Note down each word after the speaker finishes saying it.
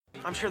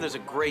I'm sure there's a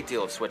great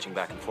deal of switching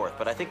back and forth,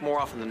 but I think more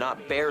often than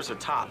not, bears are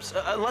tops,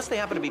 unless they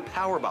happen to be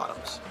power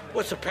bottoms.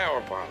 What's a power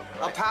bottom?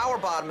 A power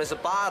bottom is a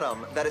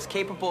bottom that is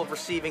capable of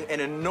receiving an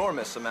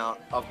enormous amount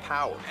of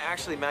power.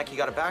 Actually, Mac, you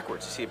got it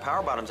backwards. You see, a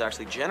power bottom's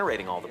actually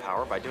generating all the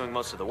power by doing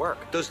most of the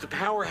work. Does the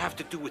power have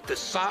to do with the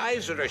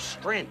size or the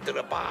strength of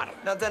the bottom?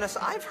 Now, Dennis,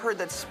 I've heard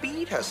that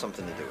speed has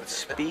something to do with it.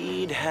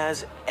 Speed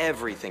has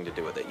everything to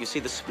do with it. You see,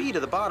 the speed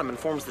of the bottom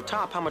informs the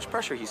top how much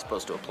pressure he's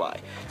supposed to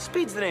apply.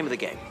 Speed's the name of the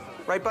game.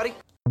 Right, buddy?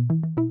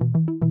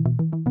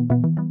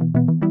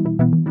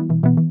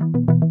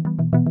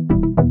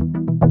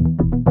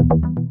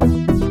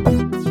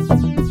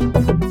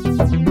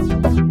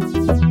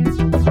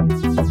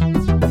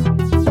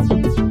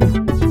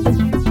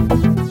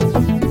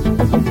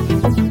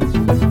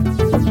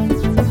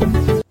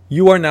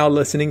 You are now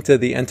listening to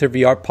the Enter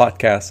VR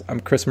podcast. I'm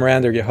Chris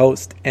Miranda, your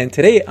host, and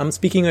today I'm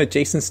speaking with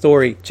Jason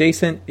Story.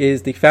 Jason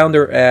is the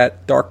founder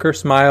at Darker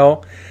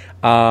Smile.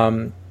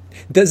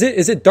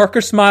 Is it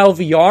Darker Smile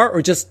VR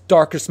or just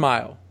Darker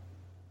Smile?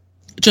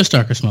 Just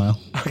Darker Smile.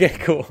 Okay,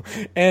 cool.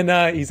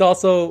 And he's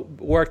also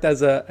worked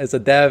as a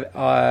dev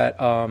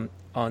on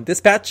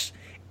Dispatch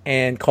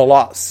and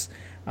Coloss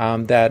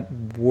that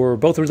were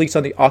both released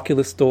on the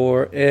Oculus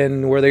Store,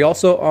 and were they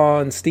also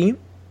on Steam?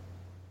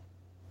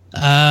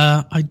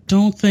 I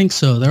don't think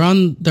so. They're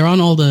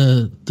on all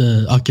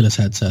the Oculus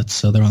headsets,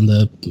 so they're on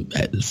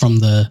from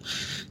the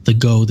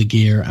Go, the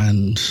Gear,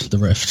 and the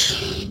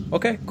Rift.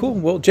 Okay, cool.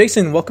 Well,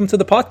 Jason, welcome to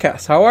the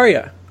podcast. How are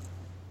you?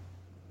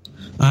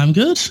 I'm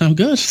good.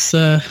 It's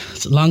a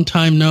long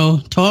time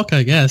no talk,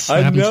 I guess.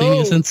 I haven't seen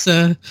you since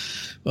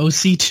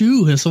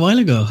OC2. It's a while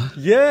ago.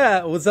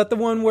 Yeah, was that the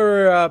one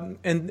where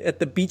at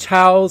the beach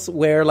house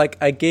where like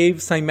I gave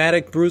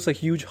Cymatic Bruce a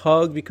huge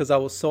hug because I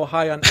was so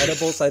high on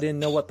edibles I didn't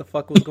know what the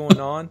fuck was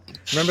going on?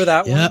 Remember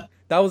that one? Yeah.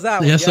 That was that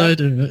one. Yes, yeah? I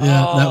do. Yeah,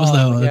 that was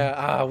that one. Yeah,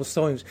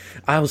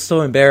 I was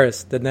so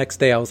embarrassed. The next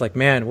day, I was like,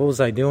 "Man, what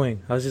was I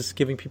doing? I was just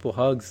giving people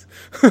hugs."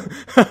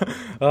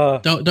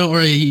 Don't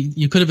worry.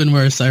 You could have been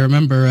worse. I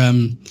remember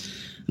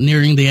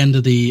nearing the end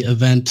of the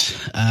event,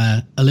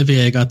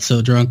 Olivier got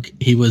so drunk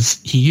he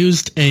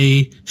used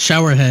a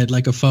shower head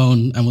like a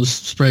phone and was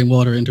spraying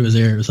water into his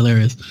ear. It was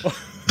hilarious.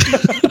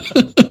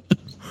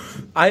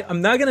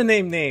 I'm not gonna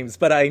name names,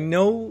 but I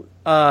know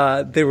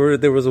there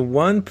was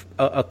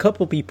a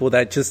couple people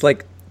that just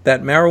like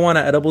that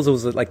marijuana edibles. It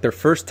was like their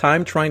first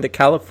time trying the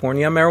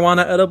California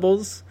marijuana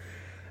edibles,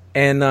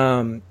 and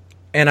I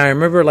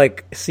remember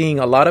like seeing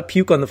a lot of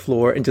puke on the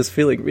floor and just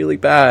feeling really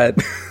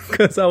bad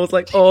because I was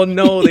like, oh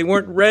no, they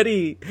weren't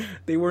ready.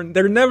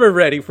 They're never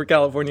ready for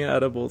California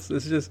edibles.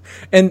 It's just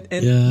and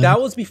yeah. That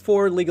was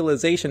before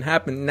legalization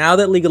happened. Now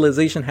that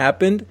legalization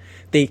happened,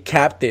 they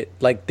capped it.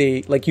 Like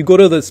you go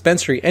to the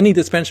dispensary, any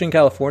dispensary in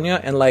California,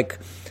 and like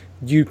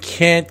you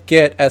can't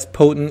get as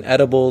potent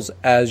edibles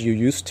as you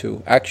used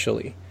to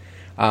actually.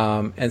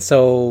 And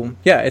so,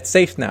 yeah, it's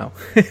safe now.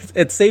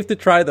 It's safe to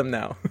try them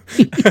now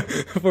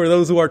for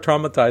those who are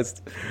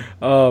traumatized.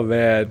 Oh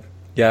man.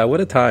 Yeah.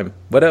 What a time.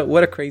 What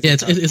a crazy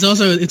time. It's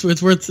also, it's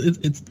worth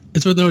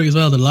noting as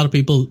well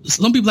that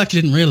some people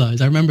actually didn't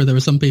realize. I remember there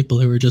were some people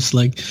who were just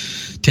like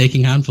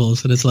taking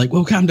handfuls and it's like,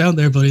 whoa, calm down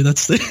there, buddy.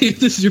 This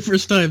is your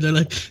first time. They're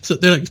like,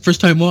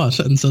 first time what?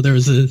 And so there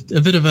was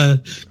a bit of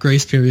a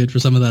grace period for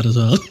some of that as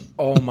well.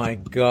 Oh my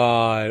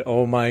God.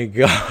 Oh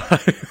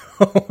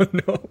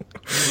no.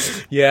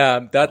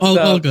 Yeah, that's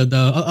all good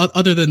though.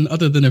 Other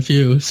than a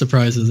few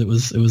surprises, it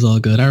was all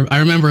good. I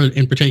remember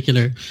in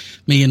particular,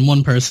 me and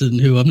one person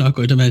who I'm not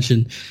going to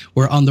mention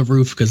were on the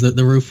roof because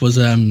the roof was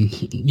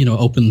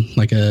open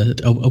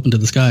open to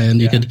the sky, and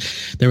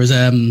there was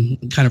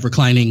kind of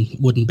reclining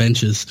wooden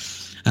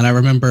benches, and I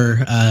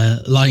remember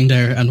lying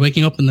there and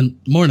waking up in the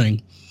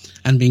morning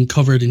and being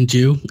covered in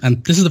dew.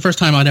 And this is the first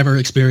time I'd ever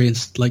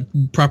experienced like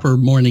proper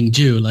morning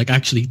dew, like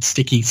actually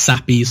sticky,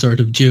 sappy sort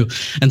of dew.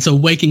 And so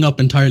waking up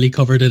entirely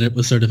covered in it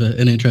was sort of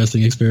an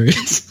interesting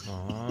experience.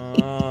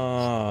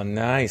 Oh,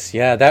 nice.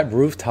 Yeah, that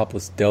rooftop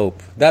was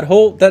dope. That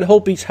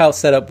whole beach house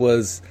setup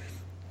was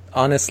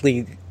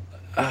honestly,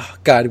 oh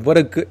God, what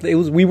a good, it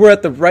was. We were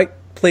at the right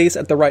place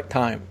at the right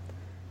time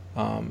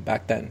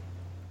back then.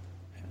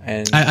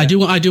 And I do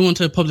want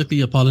to publicly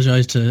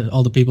apologize to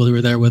all the people who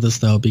were there with us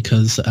though,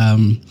 because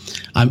I'm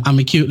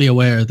acutely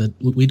aware that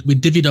we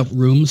divvied up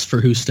rooms for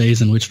who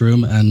stays in which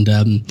room, and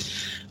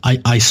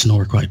I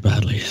snore quite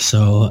badly.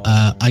 So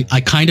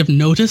I kind of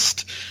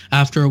noticed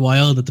after a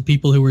while that the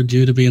people who were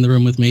due to be in the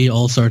room with me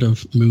all sort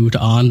of moved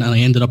on, and I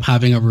ended up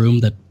having a room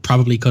that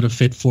probably could have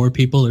fit 4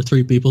 people or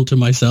 3 people to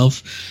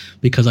myself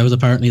because I was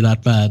apparently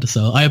that bad.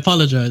 So I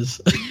apologize.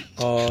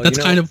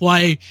 That's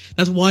why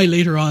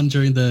later on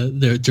during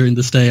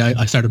the stay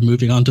I started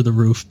moving onto the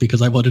roof,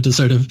 because I wanted to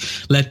sort of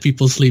let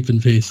people sleep in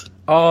peace.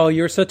 Oh,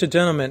 you're such a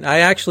gentleman. I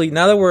actually,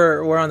 now that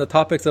we're on the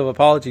topics of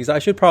apologies, I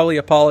should probably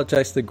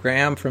apologize to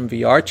Graham from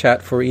VR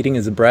Chat for eating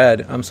his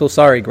bread. I'm so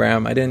sorry,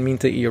 Graham. I didn't mean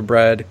to eat your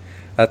bread.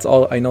 That's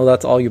all. I know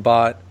that's all you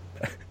bought.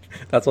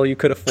 That's all you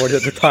could afford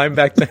at the time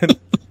back then.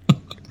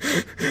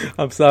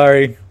 I'm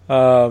sorry.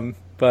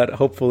 But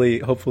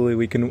hopefully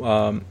we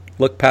can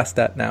look past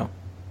that now.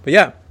 But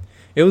yeah,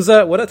 it was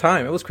what a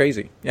time. It was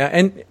crazy. Yeah,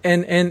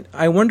 and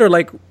I wonder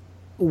like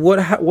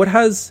what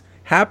has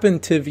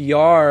happened to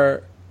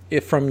VR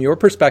if from your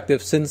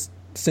perspective since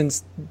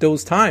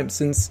those times,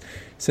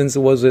 since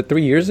was it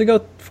 3 years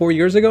ago, 4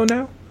 years ago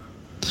now?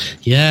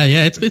 Yeah,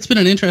 it's been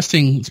an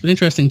interesting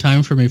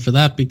time for me for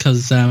that,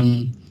 because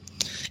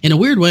in a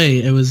weird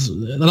way, it was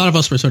a lot of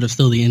us were sort of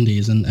still the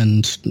indies,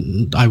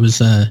 and I was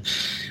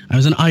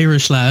an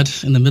Irish lad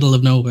in the middle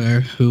of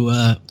nowhere who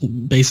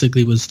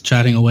basically was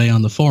chatting away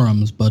on the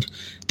forums, but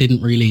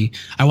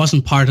I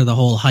wasn't part of the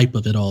whole hype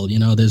of it all. You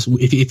know, there's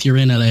if you're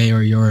in LA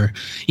or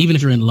even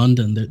if you're in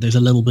London, there's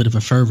a little bit of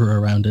a fervor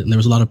around it, and there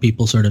was a lot of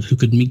people sort of who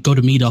could go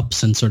to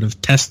meetups and sort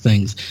of test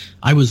things.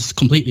 I was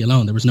completely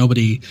alone. There was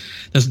nobody.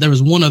 There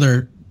was one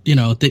other. You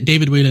know,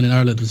 David Whelan in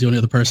Ireland was the only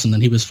other person,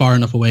 and he was far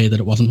enough away that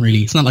it wasn't really,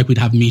 it's not like we'd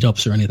have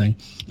meetups or anything,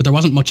 but there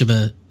wasn't much of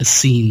a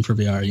scene for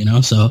VR, you know?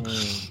 So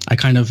I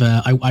kind of,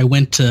 I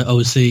went to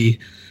OC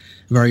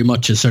very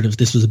much as sort of,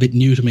 this was a bit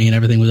new to me and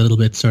everything was a little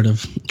bit sort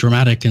of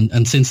dramatic.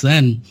 And since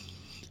then,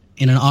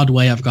 in an odd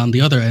way, I've gone the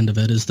other end of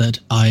it, is that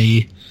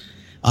I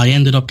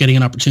ended up getting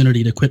an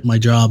opportunity to quit my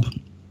job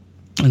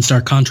and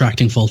start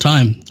contracting full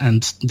time,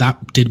 and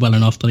that did well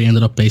enough that I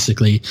ended up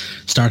basically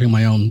starting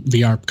my own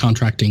VR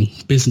contracting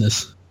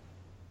business.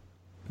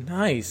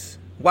 Nice.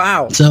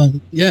 Wow. So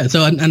yeah.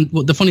 So and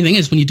the funny thing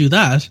is, when you do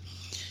that,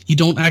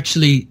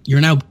 you're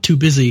now too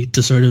busy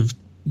to sort of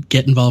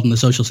get involved in the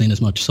social scene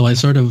as much. So I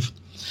sort of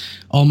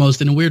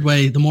almost in a weird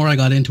way, the more I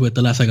got into it,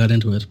 the less I got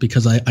into it,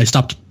 because I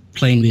stopped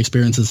playing the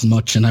experiences as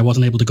much, and I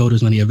wasn't able to go to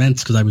as many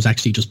events because I was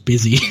actually just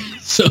busy.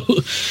 So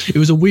it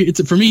was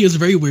for me, it was a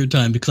very weird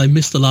time because I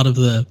missed a lot of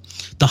the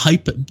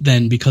hype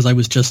then, because I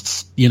was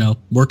just, you know,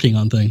 working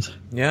on things.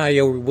 Yeah,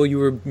 you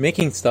were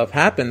making stuff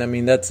happen. I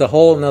mean, that's a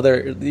whole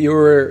nother,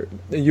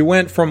 you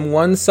went from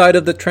one side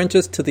of the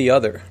trenches to the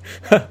other,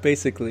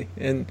 basically.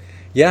 And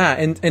yeah,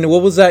 and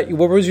what was that?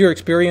 What was your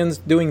experience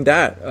doing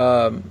that?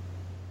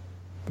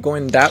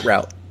 Going that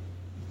route?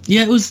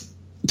 Yeah, it was.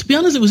 To be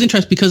honest, it was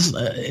interesting because,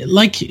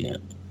 like,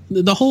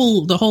 the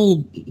whole,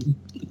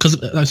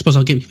 because I suppose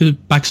I'll give you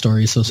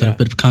backstory, so sort of a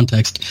bit of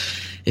context,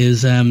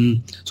 is, so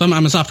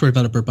I'm a software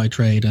developer by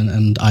trade,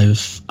 and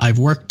I've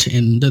worked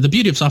in, the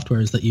beauty of software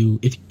is that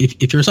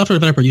if you're a software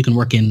developer, you can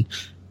work in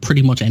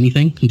pretty much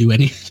anything and do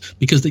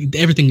because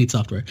everything needs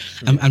software.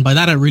 And by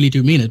that, I really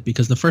do mean it,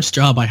 because the first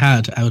job I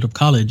had out of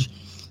college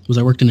was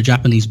I worked in a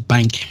Japanese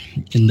bank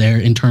in their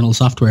internal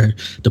software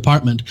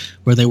department,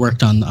 where they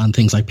worked on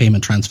things like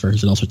payment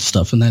transfers and all sorts of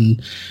stuff. And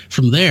then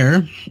from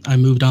there, I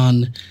moved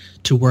on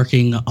to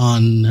working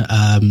on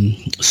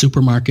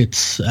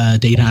supermarkets,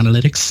 data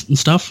analytics and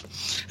stuff.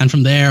 And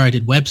from there, I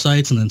did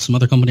websites, and then some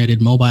other company I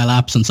did mobile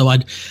apps. And so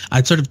I'd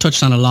sort of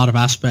touched on a lot of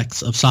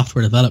aspects of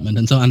software development.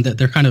 And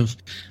they're kind of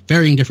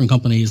varying different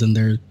companies, and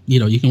they're, you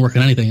know, you can work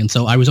on anything. And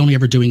so I was only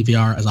ever doing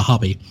VR as a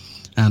hobby.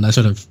 And I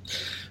sort of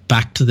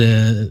back to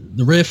the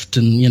Rift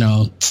and, you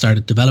know,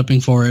 started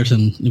developing for it,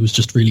 and it was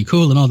just really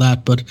cool and all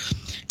that. But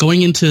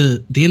going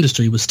into the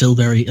industry was still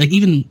very, like,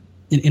 even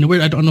in a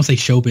weird, I don't know if they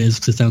showbiz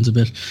because it sounds a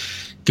bit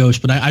gauche,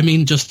 but I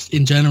mean just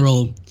in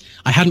general,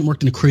 I hadn't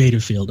worked in a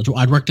creative field.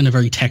 I'd worked in a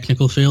very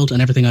technical field,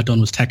 and everything I'd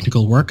done was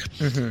technical work.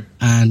 Mm-hmm.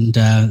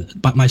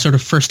 And but my sort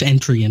of first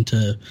entry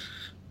into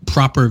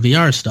proper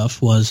VR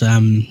stuff was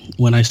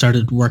when I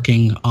started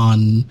working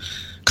on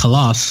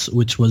Coloss,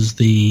 which was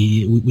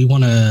we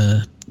won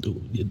an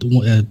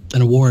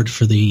award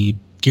for the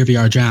Gear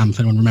VR Jam, if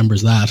anyone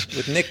remembers that.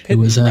 With Nick Pitton, it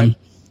was, right?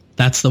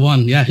 That's the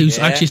one, yeah, who's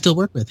actually still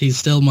work with. He's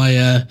still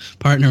my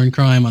partner in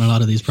crime on a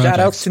lot of these projects.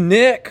 Shout out to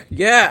Nick,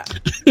 yeah.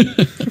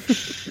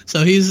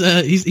 So he's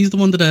the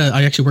one that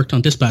I actually worked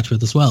on Dispatch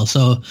with as well.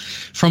 So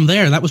from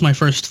there, that was my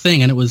first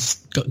thing, and it was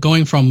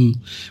going from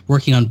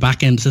working on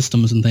back-end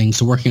systems and things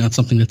to working on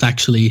something that's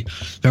actually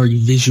very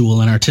visual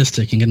and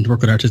artistic, and getting to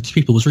work with artistic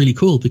people was really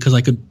cool, because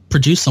I could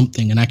produce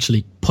something and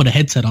actually put a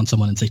headset on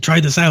someone and say, try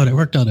this out, I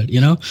worked on it,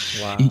 you know?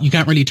 Wow. You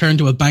can't really turn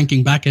to a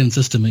banking back-end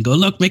system and go,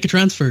 look, make a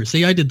transfer.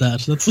 See, I did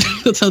that.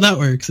 That's how that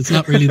works. It's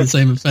not really the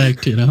same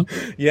effect, you know?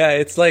 Yeah,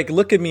 it's like,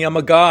 look at me, I'm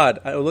a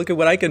god. Look at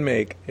what I can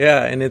make.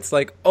 Yeah, and it's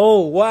like,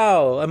 oh,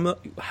 wow,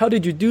 how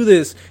did you do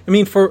this? I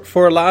mean,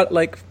 for a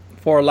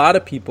lot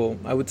of people,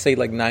 I would say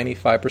like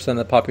 95% of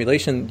the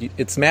population,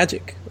 it's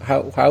magic.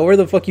 However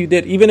the fuck you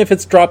did, even if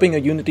it's dropping a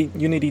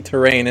Unity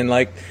terrain and,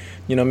 like,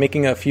 you know,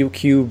 making a few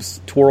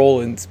cubes twirl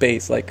in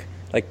space, like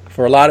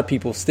for a lot of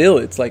people, still,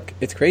 it's like,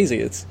 it's crazy.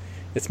 It's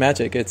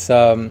magic. It's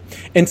and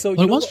so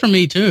it was for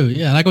me too.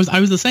 Yeah, like I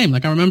was the same.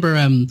 Like I remember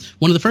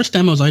one of the first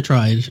demos I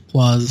tried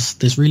was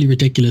this really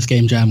ridiculous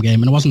game jam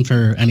game, and it wasn't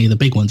for any of the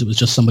big ones. It was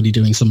just somebody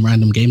doing some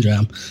random game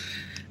jam.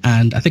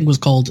 and I think it was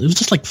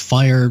just like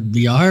Fire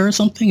VR or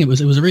something. It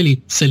was a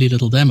really silly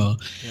little demo,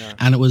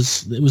 and it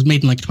was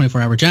made in like a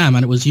 24-hour jam,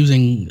 and it was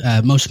using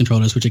motion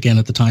controllers, which again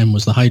at the time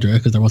was the Hydra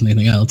because there wasn't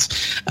anything else,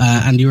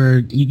 and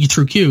you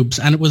threw cubes,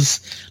 and it was,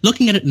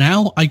 looking at it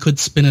now, I could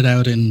spin it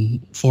out in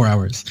 4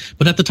 hours,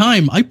 but at the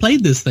time I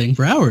played this thing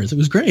for hours. It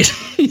was great.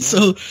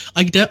 So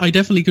I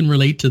definitely can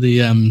relate to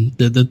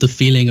the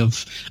feeling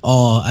of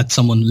awe at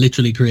someone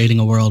literally creating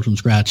a world from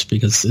scratch,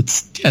 because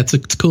it's a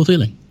cool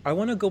feeling. I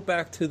want to go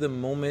back to the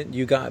moment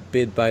you got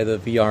bit by the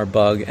VR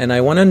bug, and I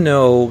want to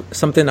know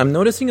something. I'm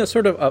noticing a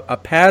sort of a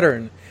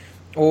pattern,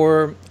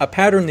 or a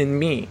pattern in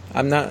me.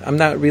 I'm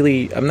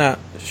not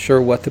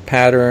sure what the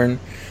pattern.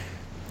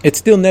 It's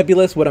still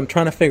nebulous what I'm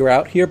trying to figure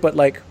out here, but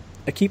like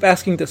I keep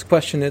asking this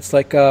question. It's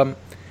like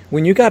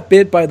when you got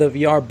bit by the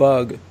VR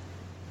bug,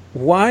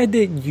 why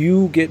did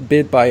you get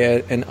bit by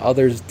it and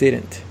others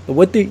didn't?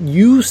 What did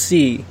you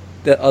see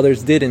that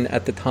others didn't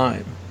at the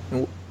time?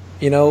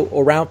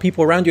 Around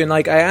people around you. And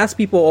like I ask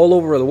people all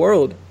over the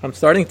world, I'm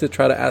starting to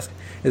try to ask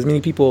as many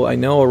people I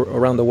know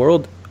around the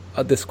world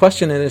this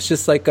question, and it's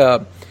just like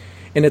and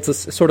it's a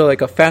sort of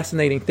like a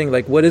fascinating thing.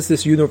 Like, what is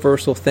this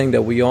universal thing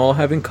that we all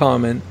have in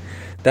common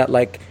that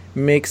like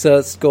makes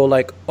us go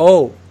like,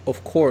 oh,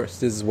 of course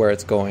this is where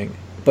it's going,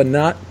 but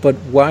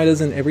why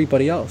doesn't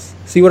everybody else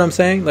see what I'm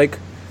saying? Like,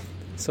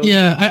 so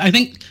yeah, I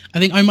think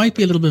I might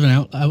be a little bit of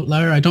an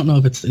outlier. I don't know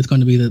if it's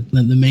going to be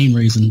the main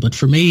reason, but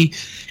for me,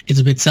 it's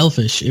a bit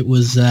selfish. It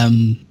was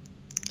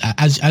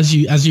as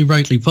you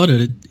rightly put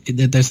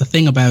it, there's a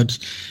thing about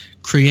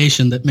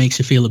creation that makes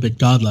you feel a bit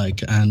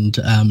godlike, and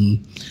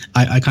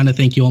I kind of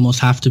think you almost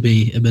have to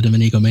be a bit of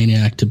an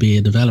egomaniac to be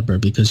a developer,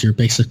 because you're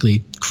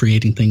basically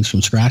creating things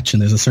from scratch.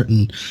 And there's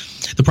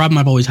the problem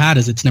I've always had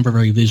is it's never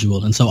very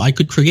visual, and so I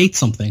could create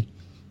something.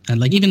 And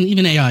like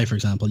even AI, for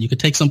example, you could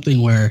take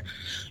something where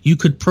you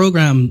could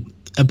program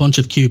a bunch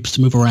of cubes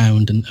to move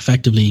around and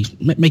effectively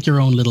make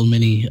your own little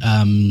mini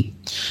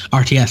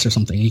RTS or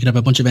something. You could have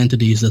a bunch of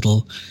entities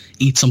that'll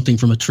eat something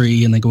from a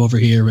tree and then go over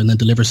here and then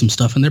deliver some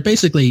stuff. And they're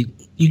basically,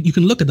 you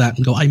can look at that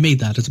and go, I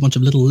made that. It's a bunch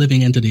of little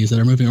living entities that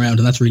are moving around,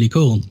 and that's really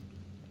cool.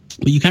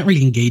 But you can't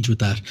really engage with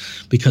that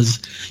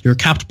because you're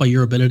capped by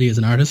your ability as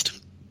an artist,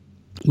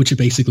 which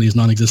basically is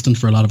non-existent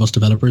for a lot of us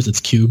developers. It's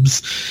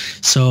cubes.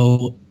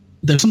 So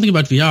there's something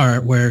about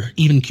VR where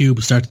even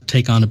cubes start to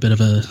take on a bit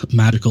of a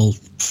magical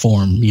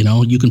form.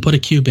 You can put a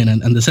cube in,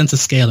 and the sense of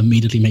scale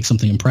immediately makes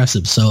something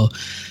impressive. So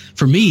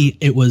for me,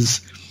 it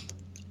was,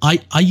 I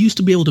used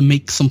to be able to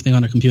make something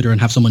on a computer and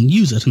have someone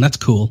use it, and that's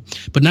cool.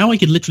 But now I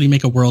could literally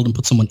make a world and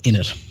put someone in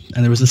it.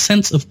 And there was a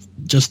sense of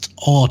just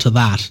awe to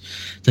that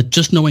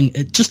just knowing,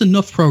 just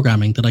enough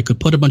programming that I could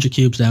put a bunch of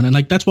cubes down. And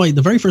like that's why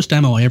the very first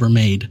demo I ever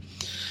made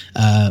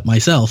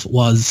myself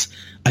was,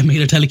 I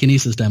made a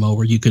telekinesis demo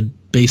where you could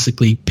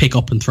basically pick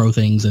up and throw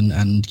things, and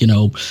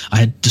I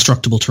had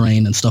destructible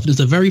terrain and stuff. It was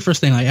the very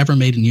first thing I ever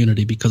made in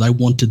Unity because I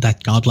wanted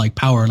that godlike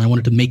power and I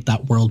wanted to make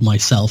that world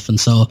myself. And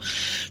so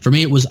for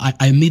me, it was,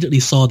 I immediately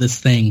saw this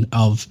thing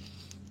of,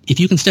 if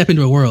you can step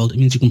into a world, it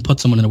means you can put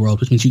someone in a world,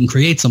 which means you can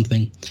create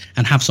something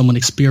and have someone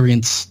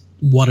experience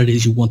what it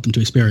is you want them to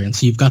experience.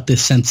 So you've got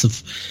this sense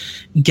of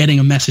getting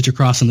a message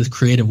across in this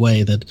creative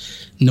way that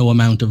no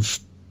amount of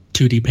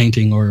 2D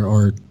painting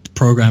or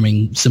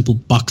programming simple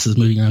boxes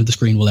moving around the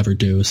screen will ever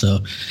do. So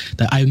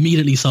that I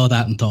immediately saw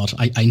that and thought,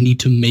 I need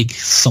to make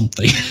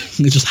something.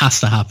 It just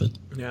has to happen.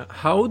 Yeah.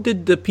 How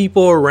did the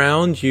people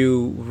around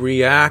you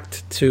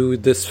react to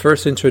this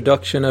first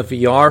introduction of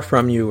VR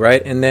from you,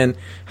 right? And then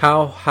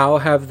how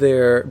have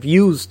their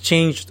views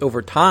changed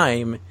over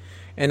time?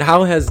 And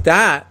how have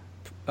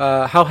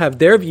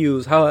their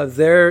views, how have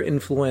their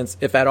influence,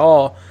 if at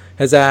all,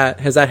 has that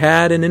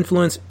had an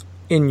influence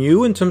in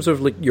you in terms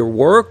of like your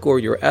work or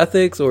your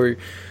ethics? Or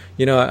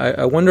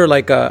I wonder,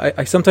 like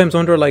I sometimes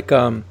wonder, like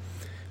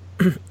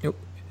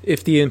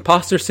if the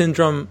imposter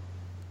syndrome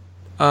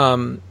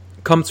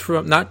comes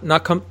from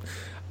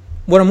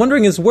what I'm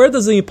wondering is, where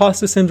does the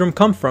imposter syndrome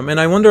come from? And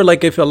I wonder,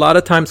 like, if a lot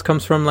of times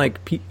comes from like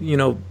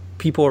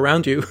people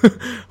around you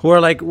who are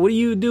like, what are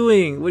you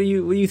doing?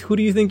 Who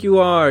do you think you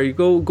are? You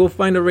go go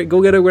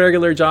get a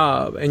regular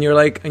job. And you're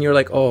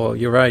like, oh,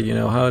 you're right.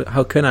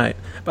 How can I?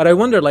 But I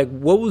wonder, like,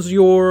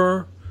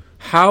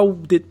 how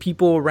did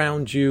people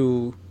around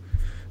you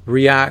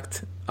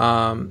react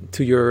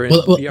to your?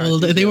 Well,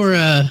 they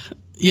were.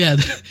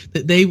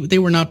 They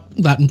were not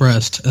that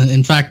impressed.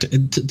 In fact,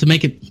 to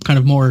make it kind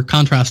of more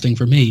contrasting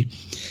for me,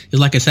 is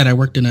like I said, I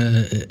worked in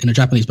a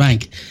Japanese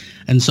bank,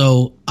 and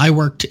so I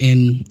worked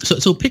in.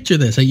 So picture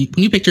this: when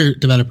you picture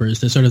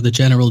developers, there's sort of the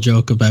general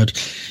joke about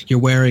you're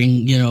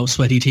wearing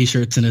sweaty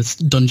t-shirts in a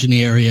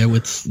dungeony area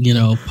with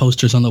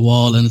posters on the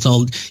wall, and it's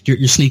all you're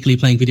sneakily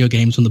playing video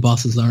games when the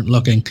bosses aren't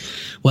looking.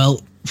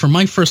 Well, for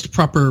my first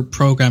proper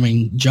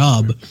programming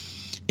job,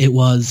 it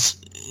was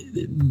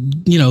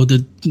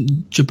the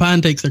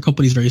Japan takes their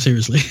companies very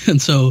seriously,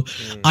 and so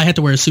I had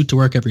to wear a suit to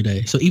work every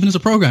day. So even as a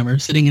programmer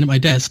sitting in at my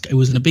desk, it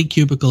was in a big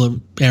cubicle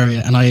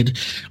area, and I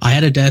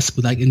had a desk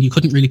with and you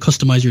couldn't really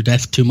customize your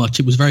desk too much.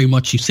 It was very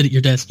much you sit at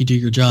your desk, you do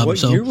your job.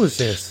 What year was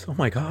this? Oh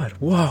my god!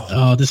 Wow.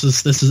 Oh, this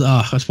is that's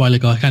a while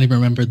ago. I can't even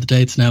remember the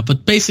dates now.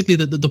 But basically,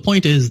 the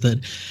point is that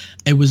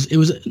it was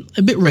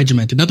a bit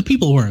regimented. Now the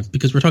people weren't,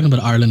 because we're talking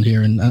about Ireland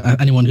here, and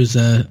anyone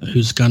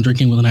who's gone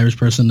drinking with an Irish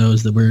person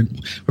knows that we're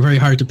very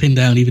hard to pin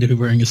down, even if we're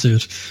wearing a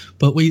suit.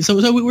 But we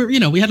were,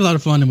 we had a lot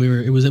of fun, and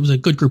it was a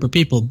good group of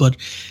people. But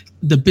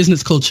the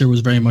business culture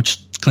was very much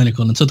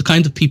clinical, and so the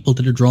kinds of people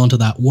that are drawn to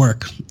that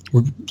work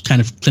were kind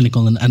of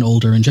clinical and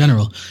older in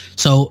general.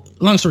 So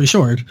long story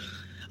short,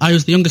 I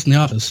was the youngest in the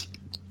office,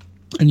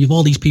 and you've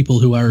all these people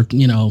who are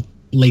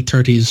late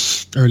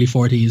 30s, early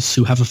 40s,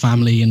 who have a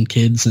family and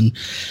kids. And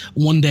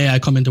one day I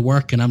come into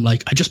work and I'm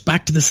like, I just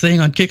backed this thing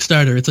on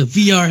Kickstarter. It's a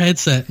VR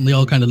headset. And they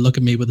all kind of look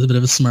at me with a bit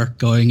of a smirk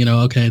going,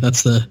 okay,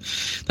 that's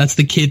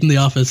the kid in the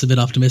office, a bit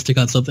optimistic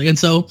on something. And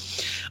so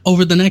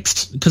over the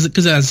next, because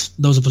as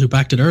those of us who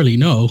backed it early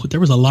know,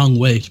 there was a long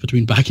wait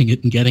between backing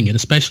it and getting it,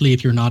 especially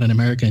if you're not in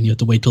America and you have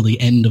to wait till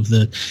the end of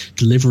the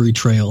delivery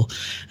trail.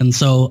 And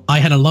so I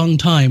had a long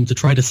time to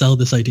try to sell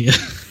this idea.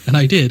 And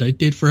I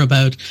did for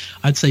about,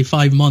 I'd say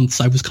 5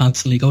 months. I was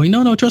constantly going,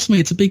 no, trust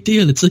me, it's a big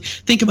deal.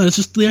 Think about it, it's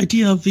just the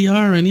idea of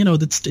VR, and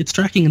it's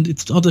tracking and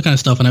it's all the kind of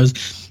stuff. And I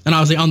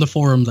was on the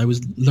forums, I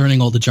was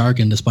learning all the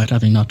jargon despite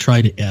having not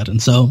tried it yet.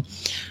 And so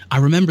I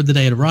remember the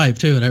day it arrived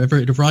too.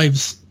 It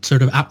arrives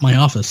sort of at my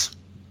office.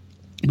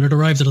 But it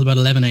arrives at about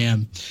 11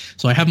 a.m.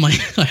 So I have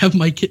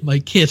my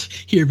kit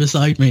here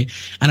beside me,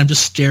 and I'm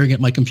just staring at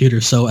my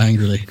computer so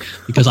angrily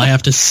because I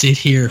have to sit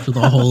here for the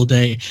whole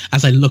day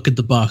as I look at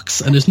the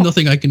box, and there's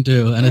nothing I can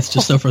do, and it's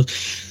just so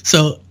frustrating.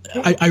 So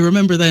I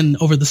remember then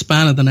over the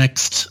span of the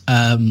next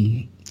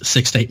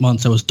 6 to 8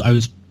 months, I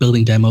was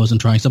building demos and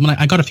trying stuff. And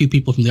I got a few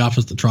people from the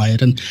office to try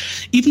it, and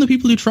even the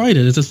people who tried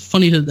it, it's as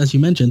funny as you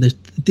mentioned, they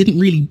didn't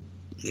really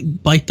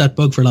bite that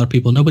bug for a lot of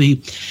people.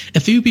 A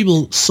few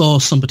people saw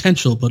some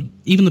potential, but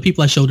even the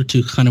people I showed it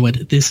to kind of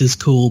went, this is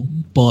cool,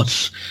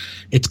 but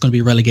it's going to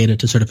be relegated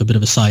to sort of a bit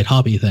of a side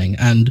hobby thing.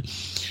 And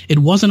it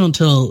wasn't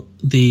until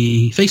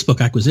the Facebook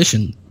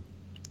acquisition,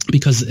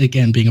 because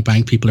again, being a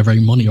bank, people are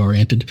very money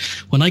oriented,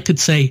 when I could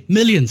say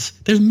millions,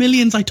 there's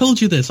millions, I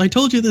told you this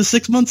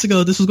 6 months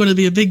ago, this was going to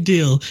be a big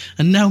deal,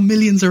 and now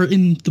millions are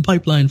in the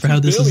pipeline for how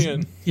this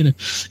billion.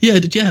 is,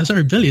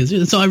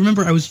 billions. So I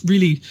remember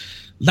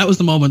that was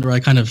the moment where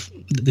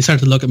they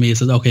started to look at me and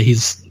said, okay,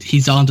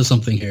 he's onto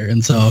something here.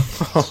 And so,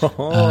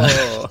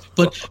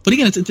 but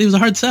again, it was a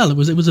hard sell. It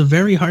was a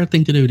very hard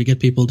thing to do, to get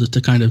people to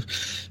kind of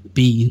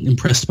be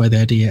impressed by the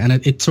idea.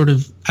 And it sort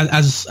of,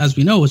 as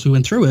we know, as we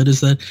went through it,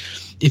 is that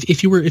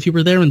if you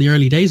were there in the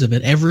early days of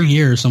it, every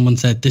year someone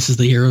said, this is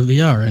the year of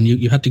VR, and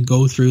you had to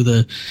go through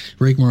the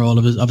rigmarole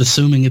of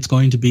assuming it's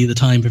going to be the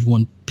time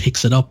everyone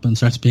picks it up and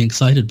starts being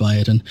excited by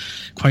it. And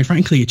quite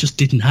frankly, it just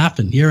didn't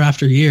happen. Year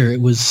after year,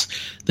 it was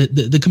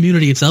the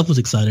community itself was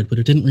excited, but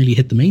it didn't really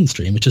hit the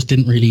mainstream. It just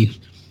didn't really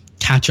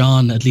catch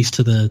on, at least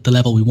to the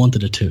level we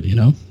wanted it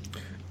to,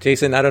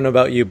 Jason, I don't know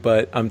about you,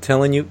 but I'm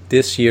telling you,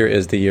 this year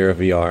is the year of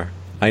VR.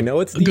 I know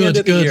it's the end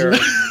of the year.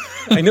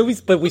 I know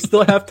but we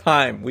still have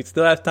time. We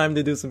still have time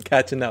to do some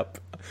catching up.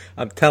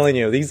 I'm telling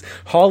you, these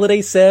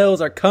holiday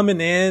sales are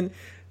coming in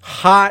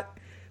hot.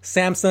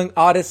 Samsung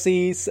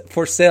Odysseys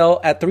for sale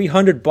at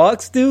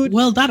 $300, dude.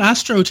 Well, that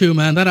Astro too,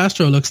 man. That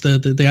Astro looks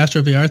the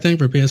Astro VR thing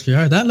for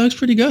PSVR. That looks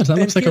pretty good. That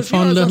looks like a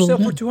fun little. On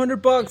sale for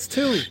 $200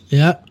 too.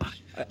 Yeah.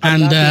 I'm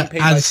not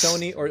being paid by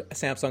Sony or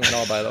Samsung at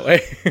all, by the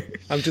way.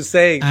 I'm just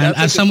saying. And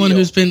as someone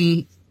who's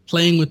been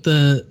playing with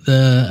the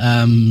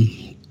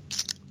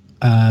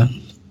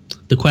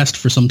Quest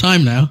for some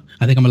time now,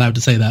 I think I'm allowed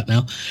to say that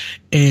now.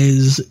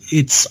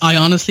 I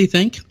honestly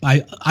think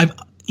I've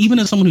even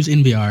as someone who's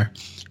in VR,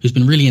 who's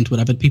been really into it,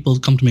 I've had people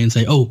come to me and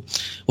say, oh,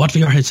 what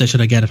VR headset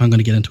should I get if I'm going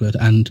to get into it?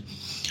 And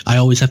I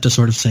always have to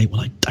sort of say,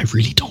 well, I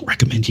really don't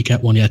recommend you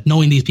get one yet.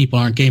 Knowing these people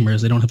aren't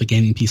gamers, they don't have a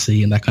gaming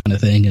PC and that kind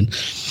of thing. And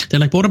they're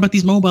like, but what about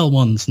these mobile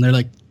ones? And they're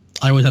like,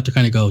 I always have to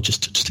kind of go,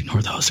 just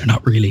ignore those. They're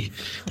not really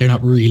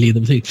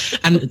the thing.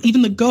 And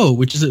even the Go,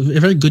 which is a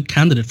very good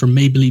candidate for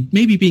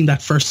maybe being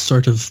that first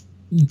sort of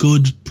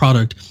good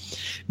product,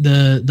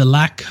 the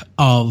lack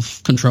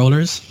of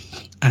controllers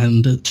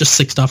and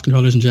just 6-DoF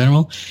controllers in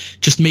general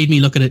just made me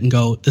look at it and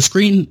go, the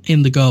screen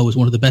in the Go is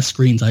one of the best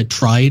screens I'd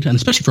tried, and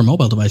especially for a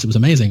mobile device, it was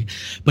amazing.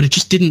 But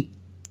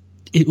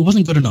it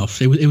wasn't good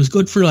enough. It was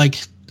good for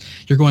like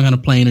you're going on a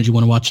plane and you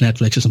want to watch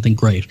Netflix or something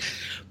great.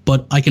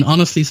 But I can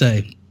honestly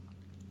say,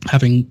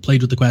 having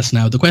played with the Quest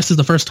now, the Quest is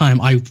the first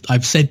time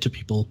I've said to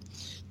people,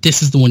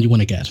 this is the one you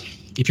want to get.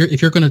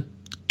 If you're going to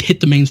hit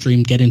the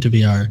mainstream, get into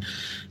VR,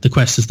 the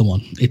Quest is the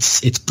one.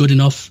 It's good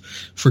enough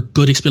for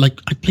good experience.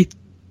 Like I played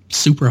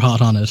super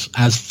hot on it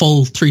as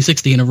full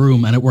 360 in a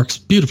room, and it works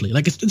beautifully.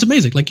 Like it's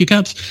amazing. Like you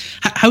can't.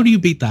 How do you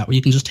beat that? Where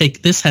you can just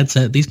take this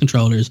headset, these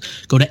controllers,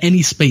 go to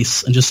any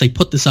space, and just say,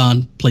 put this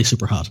on, play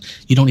super hot.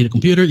 You don't need a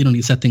computer. You don't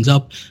need to set things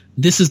up.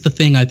 This is the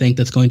thing I think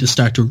that's going to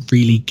start to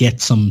really get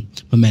some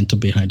momentum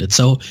behind it.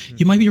 So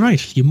you might be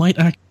right. You might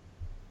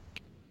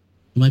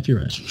be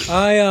right.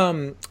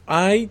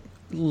 I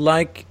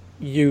like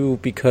you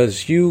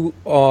because you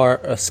are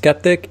a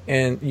skeptic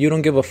and you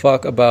don't give a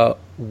fuck about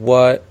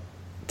what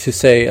to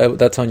say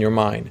that's on your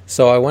mind.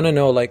 So I want to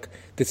know, like,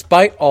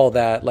 despite all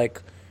that,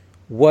 like,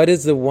 what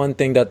is the one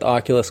thing that the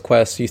Oculus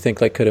Quest you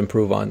think like could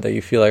improve on, that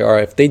you feel like, all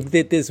right, if they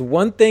did this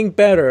one thing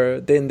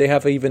better, then they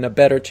have even a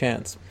better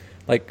chance.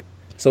 Like,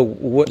 so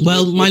what?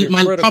 Well, my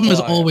problem has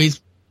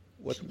always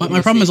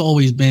my problem has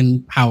always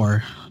been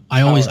power.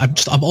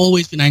 I've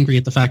always been angry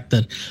at the fact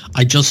that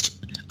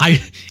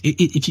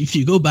if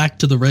you go back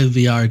to the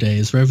RevVR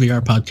days,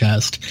 RevVR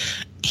podcast,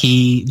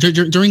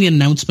 during the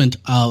announcement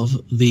of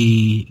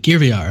the Gear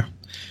VR,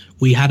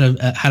 we had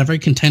a very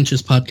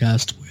contentious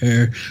podcast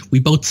where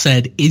we both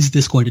said, is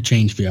this going to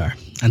change VR?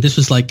 And this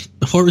was like,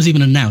 before it was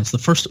even announced, the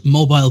first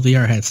mobile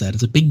VR headset.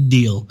 It's a big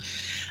deal.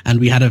 And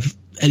we had a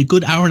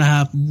good hour and a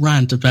half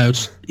rant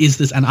about, is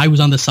this, and I was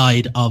on the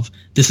side of,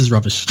 this is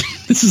rubbish.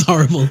 This is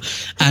horrible.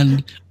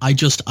 And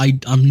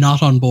I'm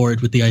not on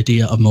board with the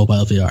idea of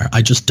mobile VR.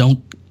 I just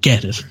don't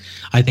get it.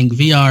 I think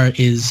VR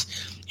is,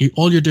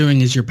 all you're doing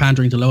is you're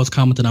pandering to lowest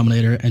common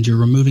denominator, and you're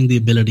removing the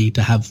ability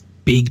to have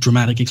big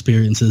dramatic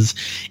experiences.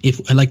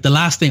 If like the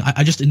last thing,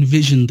 I just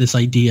envisioned this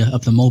idea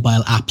of the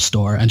mobile app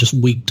store and just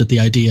weeped at the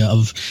idea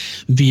of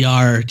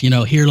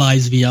VR, here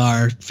lies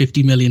VR,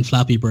 50 million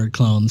Flappy Bird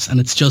clones.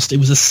 And it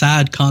was a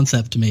sad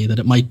concept to me that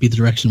it might be the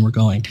direction we're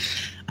going.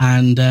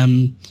 And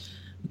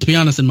to be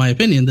honest, in my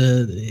opinion,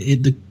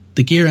 the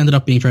Gear ended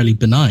up being fairly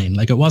benign.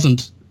 Like, it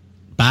wasn't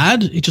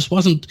bad. It just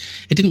wasn't,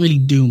 it didn't really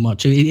do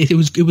much. It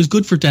was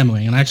good for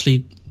demoing. And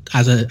actually,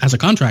 as a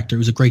contractor, it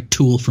was a great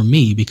tool for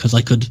me because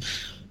I could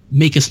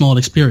make a small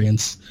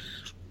experience,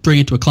 bring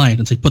it to a client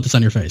and say, put this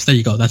on your face. There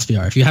you go. That's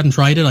VR. If you hadn't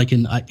tried it,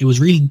 it was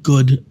really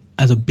good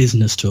as a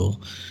business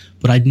tool,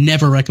 but I'd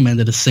never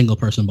recommended a single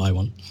person buy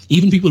one.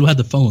 Even people who had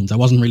the phones, I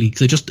wasn't really,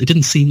 because it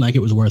didn't seem like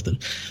it was worth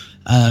it.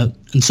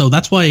 And so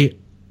that's why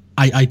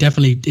I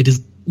definitely, it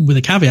is with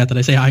a caveat that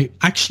I say, I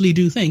actually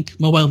do think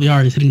mobile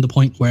VR is hitting the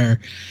point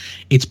where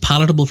it's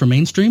palatable for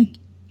mainstream.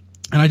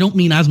 And I don't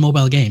mean as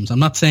mobile games. I'm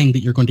not saying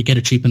that you're going to get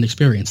a cheapened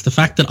experience. The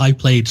fact that I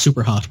played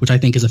Superhot, which I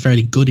think is a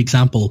fairly good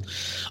example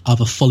of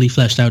a fully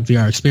fleshed out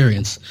VR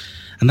experience,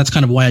 and that's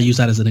kind of why I use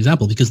that as an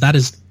example, because that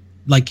is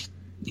like,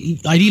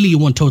 ideally you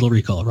want Total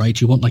Recall,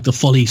 right? You want like the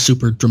fully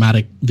super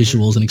dramatic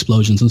visuals and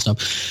explosions and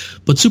stuff.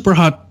 But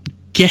Superhot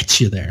gets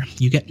you there.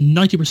 You get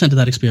 90% of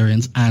that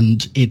experience,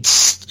 and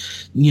it's,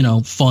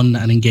 fun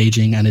and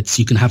engaging, and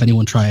you can have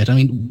anyone try it. I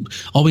mean,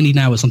 all we need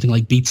now is something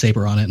like Beat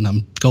Saber on it, and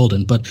I'm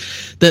golden. But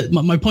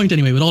my point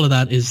anyway with all of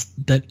that is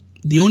that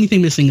the only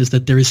thing missing is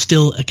that there is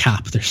still a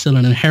cap. There's still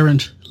an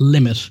inherent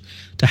limit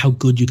to how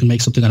good you can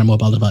make something on a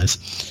mobile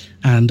device.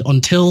 And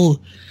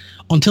until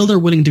they're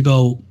willing to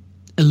go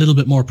a little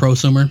bit more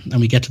prosumer,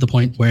 and we get to the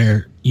point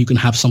where you can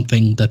have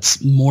something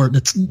that's more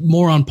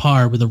on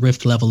par with a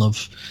Rift level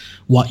of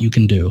what you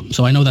can do.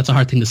 So I know that's a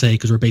hard thing to say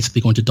because we're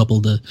basically going to double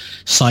the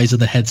size of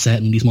the headset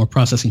and needs more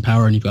processing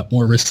power, and you've got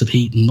more risks of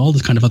heat and all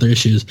this kind of other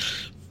issues.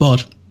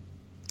 But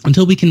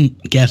until we can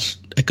get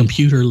a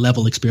computer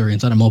level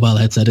experience on a mobile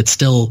headset, it's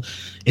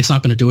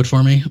not going to do it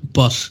for me.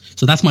 But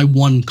so that's my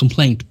one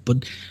complaint.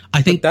 But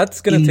I think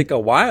that's going to take a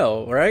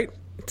while, right?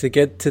 To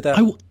get to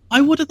that. I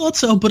would have thought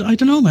so, but I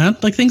don't know, man.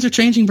 Like, things are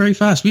changing very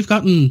fast. We've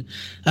gotten,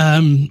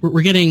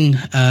 we're getting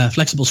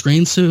flexible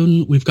screens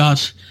soon. We've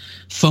got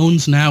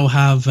phones now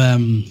have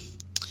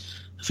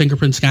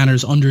fingerprint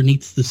scanners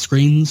underneath the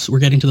screens. We're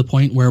getting to the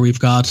point where we've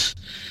got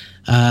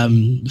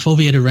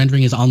foveated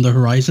rendering is on the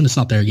horizon. It's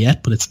not there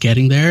yet, but it's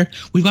getting there.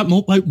 We've got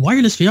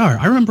wireless VR.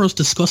 I remember us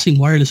discussing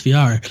wireless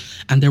VR,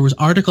 and there was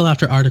article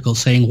after article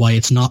saying why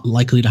it's not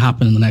likely to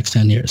happen in the next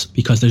 10 years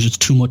because there's just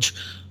too much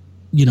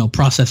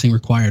processing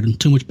required and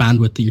too much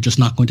bandwidth that you're just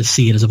not going to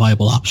see it as a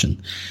viable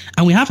option.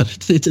 And we have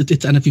it.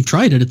 It's and if you've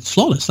tried it, it's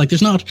flawless. Like,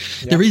 there's not,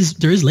 there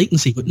is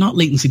latency, but not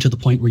latency to the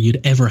point where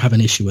you'd ever have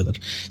an issue with it.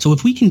 So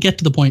if we can get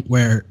to the point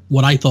where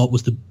what I thought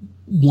was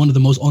one of the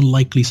most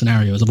unlikely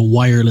scenarios of a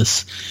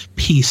wireless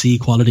PC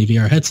quality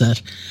VR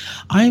headset,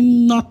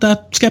 I'm not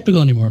that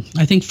skeptical anymore.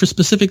 I think for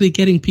specifically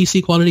getting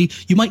PC quality,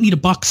 you might need a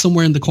box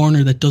somewhere in the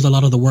corner that does a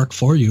lot of the work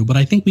for you, but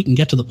I think we can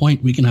get to the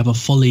point we can have a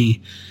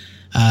fully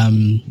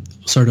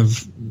sort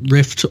of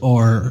Rift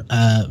or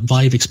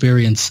Vive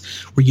experience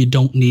where you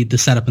don't need the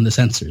setup and the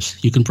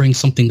sensors. You can bring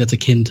something that's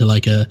akin to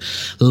like a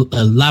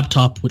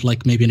laptop with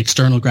like maybe an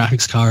external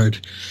graphics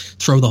card,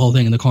 throw the whole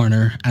thing in the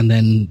corner, and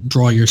then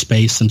draw your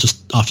space and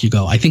just off you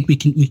go. I think we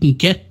can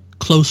get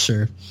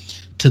closer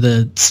to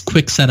the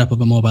quick setup of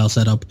a mobile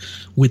setup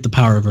with the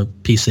power of a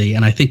PC,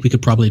 and I think we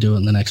could probably do it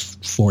in the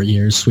next 4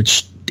 years,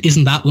 which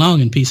isn't that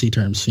long in PC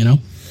terms,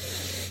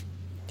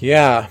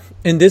 Yeah,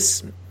 and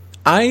this,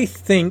 I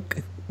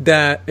think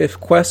that if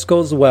Quest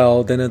goes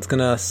well, then it's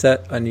gonna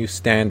set a new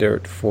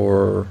standard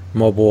for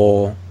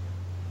mobile,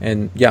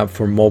 and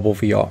for mobile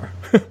VR.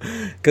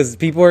 Because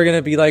people are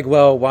gonna be like,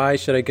 well, why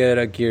should I get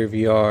a Gear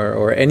VR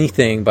or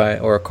anything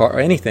or a car or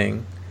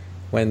anything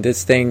when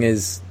this thing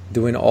is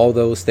doing all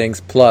those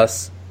things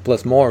plus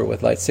more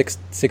with like six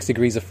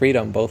degrees of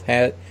freedom, both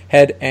head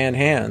and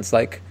hands.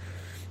 Like,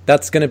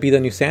 that's going to be the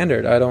new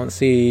standard. I don't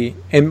see,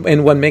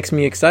 and what makes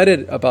me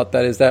excited about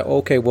that is that,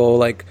 okay, well,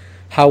 like,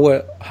 how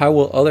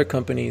will other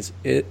companies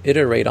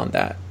iterate on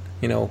that?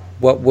 You know,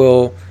 what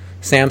will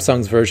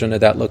Samsung's version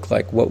of that look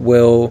like? What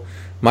will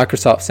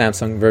Microsoft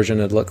Samsung version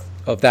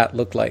of that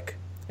look like?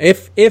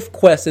 If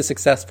Quest is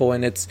successful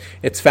and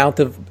it's found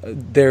to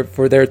there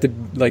to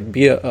like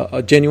be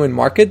a genuine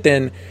market,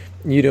 then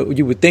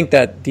you would think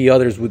that the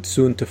others would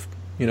soon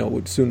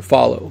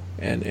follow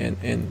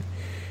and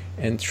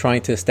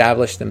trying to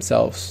establish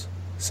themselves.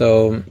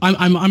 So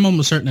I'm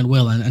almost certain it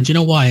will, and you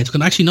know why? It's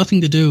got actually nothing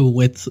to do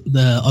with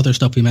the other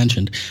stuff we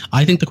mentioned.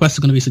 I think the Quest is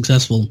going to be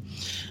successful,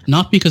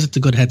 not because it's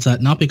a good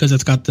headset, not because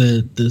it's got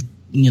the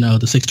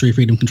 6-3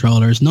 freedom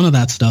controllers, none of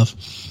that stuff.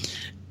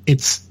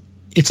 It's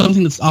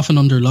something that's often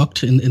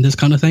underlooked in this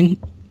kind of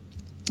thing,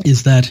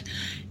 is that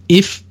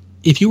if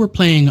you were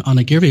playing on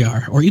a Gear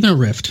VR or even a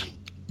Rift,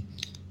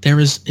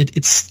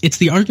 it's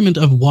the argument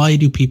of why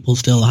do people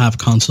still have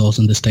consoles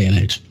in this day and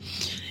age.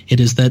 It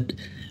is that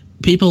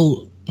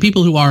people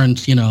who aren't,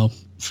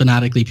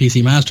 fanatically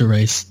PC master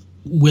race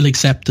will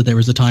accept that there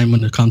was a time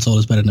when a console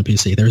is better than a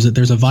PC.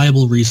 There's a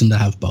viable reason to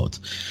have both.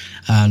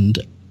 And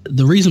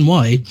the reason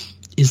why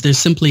is there's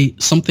simply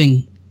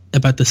something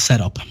about the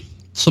setup.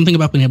 Something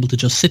about being able to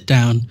just sit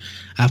down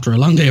after a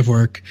long day of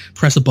work,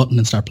 press a button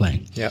and start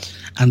playing. Yeah.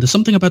 And there's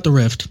something about the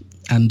Rift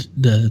and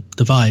the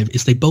Vive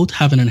is they both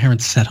have an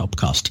inherent setup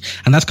cost.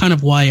 And that's kind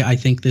of why I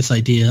think this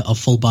idea of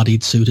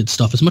full-bodied suited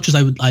stuff, as much as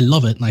I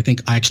love it, and I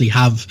think I actually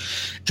have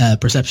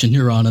Perception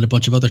Neuron and a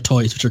bunch of other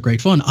toys which are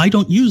great fun, I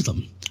don't use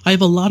them. I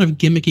have a lot of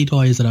gimmicky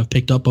toys that I've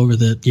picked up over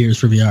the years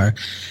for VR.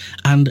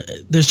 And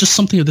there's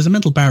a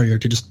mental barrier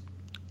to just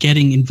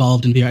getting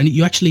involved in VR. And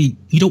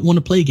you don't want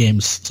to play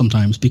games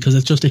sometimes because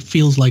it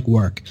feels like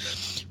work,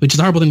 which is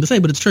a horrible thing to say,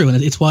 but it's true.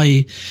 And it's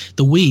why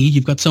the Wii,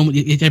 you've got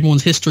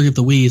everyone's history of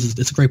the Wii is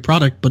it's a great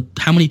product, but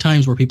how many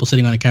times were people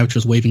sitting on a couch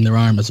just waving their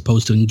arm as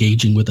opposed to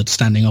engaging with it,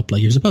 standing up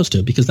like you're supposed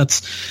to? Because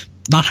that's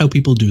not how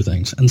people do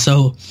things. And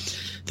so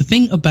the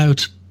thing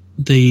about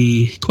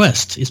the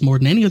Quest is more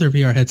than any other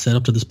VR headset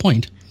up to this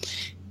point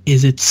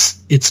is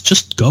it's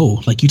just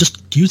go. Like, you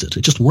just use it.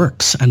 It just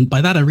works. And by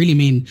that I really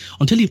mean,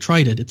 until you've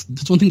tried it,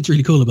 it's one thing that's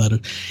really cool about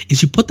it,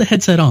 is you put the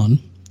headset on,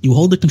 you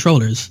hold the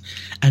controllers,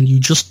 and you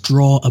just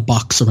draw a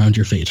box around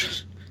your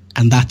feet.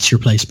 And that's your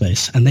play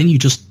space. And then you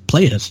just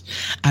play it.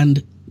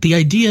 And the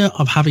idea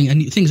of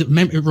having things, it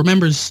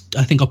remembers,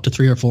 I think, up to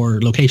 3 or 4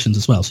 locations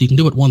as well. So you can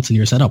do it once and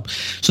you're set up.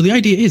 So the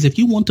idea is, if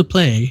you want to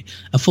play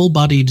a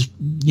full-bodied,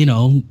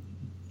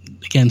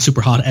 again,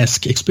 Super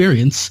Hot-esque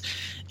experience,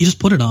 you just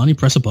put it on, you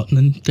press a button,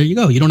 and there you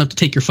go. You don't have to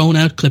take your phone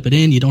out, clip it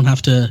in. You don't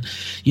have to,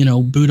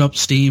 boot up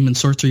Steam and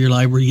sort through your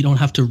library. You don't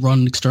have to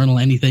run external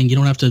anything. You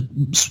don't have to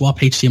swap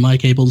HDMI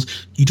cables.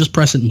 You just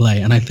press it and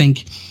play. And I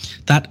think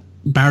that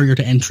barrier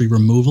to entry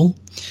removal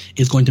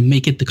is going to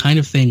make it the kind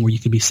of thing where you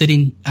could be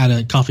sitting at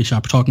a coffee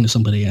shop talking to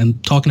somebody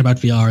and talking about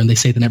VR, and they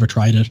say they never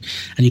tried it,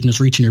 and you can just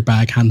reach in your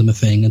bag, hand them a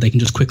thing, and they can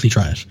just quickly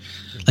try it.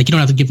 Like, you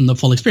don't have to give them the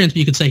full experience, but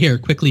you could say, here,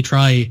 quickly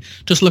try,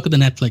 just look at the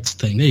Netflix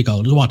thing. There you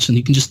go, just watch, and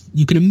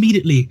you can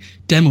immediately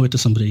demo it to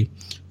somebody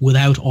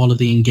without all of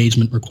the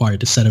engagement required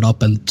to set it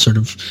up and sort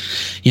of,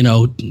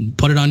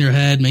 put it on your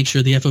head, make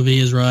sure the FOV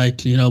is right,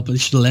 put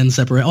the lens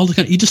separate, all the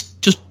kind of, you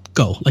just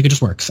go, like, it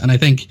just works. And I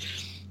think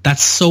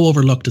that's so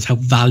overlooked as how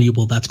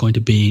valuable that's going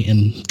to be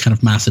in kind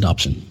of mass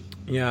adoption.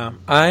 Yeah,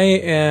 I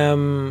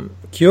am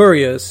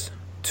curious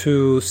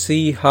to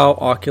see how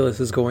Oculus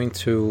is going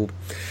to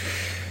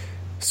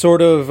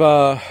sort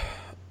of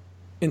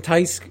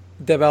entice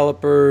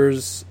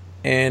developers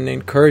and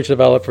encourage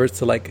developers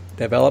to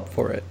develop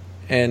for it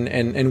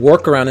and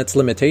work around its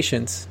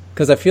limitations.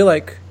 Because I feel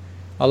like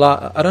a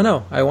lot, I don't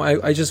know,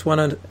 I just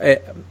want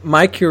to,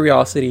 my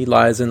curiosity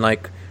lies in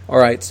all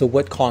right, so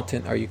what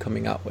content are you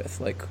coming out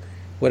with?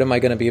 What am I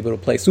going to be able to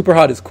play?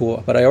 Superhot is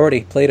cool, but I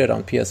already played it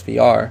on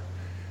PSVR.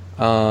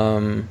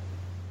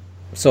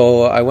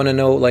 So I want to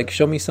know,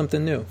 show me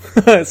something new,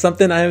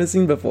 something I haven't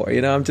seen before.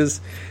 I'm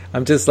just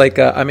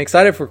I'm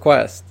excited for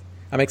Quest.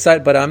 I'm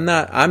excited, but I'm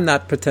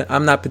not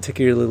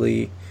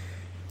particularly,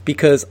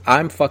 because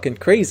I'm fucking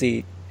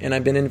crazy and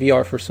I've been in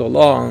VR for so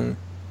long.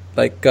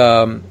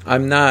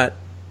 I'm not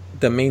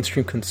the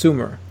mainstream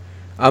consumer.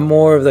 I'm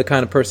more of the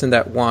kind of person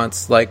that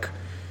wants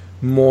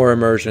more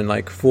immersion,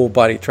 full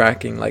body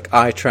tracking,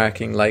 eye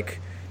tracking,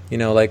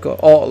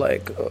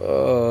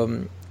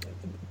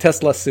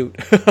 Tesla suit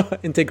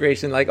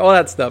integration, all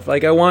that stuff.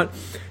 I want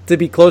to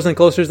be closer and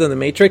closer to the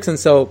Matrix. And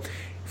so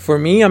for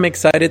me, I'm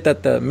excited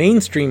that the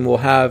mainstream will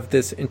have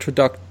this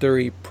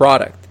introductory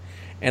product.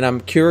 And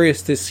I'm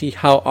curious to see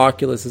how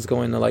Oculus is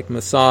going to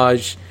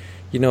massage,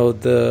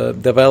 the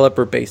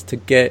developer base to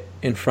get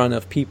in front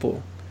of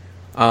people.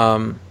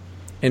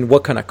 and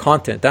what kind of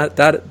content.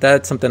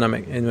 That's something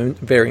I'm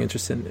very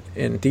interested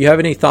in. Do you have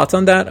any thoughts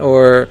on that?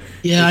 Or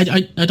yeah,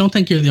 I don't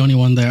think you're the only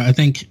one there. I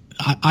think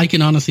I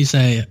can honestly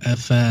say,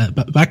 if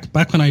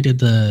back when I did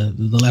the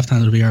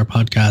Left-Handed VR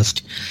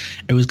podcast,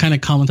 it was kind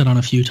of commented on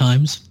a few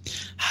times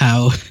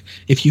how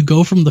if you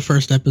go from the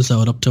first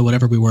episode up to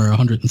whatever we were,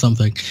 100 and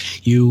something,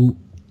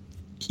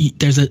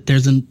 there's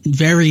a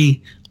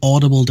very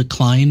audible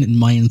decline in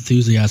my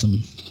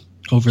enthusiasm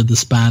over the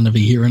span of a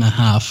year and a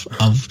half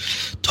of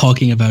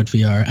talking about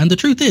VR. And the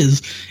truth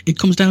is, it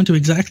comes down to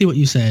exactly what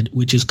you said,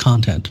 which is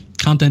content.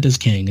 Content is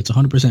king. It's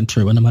 100%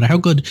 true. And no matter how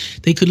good,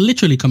 they could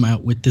literally come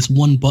out with this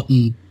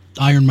one-button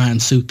Iron Man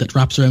suit that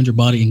wraps around your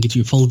body and gives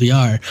you full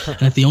VR.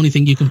 And if the only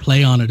thing you can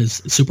play on it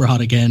is Super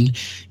Hot Again,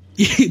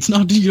 it's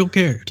not, you don't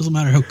care. It doesn't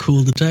matter how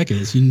cool the tech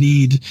is. You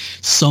need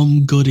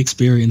some good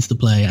experience to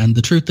play. And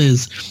the truth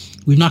is,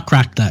 we've not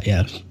cracked that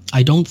yet.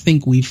 I don't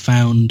think we've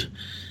found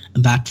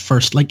that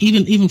first, like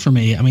even for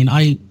me, I mean,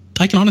 I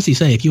can honestly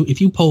say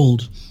if you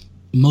polled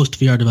most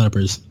VR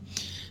developers,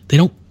 they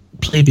don't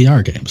play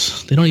VR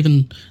games. They don't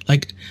even,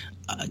 like,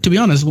 to be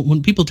honest,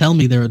 when people tell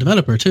me they're a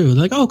developer too,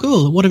 they're like, oh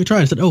cool, what have you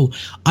tried? I said, oh,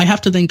 I have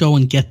to then go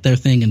and get their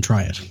thing and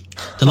try it.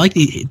 To like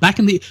back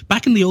in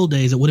the old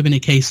days, it would have been a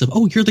case of,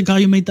 oh, you're the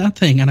guy who made that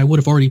thing, and I would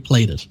have already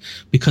played it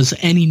because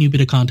any new bit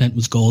of content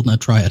was gold and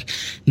I'd try it.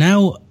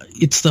 Now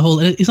it's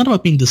it's not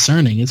about being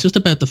discerning. It's just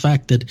about the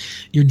fact that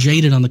you're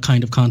jaded on the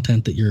kind of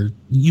content that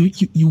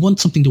you want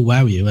something to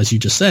wow you, as you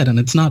just said, and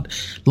it's not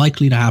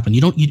likely to happen.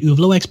 You have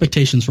low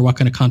expectations for what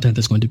kind of content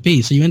it's going to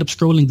be, so you end up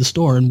scrolling the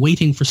store and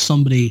waiting for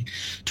somebody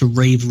to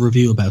rave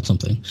review about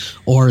something,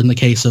 or in the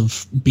case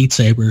of Beat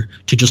Saber,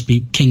 to just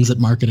be kings at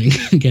marketing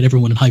and get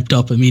everyone hyped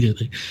up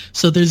immediately.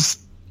 So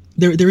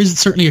there is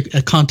certainly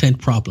a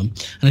content problem.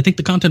 And I think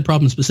the content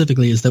problem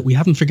specifically is that we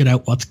haven't figured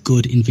out what's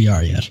good in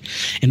VR yet.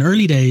 In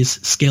early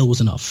days, scale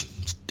was enough.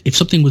 If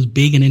something was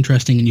big and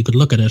interesting and you could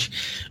look at it,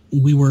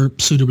 we were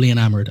suitably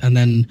enamored. And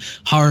then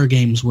horror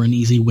games were an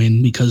easy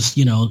win because,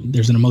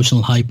 there's an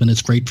emotional hype and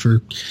it's great for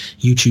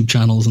YouTube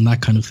channels and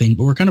that kind of thing.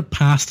 But we're kind of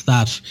past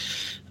that,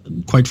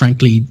 quite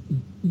frankly,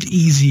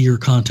 easier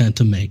content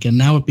to make. And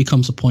now it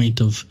becomes a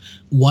point of,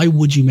 why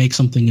would you make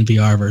something in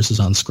VR versus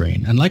on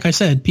screen? And like I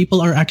said,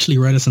 people are actually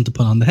reticent to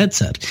put on the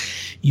headset.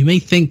 You may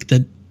think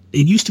that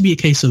it used to be a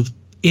case of,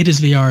 it is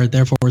VR,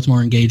 therefore it's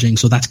more engaging,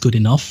 so that's good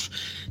enough.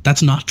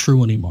 That's not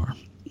true anymore.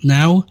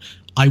 Now,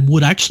 I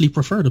would actually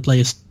prefer to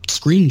play a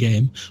screen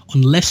game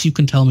unless you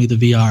can tell me the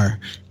VR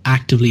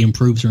actively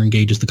improves or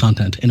engages the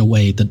content in a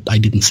way that I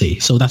didn't see.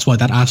 So that's why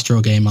that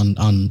Astro game on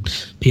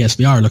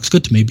PSVR looks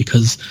good to me,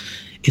 because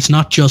it's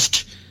not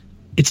just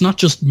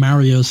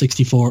Mario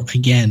 64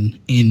 again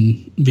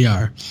in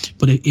VR,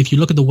 but if you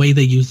look at the way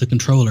they use the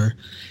controller,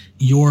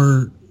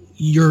 your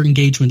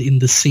engagement in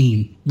the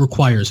scene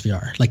requires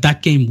VR. Like,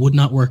 that game would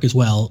not work as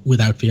well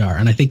without VR.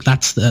 And I think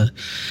that's the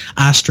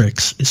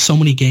asterisk, is so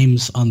many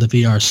games on the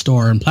VR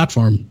store and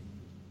platform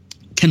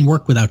can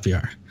work without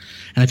VR.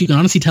 And if you can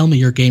honestly tell me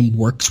your game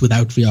works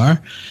without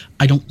VR,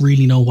 I don't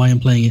really know why I'm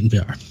playing it in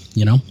VR,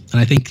 And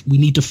I think we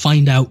need to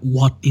find out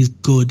what is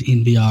good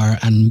in VR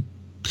and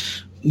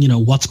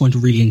what's going to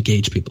really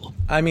engage people.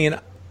 I mean,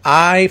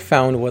 I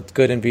found what's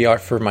good in VR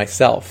for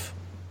myself.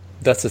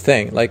 That's the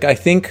thing. Like, I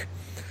think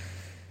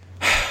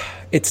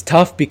it's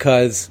tough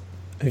because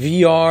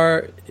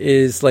VR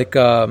is like,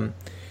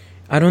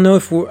 I don't know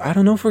if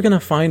we're gonna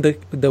find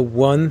the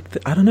one.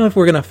 I don't know if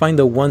we're gonna find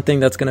the one thing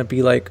that's gonna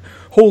be like,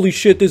 holy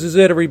shit, this is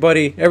it.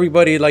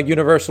 Everybody like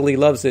universally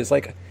loves this.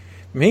 Like,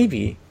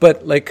 maybe,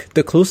 but like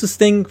the closest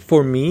thing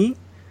for me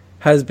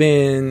has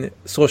been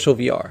social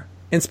VR.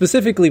 And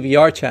specifically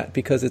VR chat,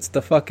 because it's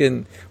the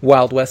fucking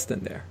Wild West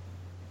in there.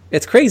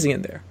 It's crazy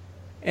in there.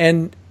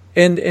 And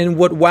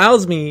what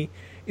wows me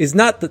is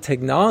not the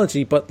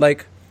technology, but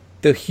like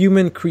the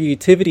human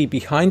creativity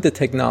behind the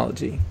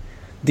technology.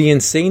 The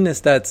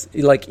insaneness that's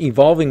like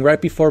evolving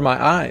right before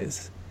my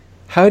eyes.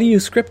 How do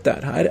you script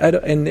that?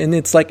 And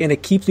it's like, and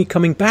it keeps me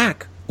coming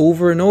back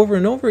over and over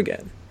and over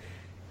again.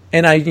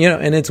 And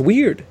and it's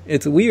weird.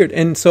 It's weird.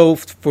 And so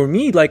for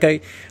me, like I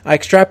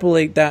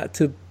extrapolate that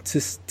to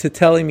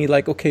telling me,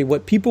 like, okay,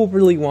 what people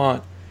really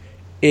want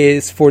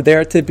is for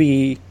there to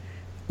be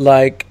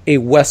like a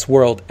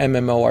Westworld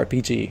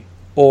MMORPG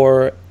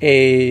or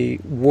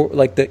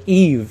like the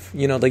Eve,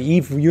 the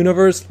Eve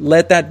universe.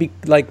 Let that be,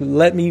 like,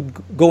 let me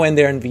go in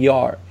there in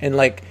VR and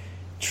like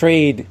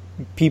trade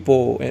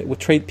people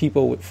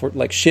for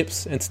like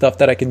ships and stuff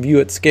that I can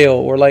view at scale,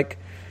 or like,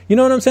 you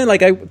know what I'm saying?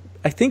 Like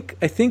I think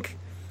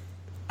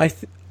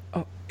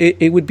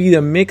it would be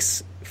a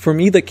mix for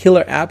me. The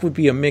killer app would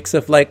be a mix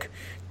of like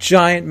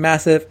giant,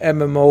 massive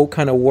MMO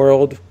kind of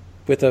world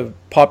with a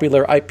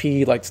popular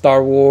IP like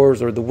Star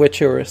Wars or The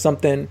Witcher or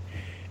something,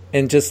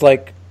 and just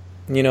like,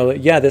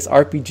 this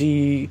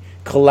RPG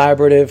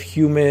collaborative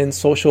human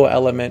social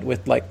element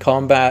with like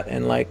combat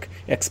and like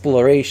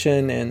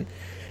exploration and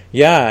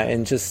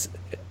just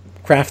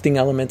crafting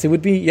elements. It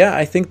would be,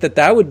 I think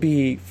that would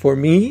be, for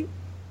me,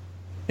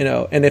 you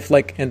know, and if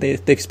like, and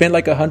they've spent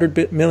like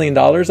 $100 million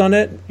on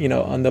it, you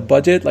know, on the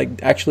budget,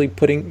 like actually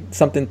putting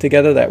something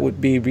together that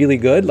would be really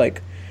good,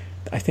 like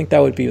I think that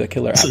would be the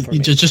killer app for me.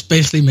 Just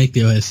basically make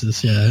the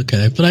Oasis, yeah,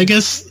 okay. But I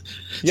guess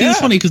it's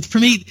funny because for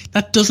me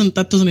that doesn't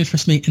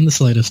interest me in the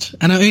slightest.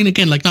 And I mean,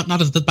 again, like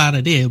not as a bad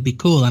idea. It would be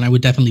cool, and I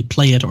would definitely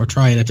play it or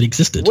try it if it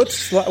existed.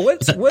 That's not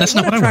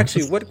what attracts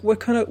you?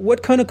 What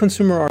kind of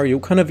consumer are you?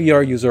 What kind of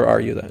VR user are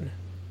you then?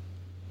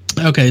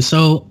 Okay,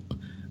 so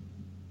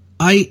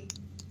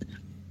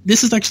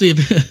this is actually a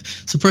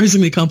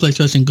surprisingly complex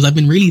question because I've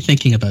been really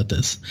thinking about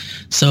this.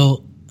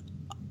 So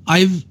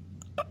I've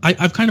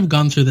kind of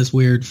gone through this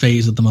weird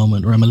phase at the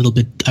moment where I'm a little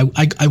bit...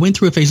 I went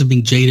through a phase of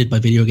being jaded by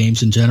video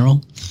games in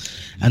general,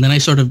 and then I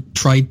sort of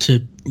tried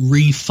to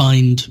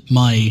re-find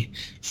my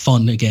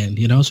fun again,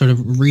 you know, sort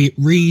of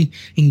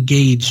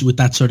re-engage with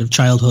that sort of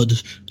childhood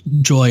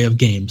joy of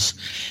games.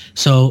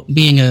 So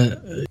being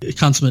a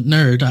consummate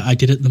nerd, I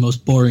did it in the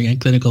most boring and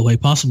clinical way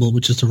possible,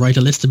 which is to write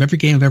a list of every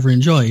game I've ever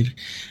enjoyed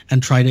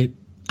and try to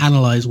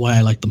analyze why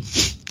I like them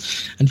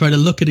and try to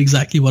look at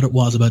exactly what it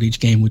was about each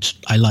game which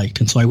I liked.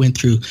 And so I went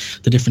through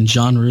the different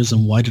genres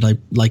and why did I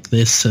like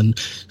this, and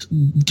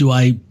do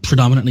I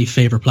predominantly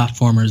favor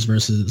platformers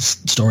versus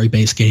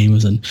story-based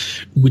games, and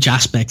which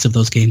aspects of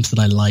those games that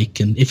I like,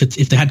 and if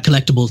they had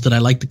collectibles, did I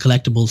like the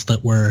collectibles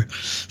that were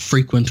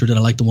frequent, or did I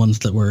like the ones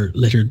that were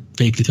littered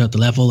vaguely throughout the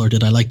level, or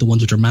did I like the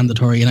ones which are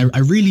mandatory? And I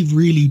really,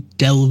 really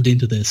delved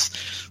into this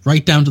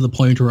right down to the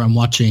point where I'm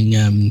watching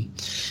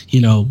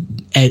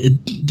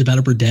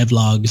developer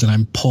devlogs and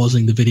I'm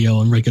pausing the video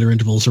on regular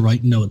intervals to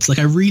write notes. Like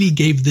I really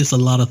gave this a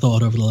lot of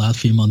thought over the last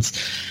few months,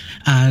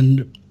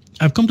 and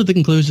I've come to the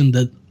conclusion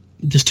that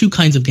there's two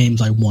kinds of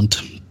games I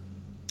want.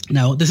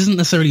 Now, this isn't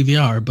necessarily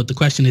VR, but the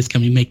question is, can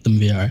we make them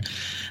VR?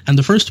 And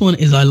the first one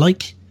is I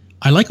like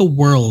a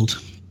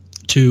world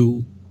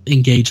to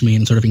engage me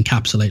and sort of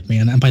encapsulate me.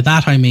 And by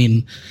that I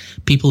mean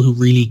people who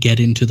really get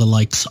into the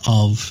likes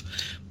of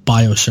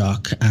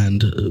BioShock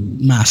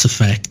and Mass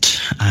Effect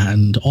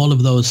and all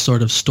of those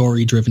sort of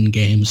story-driven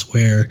games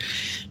where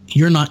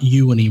you're not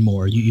you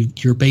anymore.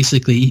 You're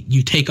basically,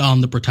 you take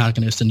on the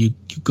protagonist and you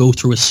go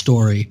through a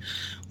story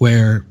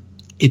where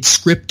it's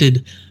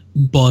scripted,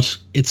 but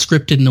it's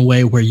scripted in a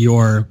way where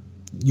you're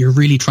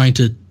really trying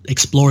to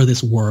explore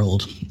this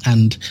world.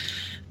 And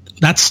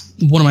that's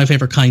one of my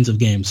favorite kinds of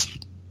games.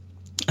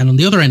 And on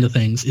the other end of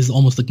things is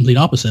almost the complete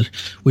opposite,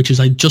 which is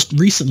I just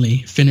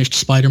recently finished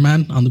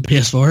Spider-Man on the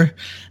PS4.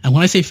 And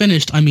when I say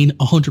finished, I mean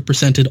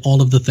 100%ed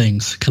all of the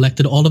things,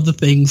 collected all of the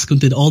things,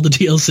 did all the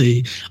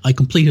DLC. I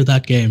completed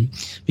that game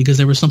because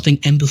there was something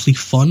endlessly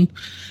fun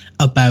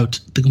about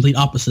the complete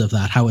opposite of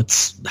that, how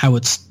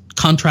it's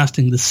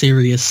contrasting the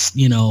serious,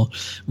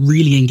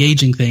 really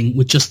engaging thing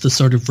with just the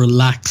sort of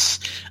relax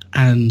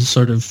and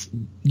sort of,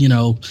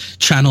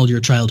 channel your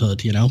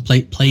childhood,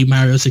 play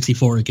Mario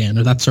 64 again,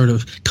 or that sort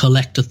of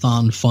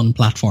collect-a-thon fun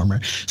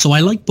platformer. So I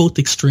like both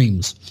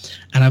extremes.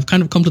 And I've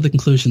kind of come to the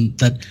conclusion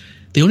that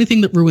the only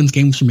thing that ruins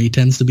games for me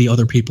tends to be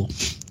other people.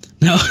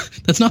 Now,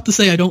 that's not to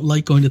say I don't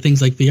like going to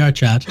things like VR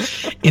chat.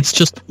 It's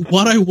just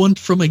what I want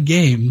from a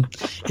game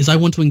is I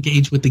want to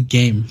engage with the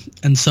game.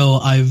 And so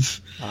I've,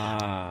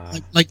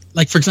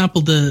 like for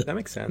example, that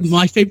makes sense.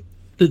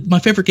 My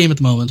favorite game at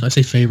the moment, I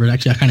say favorite,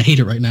 actually I kind of hate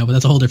it right now, but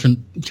that's a whole different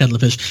kettle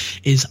of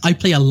fish, is I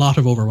play a lot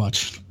of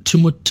Overwatch.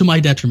 To my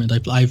detriment.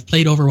 I've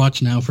played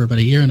Overwatch now for about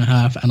a year and a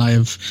half, and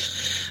I've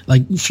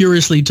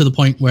furiously to the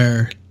point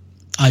where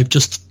I've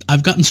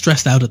gotten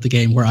stressed out at the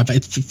game where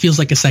it feels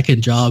like a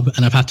second job,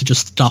 and I've had to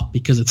just stop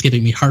because it's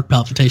giving me heart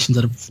palpitations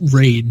out of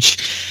rage.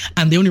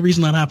 And the only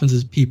reason that happens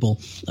is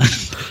people.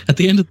 At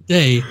the end of the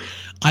day,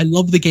 I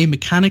love the game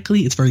mechanically.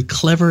 It's very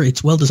clever.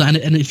 It's well designed.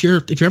 And if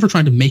you're ever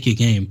trying to make a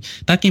game,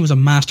 that game is a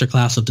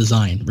masterclass of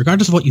design.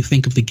 Regardless of what you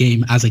think of the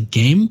game as a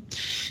game,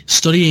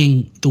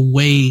 studying the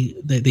way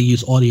that they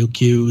use audio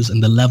cues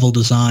and the level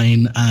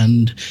design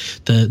and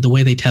the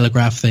way they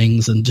telegraph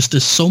things, and just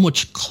there's so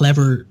much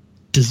clever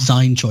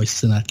design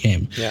choices in that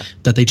game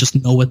that they just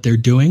know what they're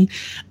doing.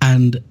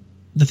 And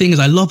the thing is,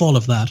 I love all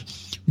of that,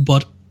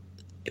 but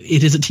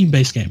it is a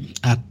team-based game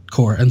at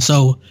core. And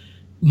so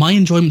my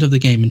enjoyment of the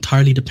game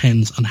entirely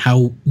depends on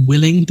how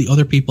willing the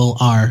other people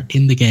are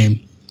in the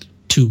game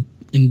to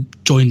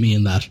join me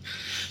in that.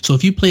 So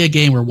if you play a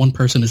game where one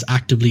person is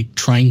actively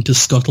trying to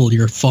scuttle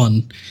your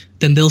fun,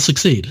 then they'll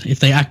succeed. If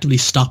they actively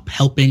stop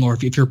helping, or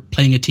if you're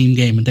playing a team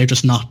game and they're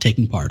just not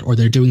taking part, or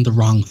they're doing the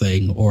wrong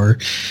thing, or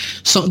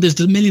so, there's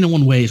a million and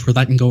one ways where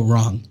that can go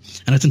wrong.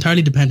 And it's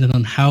entirely dependent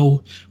on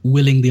how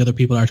willing the other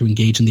people are to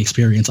engage in the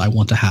experience I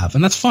want to have.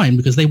 And that's fine,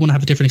 because they want to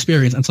have a different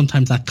experience, and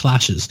sometimes that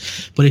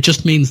clashes. But it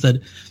just means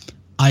that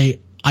I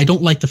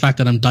don't like the fact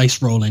that I'm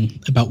dice rolling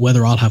about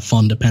whether I'll have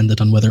fun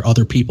dependent on whether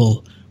other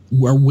people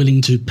are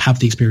willing to have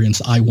the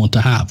experience I want to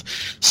have.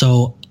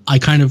 So I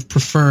kind of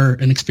prefer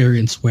an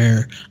experience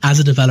where, as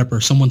a developer,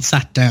 someone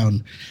sat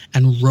down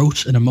and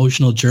wrote an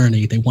emotional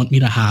journey they want me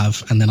to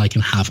have, and then I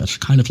can have it,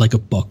 kind of like a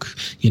book.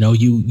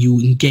 You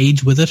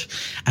engage with it,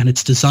 and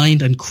it's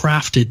designed and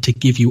crafted to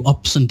give you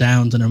ups and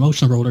downs, an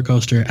emotional roller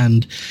coaster,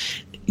 and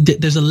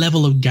there's a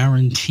level of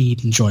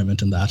guaranteed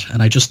enjoyment in that,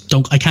 and I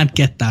can't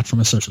get that from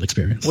a social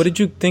experience. What did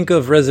you think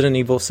of Resident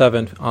Evil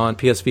 7 on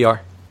PSVR?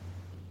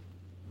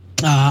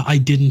 I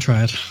didn't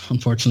try it,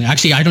 unfortunately.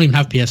 Actually, I don't even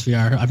have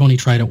PSVR. I've only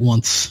tried it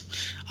once.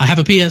 I have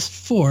a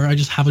PS4. I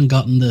just haven't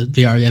gotten the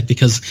VR yet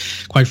because,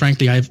 quite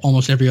frankly, I have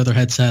almost every other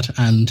headset,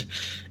 and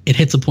it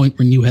hits a point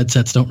where new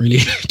headsets don't really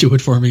do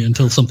it for me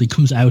until something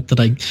comes out that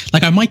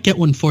I might get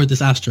one for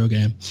this Astro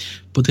game,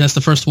 but that's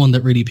the first one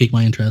that really piqued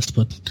my interest,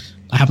 but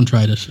I haven't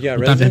tried it. Yeah,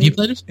 have you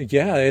played it?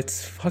 Yeah,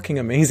 it's fucking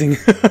amazing.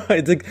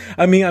 It's like,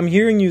 I mean, I'm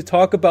hearing you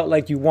talk about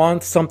like you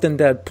want something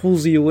that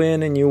pulls you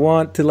in and you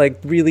want to like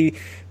really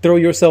throw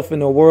yourself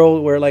in a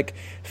world where, like,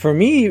 for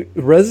me,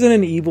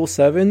 Resident Evil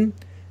 7,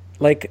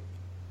 like,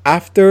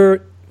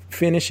 after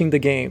finishing the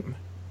game,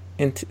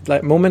 and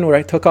like moment where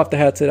I took off the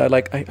headset,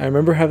 I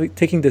remember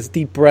taking this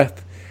deep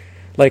breath,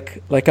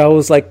 like I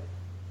was like,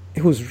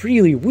 it was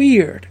really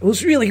weird. It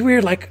was really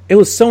weird. Like, it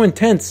was so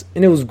intense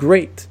and it was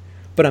great.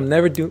 But I'm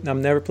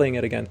never playing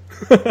it again.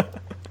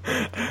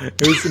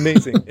 It was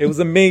amazing. It was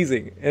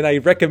amazing, and I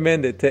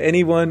recommend it to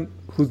anyone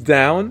who's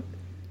down.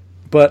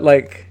 But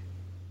like,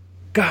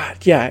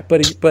 God, yeah.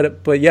 But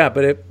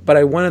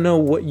I want to know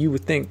what you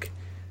would think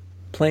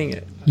playing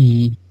it.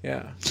 Mm.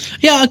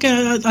 Yeah.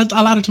 Okay.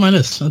 I'll add it to my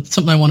list. That's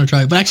something I want to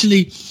try. But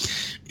actually,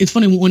 it's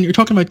funny when you're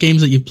talking about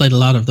games that you've played a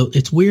lot of. Though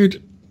it's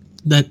weird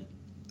that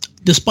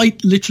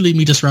despite literally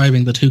me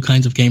describing the two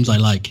kinds of games I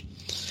like,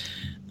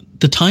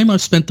 the time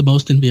I've spent the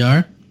most in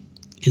VR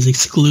is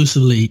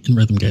exclusively in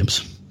rhythm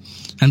games.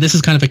 And this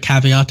is kind of a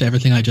caveat to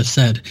everything I just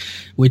said,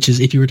 which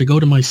is if you were to go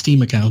to my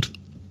Steam account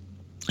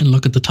and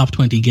look at the top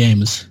 20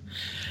 games,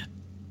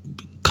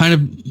 kind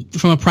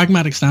of from a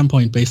pragmatic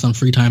standpoint, based on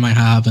free time I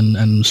have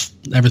and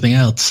everything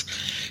else,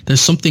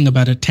 there's something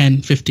about a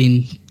 10,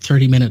 15,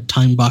 30-minute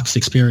time-boxed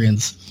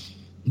experience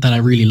that I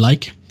really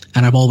like.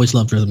 And I've always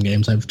loved rhythm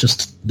games.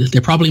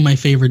 They're probably my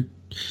favorite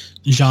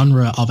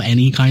genre of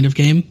any kind of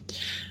game.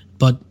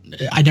 But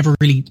I don't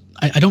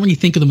really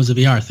think of them as a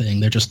VR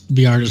thing.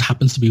 VR just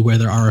happens to be where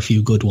there are a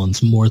few good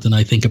ones more than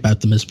I think about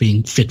them as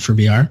being fit for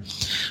VR.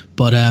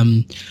 But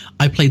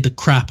I played the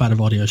crap out of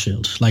Audio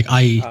Shield. Like,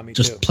 I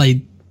just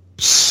played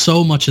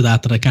so much of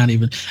that I can't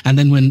even. And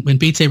then when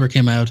Beat Saber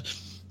came out,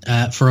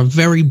 for a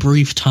very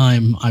brief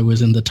time, I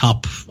was in the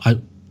top.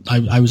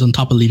 I was on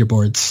top of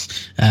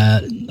leaderboards.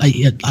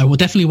 I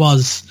definitely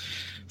was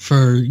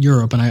for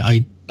Europe, and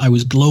I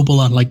was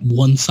global on like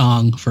one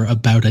song for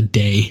about a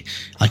day.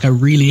 Like, I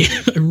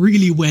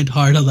really went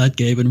hard on that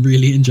game and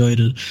really enjoyed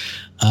it.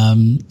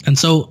 And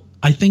so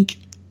I think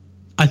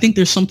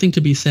there's something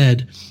to be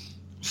said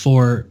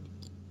for,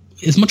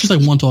 as much as I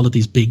want all of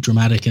these big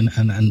dramatic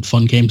and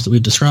fun games that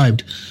we've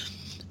described,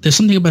 there's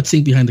something about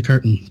seeing behind the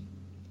curtain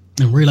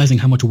and realizing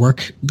how much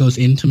work goes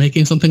into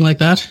making something like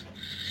that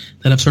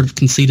I've sort of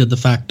conceded the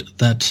fact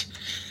that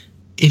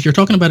if you're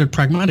talking about it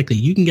pragmatically,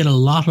 you can get a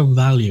lot of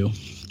value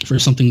for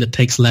something that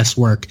takes less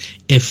work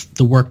if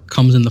the work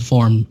comes in the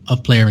form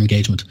of player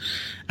engagement.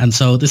 And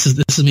so this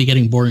is me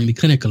getting boringly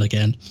clinical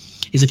again,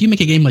 is if you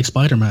make a game like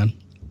Spider-Man,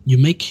 you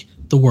make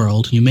the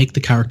world, you make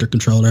the character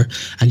controller,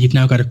 and you've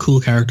now got a cool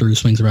character who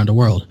swings around the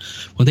world.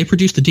 When they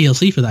produced the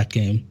DLC for that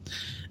game,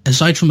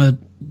 aside from a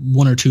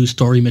one or two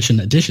story mission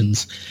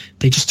additions,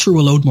 they just threw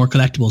a load more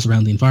collectibles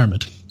around the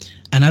environment.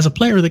 And as a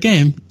player of the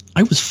game,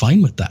 I was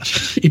fine with that.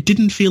 It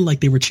didn't feel like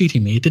they were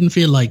cheating me. It didn't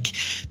feel like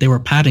they were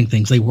padding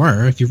things. They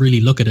were, if you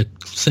really look at it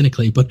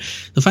cynically. But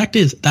the fact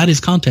is, that is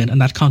content, and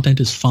that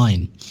content is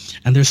fine.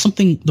 And there's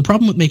something, the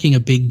problem with making a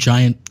big,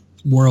 giant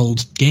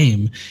world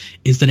game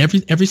is that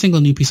every single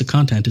new piece of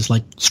content is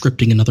like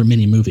scripting another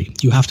mini movie.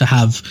 You have to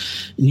have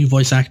new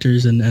voice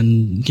actors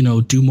and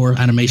do more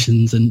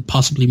animations and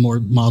possibly more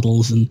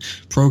models and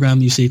program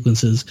new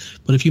sequences.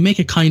 But if you make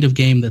a kind of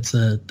game that's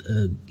a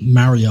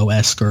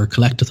Mario-esque or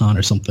Collectathon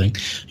or something,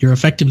 you're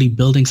effectively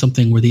building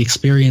something where the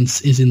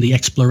experience is in the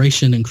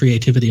exploration and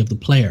creativity of the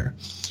player,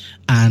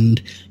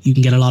 and you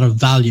can get a lot of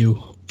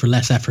value for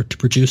less effort to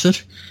produce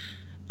it.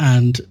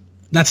 And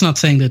that's not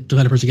saying that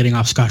developers are getting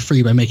off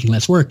scot-free by making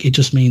less work. It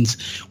just means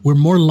we're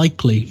more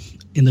likely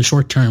in the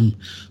short term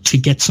to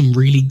get some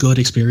really good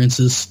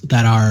experiences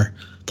that are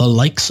the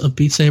likes of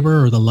Beat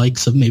Saber or the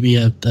likes of maybe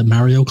a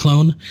Mario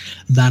clone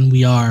than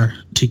we are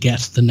to get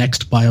the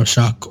next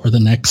BioShock or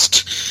the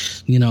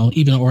next,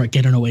 or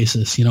get an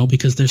Oasis,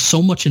 because there's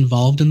so much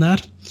involved in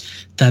that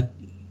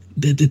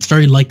it's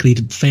very likely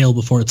to fail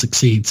before it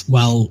succeeds,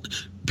 while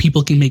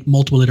people can make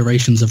multiple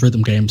iterations of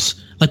rhythm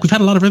games. Like, we've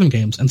had a lot of rhythm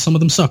games, and some of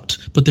them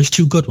sucked, but there's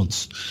two good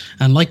ones.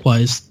 And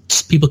likewise,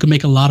 people can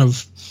make a lot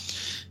of,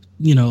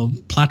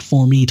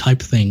 platformy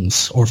type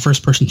things or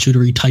first-person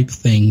shootery type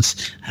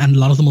things, and a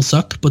lot of them will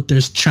suck, but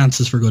there's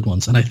chances for good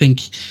ones. And I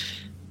think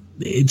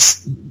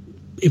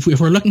if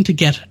we're looking to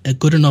get a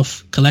good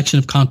enough collection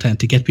of content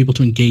to get people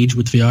to engage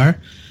with VR,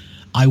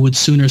 I would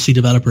sooner see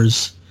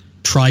developers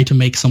try to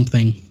make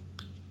something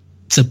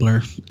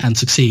simpler and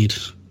succeed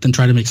than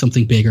try to make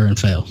something bigger and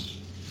fail.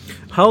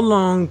 how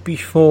long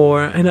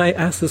before? And I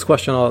ask this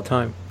question all the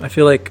time. I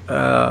feel like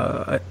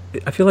I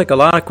feel like a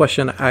lot of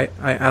question I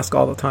ask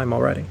all the time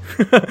already.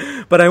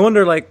 But I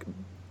wonder, like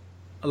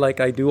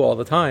I do all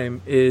the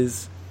time,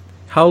 is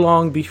how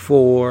long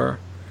before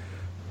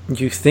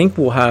you think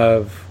we'll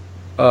have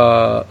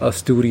a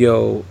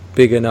studio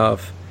big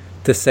enough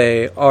to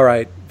say, all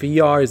right,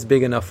 VR is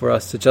big enough for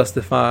us to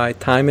justify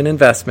time and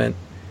investment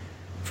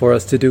for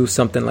us to do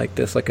something like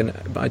this, like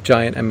a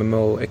giant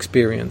MMO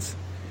experience?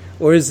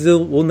 Or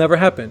will never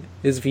happen?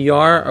 Is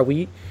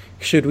VR,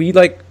 should we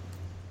like,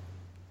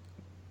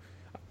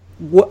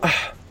 what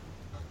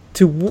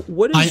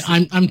is...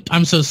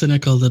 I'm so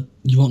cynical that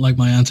you won't like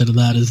my answer to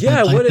that.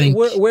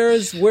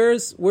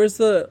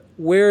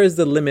 Where is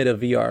the limit of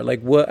VR?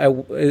 Like, what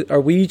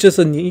are we just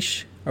a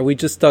niche? Are we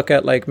just stuck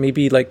at like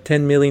maybe like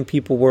 10 million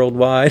people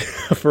worldwide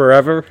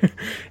forever,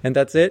 and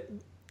that's it?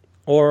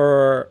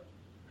 Or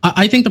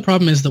I think the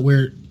problem is that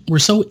we're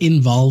so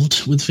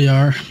involved with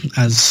VR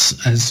as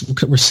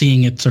we're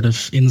seeing it sort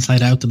of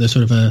inside out, that there's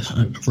sort of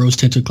a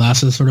rose-tinted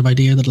glasses sort of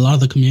idea that a lot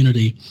of the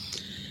community,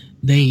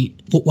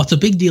 what's a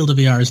big deal to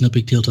VR isn't a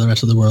big deal to the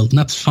rest of the world, and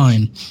that's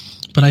fine.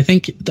 But I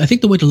think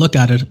the way to look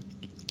at it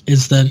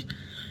is that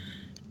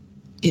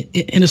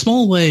in a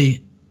small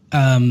way,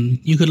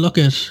 you could look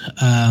at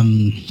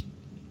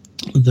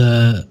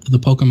the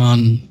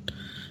Pokemon,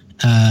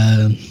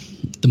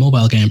 the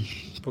mobile game.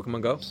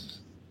 Pokemon Go?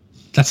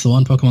 That's the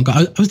one, Pokemon Go.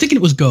 I was thinking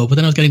it was Go, but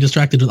then I was getting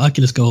distracted with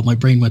Oculus Go. My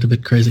brain went a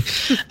bit crazy.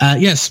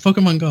 Yes,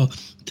 Pokemon Go.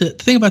 The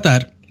thing about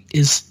that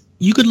is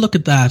you could look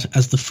at that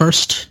as the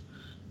first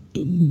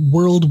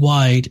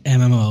worldwide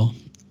MMO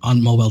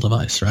on mobile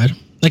device, right?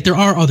 Like, there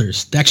are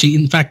others. Actually,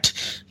 in fact,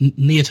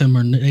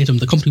 Natum,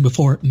 the company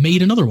before,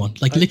 made another one.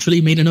 Like, literally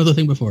made another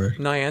thing before.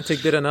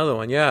 Niantic did another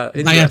one, yeah.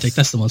 Niantic,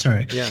 that's the one,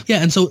 sorry. Yeah,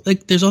 and so,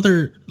 like, there's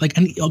other, like,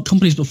 and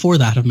companies before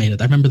that have made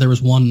it. I remember there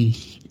was one,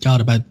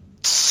 about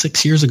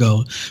 6 years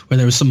ago, where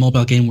there was some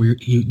mobile game where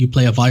you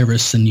play a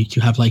virus and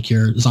you have, like,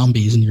 your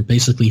zombies, and you're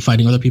basically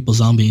fighting other people's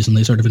zombies, and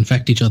they sort of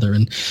infect each other,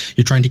 and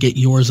you're trying to get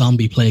your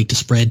zombie plague to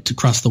spread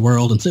across the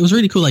world. And so it was a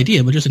really cool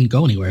idea, but it just didn't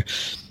go anywhere.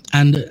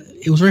 And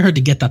it was very hard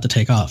to get that to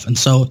take off. And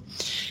so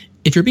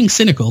if you're being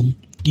cynical,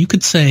 you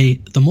could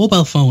say the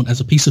mobile phone as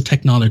a piece of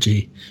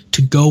technology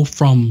to go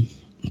from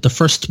the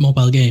first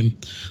mobile game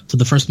to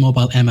the first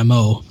mobile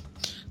MMO,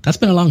 that's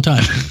been a long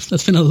time.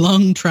 That's been a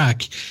long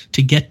track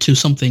to get to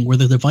something where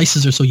the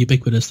devices are so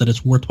ubiquitous that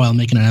it's worthwhile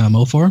making an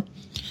MMO for.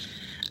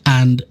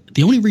 And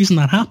the only reason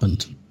that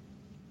happened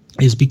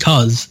is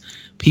because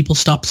people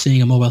stopped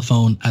seeing a mobile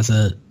phone as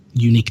a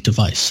unique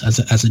device,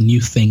 as a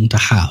new thing to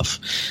have.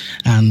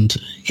 And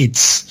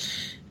it's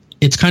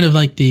kind of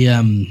like the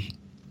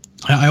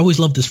I always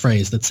loved this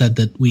phrase that said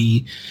that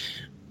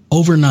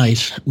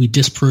overnight we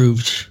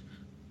disproved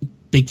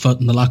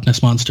Bigfoot and the Loch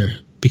Ness Monster,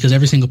 because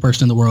every single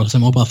person in the world has a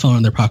mobile phone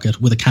in their pocket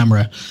with a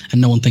camera,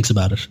 and no one thinks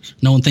about it.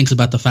 No one thinks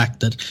about the fact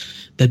that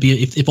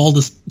if all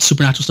this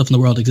supernatural stuff in the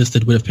world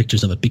existed, we'd have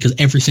pictures of it, because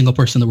every single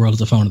person in the world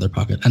has a phone in their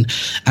pocket. And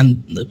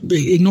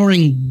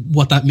ignoring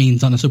what that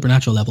means on a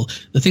supernatural level,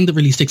 the thing that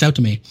really sticks out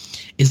to me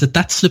is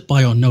that slipped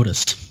by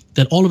unnoticed.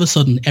 That all of a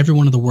sudden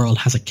everyone in the world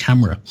has a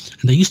camera.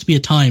 And there used to be a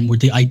time where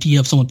the idea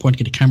of someone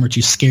pointing at a camera at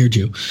you scared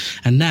you.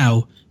 And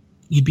now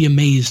you'd be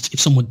amazed if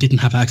someone didn't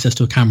have access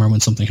to a camera when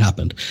something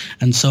happened.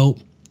 And so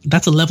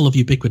that's a level of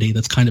ubiquity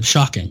that's kind of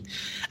shocking.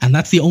 And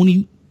that's the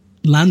only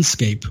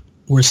landscape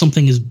where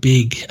something as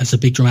big as a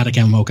big dramatic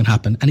MMO can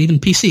happen. And even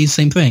PCs,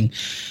 same thing.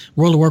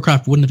 World of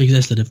Warcraft wouldn't have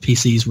existed if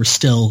PCs were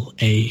still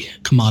a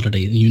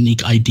commodity, a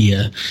unique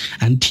idea.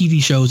 And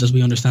TV shows, as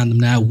we understand them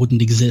now,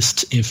 wouldn't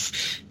exist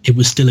if it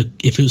was still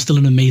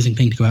an amazing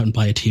thing to go out and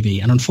buy a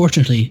TV. And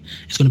unfortunately,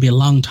 it's going to be a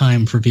long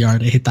time for VR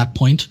to hit that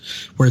point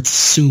where it's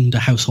assumed a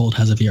household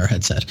has a VR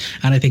headset.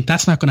 And I think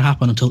that's not going to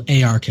happen until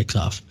AR kicks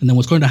off. And then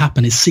what's going to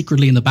happen is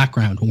secretly in the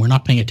background, when we're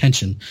not paying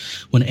attention,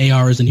 when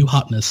AR is a new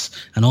hotness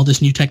and all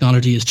this new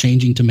technology is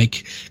changing to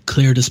make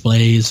clear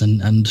displays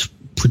and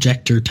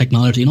projector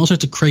technology and all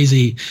sorts of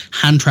crazy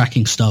hand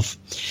tracking stuff,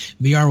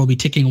 VR will be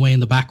ticking away in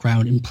the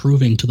background,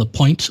 improving to the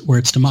point where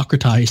it's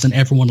democratized and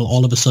everyone will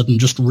all of a sudden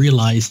just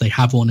realize they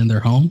have one in their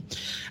home,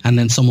 and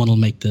then someone will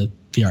make the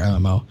VR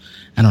MMO.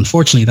 And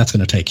unfortunately, that's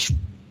going to take,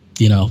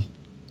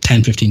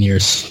 10, 15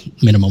 years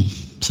minimum.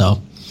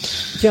 So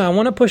yeah, I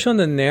want to push on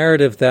the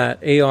narrative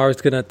that AR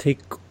is going to take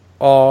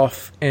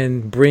off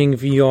and bring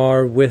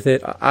VR with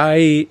it.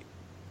 I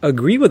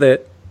agree with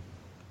it,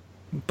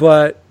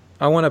 but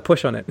I want to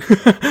push on it.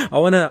 I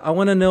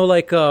want to know,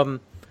 like, where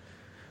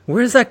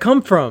does that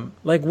come from?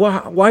 Like,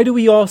 why do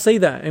we all say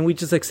that and we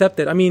just accept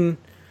it? I mean,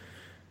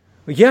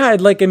 yeah,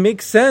 it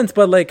makes sense,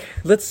 but like,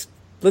 let's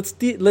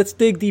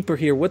dig deeper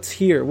here. What's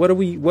here? What are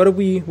we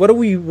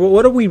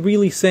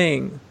really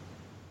saying?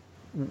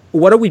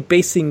 What are we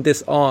basing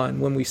this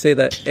on when we say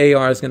that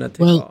AR is going to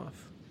take off?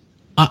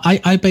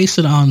 I base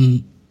it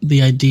on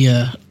the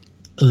idea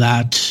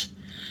that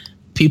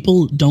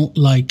people don't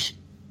like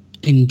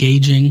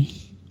engaging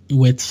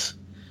with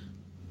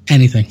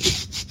anything.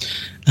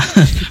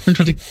 I'm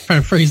trying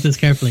to phrase this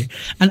carefully.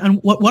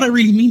 And what I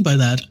really mean by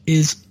that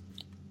is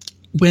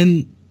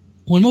when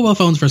mobile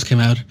phones first came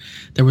out,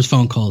 there was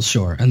phone calls,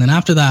 sure. And then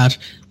after that,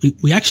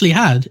 we actually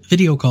had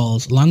video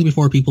calls long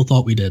before people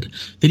thought we did.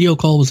 Video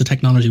call was a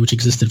technology which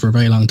existed for a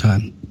very long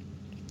time.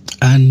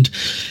 And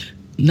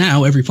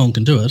now every phone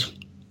can do it.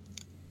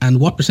 And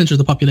what percentage of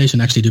the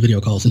population actually do video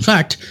calls? In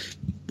fact,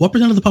 what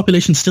percent of the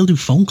population still do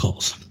phone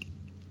calls?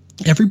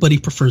 Everybody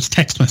prefers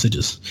text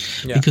messages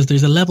because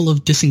there's a level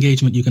of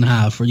disengagement you can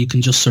have where you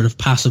can just sort of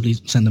passively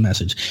send a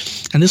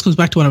message. And this comes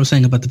back to what I was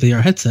saying about the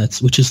VR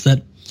headsets, which is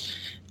that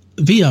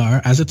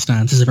VR, as it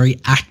stands, is a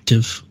very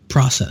active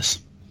process.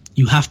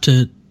 You have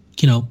to,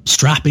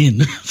 strap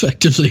in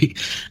effectively.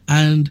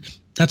 And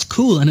that's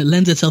cool. And it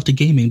lends itself to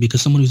gaming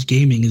because someone who's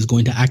gaming is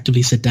going to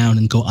actively sit down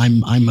and go,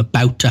 I'm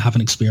about to have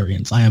an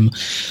experience. I am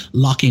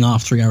locking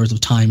off 3 hours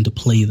of time to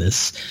play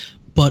this.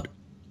 But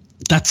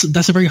that's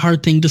a very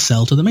hard thing to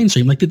sell to the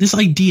mainstream. Like this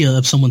idea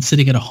of someone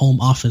sitting at a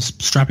home office,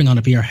 strapping on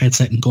a VR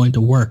headset and going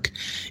to work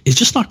is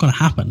just not going to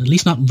happen, at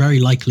least not very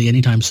likely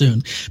anytime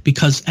soon,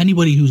 because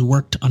anybody who's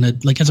worked on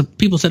it,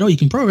 people said, oh, you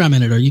can program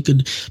in it or you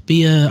could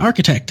be an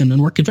architect and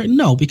work it.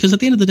 No, because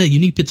at the end of the day, you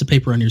need bits of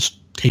paper on your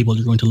table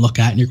you're going to look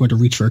at and you're going to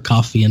reach for a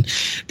coffee. And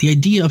the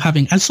idea of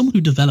having, as someone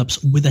who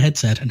develops with a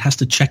headset and has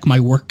to check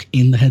my work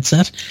in the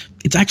headset,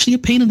 it's actually a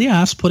pain in the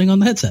ass putting on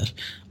the headset.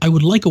 I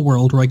would like a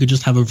world where I could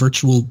just have a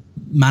virtual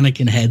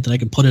mannequin head that I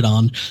could put it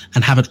on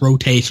and have it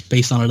rotate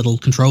based on a little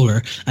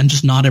controller and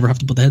just not ever have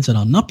to put the headset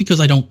on. Not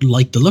because I don't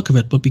like the look of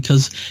it, but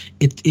because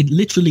it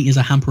literally is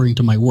a hampering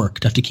to my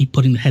work to have to keep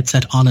putting the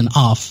headset on and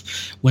off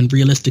when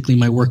realistically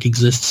my work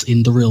exists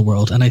in the real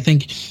world. And I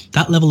think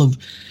that level of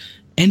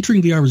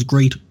entering VR is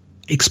great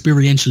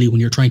experientially when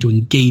you're trying to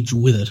engage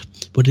with it,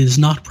 but it is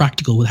not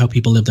practical with how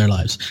people live their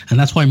lives. And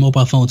that's why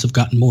mobile phones have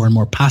gotten more and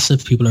more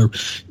passive. People are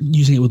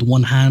using it with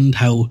one hand,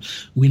 how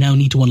we now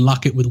need to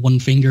unlock it with one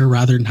finger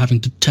rather than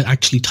having to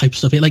actually type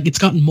stuff in. Like, it's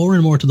gotten more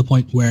and more to the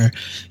point where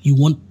you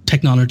want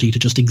technology to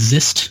just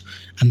exist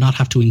and not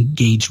have to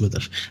engage with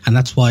it. And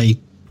that's why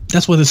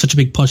there's such a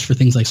big push for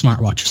things like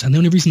smartwatches. And the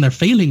only reason they're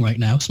failing right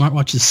now,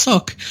 smartwatches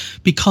suck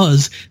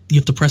because you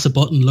have to press a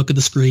button, look at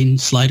the screen,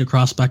 slide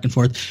across back and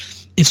forth.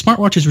 If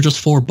smartwatches were just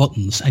 4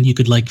 buttons and you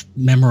could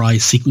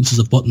memorize sequences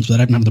of buttons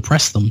without having to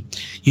press them,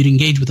 you'd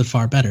engage with it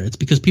far better. It's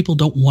because people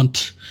don't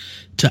want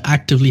to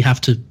actively have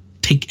to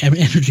take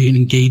energy and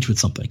engage with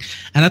something.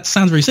 And that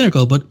sounds very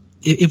cynical, but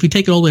if we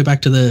take it all the way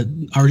back to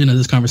the origin of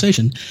this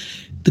conversation,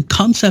 the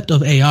concept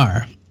of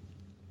AR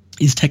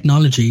is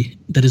technology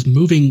that is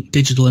moving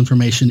digital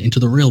information into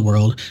the real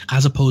world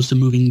as opposed to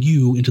moving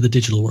you into the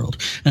digital world.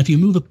 And if you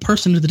move a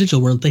person into the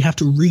digital world, they have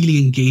to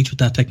really engage with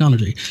that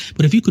technology.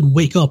 But if you could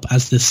wake up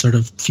as this sort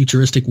of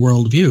futuristic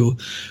worldview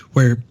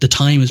where the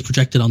time is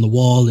projected on the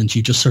wall and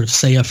you just sort of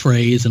say a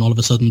phrase and all of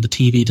a sudden the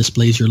TV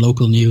displays your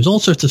local news, all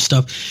sorts of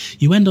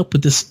stuff, you end up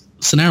with this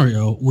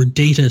scenario where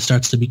data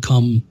starts to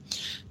become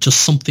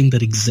just something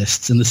that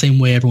exists in the same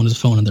way everyone has a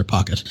phone in their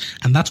pocket.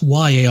 And that's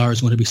why AR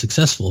is going to be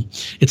successful.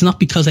 It's not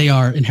because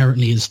AR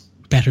inherently is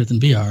better than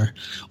VR,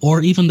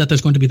 or even that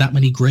there's going to be that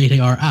many great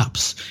AR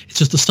apps. It's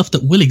just the stuff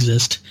that will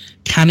exist,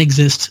 can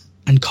exist,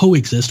 and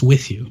coexist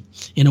with you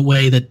in a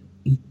way that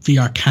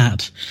VR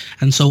can't.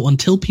 And so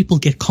until people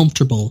get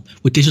comfortable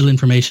with digital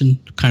information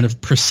kind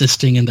of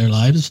persisting in their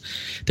lives,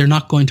 they're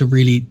not going to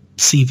really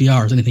see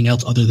VR as anything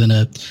else other than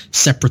a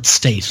separate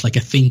state, like a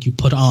thing you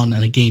put on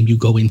and a game you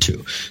go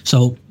into.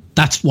 So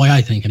that's why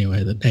I think,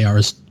 anyway, that AR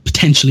is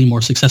potentially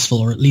more successful,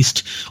 or at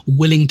least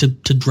willing to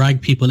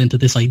drag people into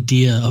this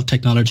idea of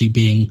technology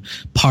being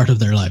part of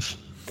their life.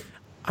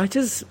 I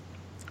just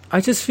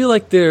feel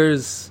like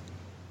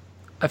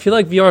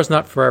VR is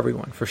not for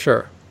everyone, for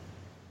sure.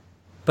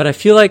 But I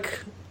feel like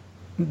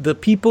the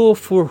people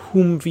for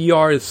whom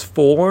VR is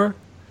for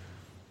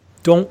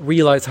don't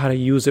realize how to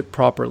use it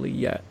properly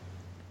yet.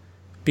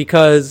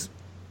 Because,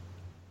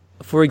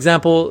 for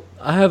example,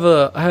 I have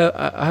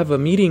a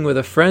meeting with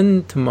a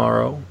friend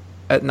tomorrow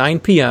at 9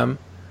 p.m.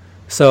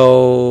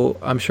 So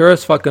I'm sure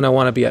as fuck gonna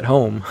want to be at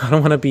home. I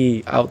don't want to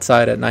be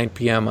outside at 9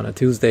 p.m. on a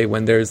Tuesday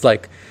when there's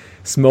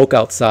smoke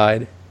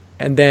outside.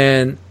 And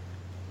then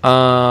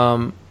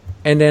I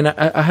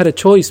had a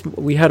choice.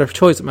 We had a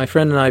choice, my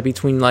friend and I,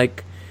 between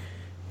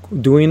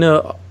doing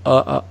a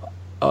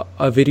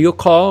video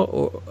call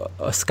or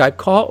a Skype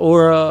call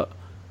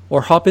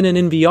or hopping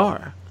in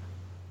VR.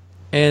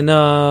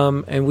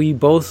 And we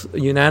both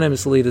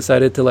unanimously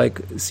decided to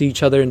see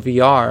each other in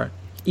VR,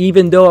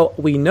 even though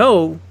we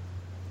know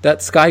that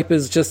Skype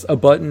is just a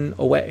button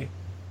away.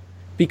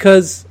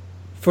 Because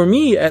for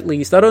me, at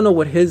least, I don't know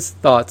what his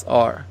thoughts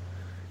are.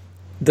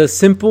 The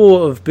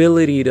simple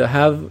ability to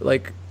have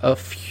a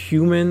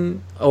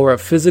human or a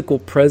physical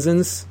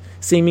presence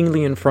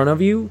seemingly in front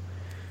of you,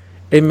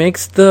 it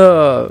makes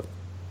the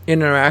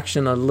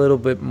interaction a little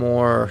bit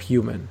more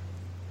human.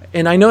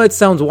 And I know it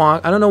sounds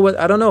wonk.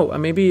 I don't know.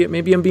 Maybe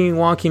I'm being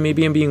wonky.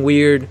 Maybe I'm being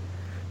weird.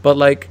 But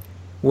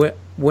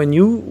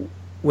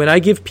when I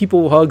give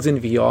people hugs in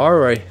VR,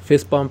 or I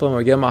fist bump them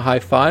or give them a high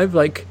five,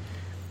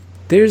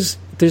 there's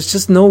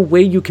just no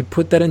way you could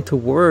put that into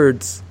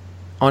words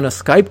on a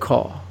Skype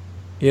call,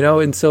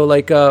 And so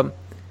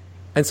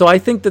And so I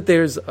think that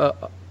there's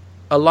a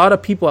lot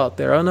of people out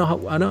there. I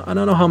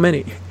don't know how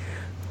many,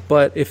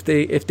 but if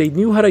they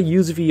knew how to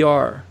use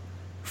VR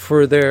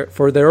for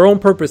their own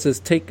purposes,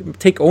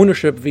 take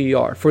ownership of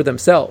VR for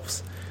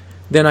themselves,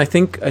 then I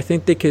think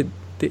they could.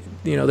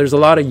 There's a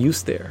lot of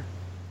use there.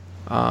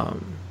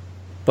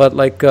 But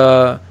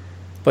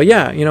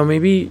yeah,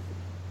 maybe.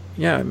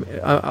 Yeah,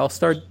 I'll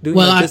start doing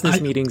my business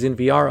meetings in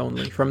VR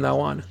only from now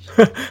on.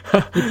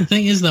 The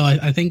thing is, though,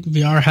 I think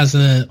VR has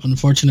a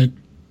unfortunate.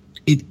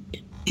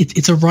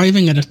 It's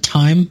arriving at a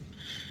time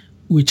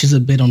which is a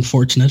bit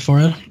unfortunate for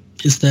it.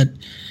 Is that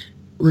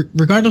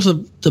regardless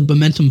of the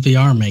momentum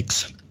VR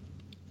makes,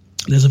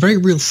 there's a very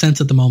real sense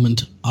at the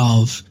moment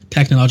of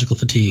technological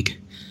fatigue,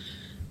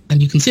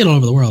 and you can see it all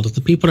over the world. That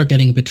the people are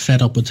getting a bit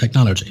fed up with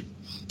technology.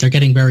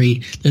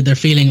 They're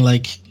feeling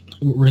like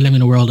we're living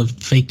in a world of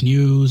fake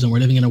news, and we're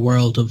living in a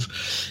world of,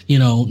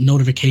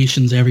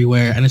 notifications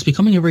everywhere, and it's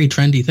becoming a very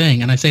trendy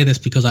thing. And I say this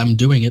because I'm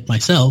doing it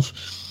myself,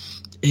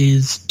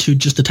 is to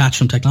just detach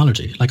from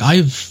technology. Like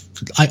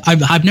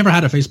I've never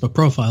had a Facebook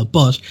profile,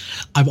 but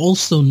I've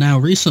also now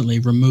recently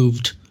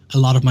removed a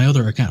lot of my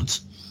other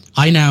accounts.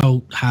 I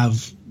now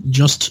have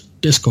just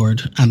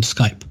Discord and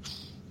Skype.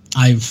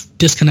 I've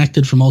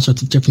disconnected from all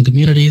sorts of different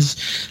communities.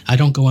 I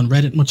don't go on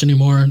Reddit much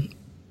anymore.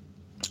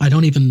 I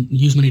don't even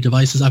use many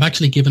devices. I've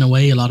actually given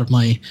away a lot of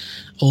my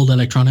old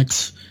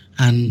electronics,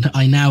 and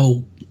I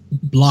now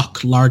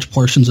block large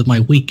portions of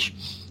my week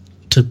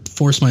to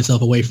force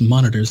myself away from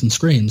monitors and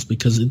screens,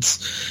 because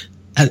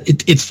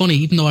it's funny,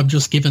 even though I've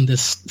just given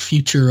this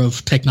future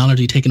of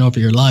technology taking over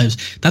your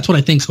lives, that's what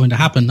I think is going to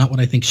happen, not what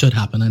I think should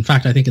happen. In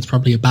fact, I think it's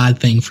probably a bad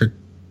thing for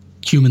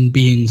human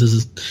beings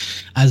as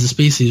a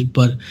species,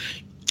 but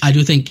I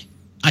think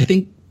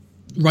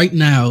right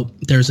now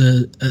there's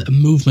a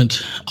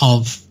movement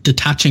of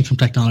detaching from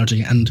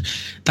technology, and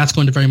that's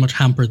going to very much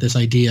hamper this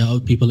idea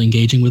of people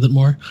engaging with it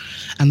more.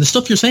 And the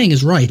stuff you're saying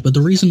is right, but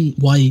the reason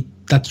why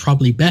that's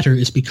probably better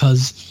is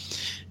because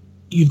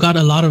you've got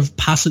a lot of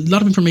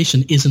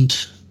information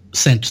isn't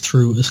sent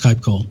through a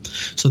Skype call.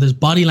 So there's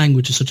body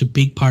language is such a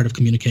big part of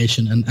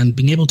communication, and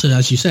being able to,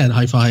 as you said,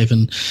 high five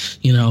and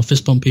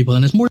fist bump people.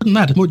 And it's more than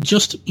that. It's more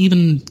just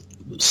even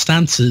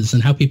stances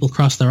and how people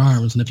cross their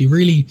arms. And if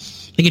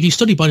you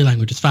study body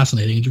language, it's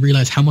fascinating, and you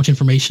realize how much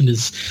information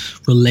is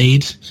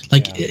relayed.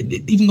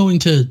 Even going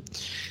to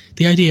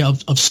the idea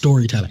of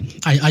storytelling.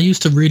 I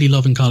used to really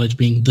love in college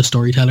being the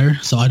storyteller,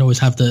 so I'd always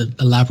have the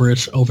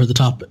elaborate,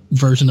 over-the-top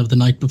version of The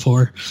Night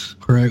Before,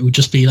 where it would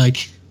just be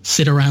like,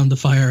 sit around the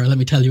fire, let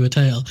me tell you a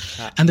tale.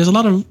 And there's a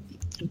lot of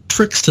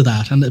tricks to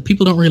that, and that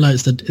people don't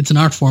realize that it's an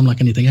art form like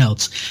anything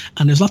else.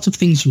 And there's lots of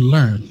things you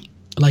learn.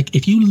 Like,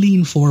 if you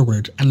lean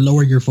forward and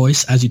lower your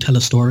voice as you tell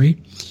a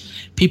story,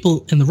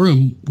 people in the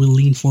room will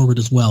lean forward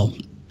as well.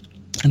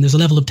 And there's a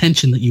level of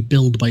tension that you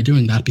build by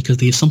doing that, because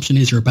the assumption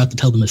is you're about to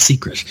tell them a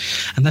secret.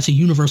 And that's a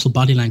universal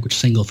body language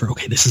signal for,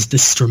 okay, this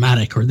is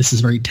dramatic, or this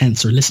is very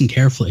tense, or listen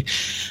carefully.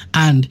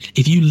 And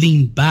if you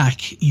lean back,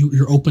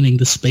 you're opening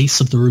the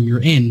space of the room you're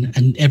in,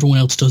 and everyone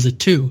else does it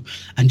too.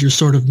 And you're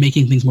sort of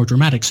making things more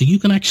dramatic. So you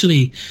can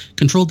actually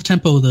control the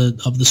tempo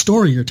of the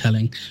story you're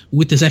telling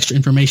with this extra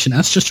information.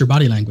 That's just your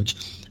body language.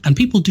 And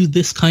people do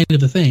this kind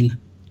of a thing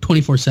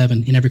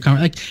 24/7 in every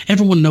conversation. Like,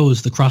 everyone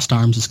knows the crossed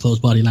arms is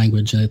closed body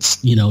language, and it's,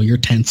 you're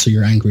tense or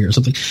you're angry or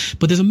something.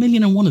 But there's a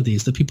million and one of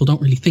these that people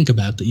don't really think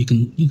about, that you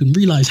can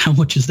realize how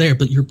much is there,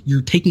 but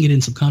you're taking it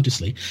in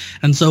subconsciously.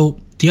 And so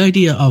the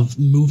idea of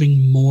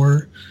moving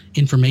more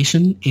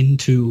information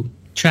into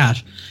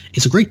chat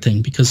is a great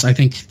thing, because I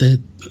think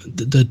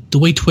the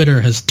way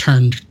Twitter has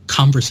turned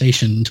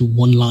conversation into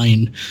one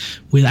line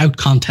without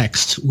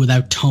context,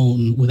 without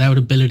tone, without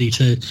ability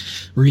to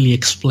really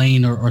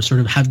explain or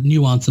sort of have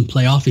nuance and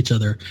play off each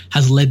other,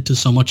 has led to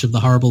so much of the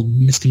horrible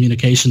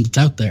miscommunication that's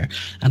out there.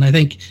 And I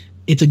think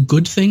it's a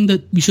good thing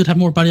that we should have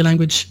more body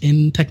language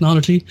in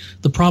technology.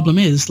 The problem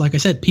is, like I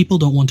said, people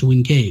don't want to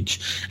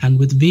engage. And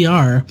with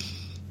VR,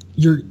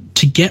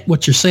 to get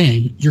what you're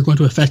saying, you're going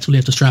to effectively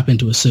have to strap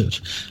into a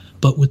suit.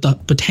 But with the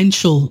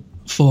potential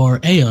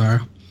for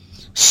AR,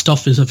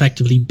 stuff is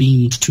effectively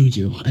beamed to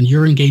you, and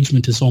your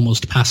engagement is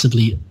almost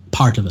passively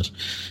part of it.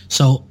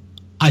 So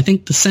I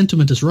think the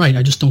sentiment is right.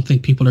 I just don't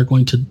think people are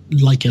going to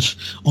like it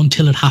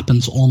until it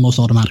happens almost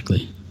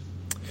automatically.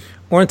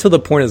 Or until the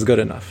porn is good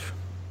enough.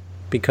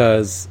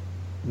 Because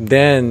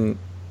then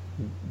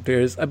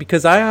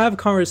because I have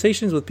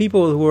conversations with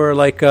people who are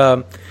like,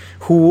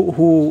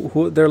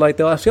 who they're like,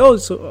 they'll ask you,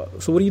 so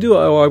what do you do?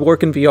 Oh, I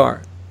work in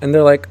VR. And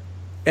they're like,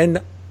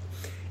 and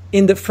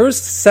in the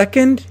first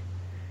second,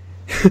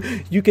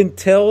 you can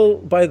tell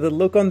by the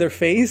look on their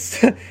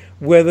face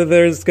whether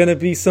there's going to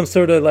be some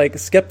sort of like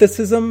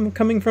skepticism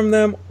coming from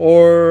them,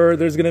 or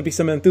there's going to be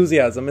some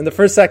enthusiasm in the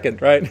first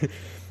second, right?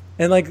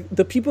 And like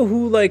the people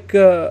who like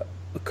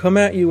come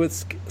at you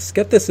with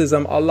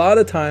skepticism, a lot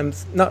of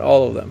times, not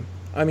all of them.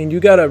 I mean, you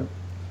gotta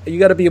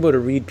be able to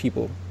read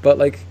people, but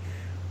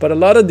a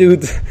lot of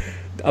dudes.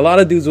 A lot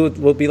of dudes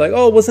will be like,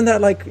 oh, wasn't that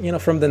like,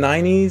 from the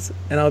 90s?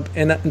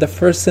 And the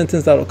first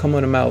sentence that'll come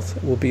out of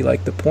mouth will be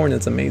like, the porn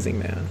is amazing,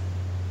 man.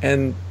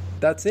 And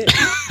That's it.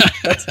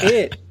 That's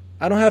it.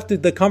 I don't have to.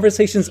 The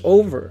conversation's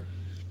over.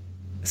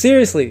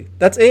 Seriously,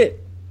 that's it.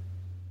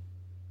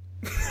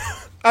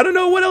 I don't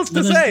know what else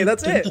to say.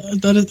 That's it.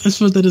 I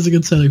suppose that is a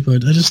good selling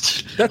point.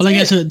 I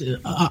guess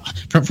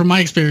from my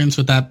experience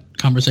with that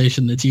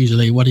conversation, it's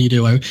usually, what do you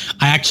do?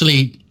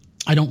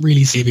 I don't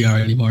really say VR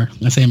anymore.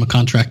 I say I'm a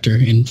contractor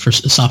for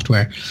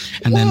software,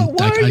 and then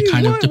why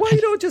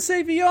you don't just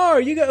say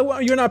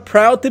VR? You're not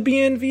proud to be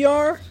in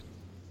VR?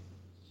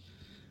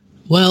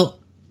 Well,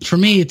 for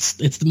me,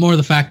 it's more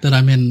the fact that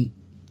I'm in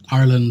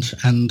Ireland,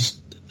 and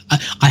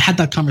I had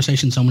that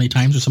conversation so many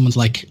times where someone's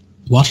like,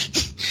 what?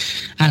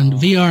 And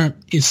VR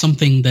is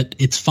something that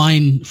it's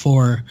fine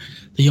for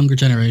the younger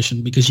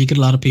generation, because you get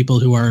a lot of people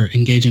who are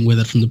engaging with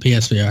it from the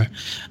PSVR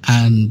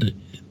and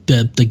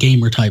the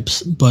gamer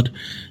types. But,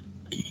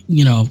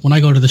 you know, when I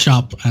go to the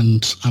shop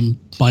and I'm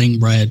buying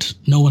bread,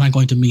 no one I'm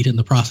going to meet in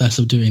the process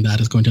of doing that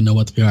is going to know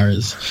what VR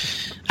is.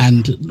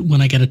 And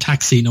when I get a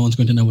taxi, no one's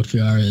going to know what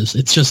VR is.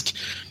 It's just...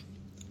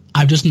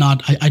 I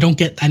don't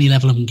get any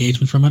level of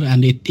engagement from it,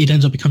 and it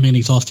ends up becoming an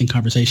exhausting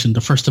conversation to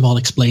first of all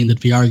explain that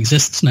VR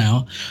exists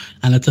now,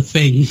 and it's a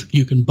thing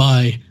you can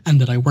buy,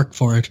 and that I work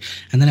for it,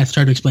 and then I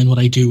start to explain what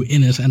I do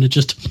in it, and I've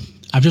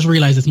just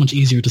realized it's much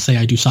easier to say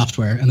I do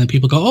software, and then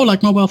people go, oh,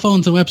 like mobile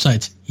phones and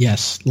websites.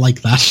 Yes,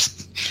 like that.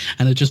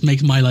 And it just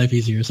makes my life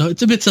easier. So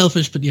it's a bit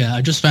selfish, but yeah,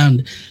 I just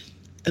found,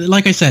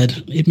 like I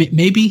said,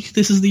 maybe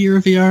this is the year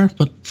of VR,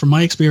 but from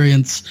my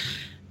experience,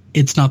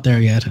 it's not there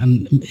yet,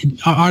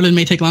 and Ireland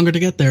may take longer to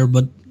get there,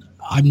 but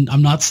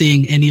I'm not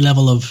seeing any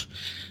level of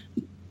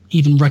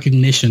even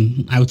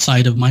recognition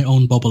outside of my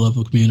own bubble of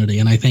a community.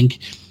 And I think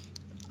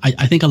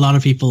a lot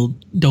of people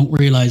don't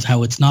realize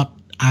how it's not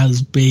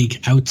as big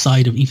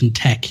outside of even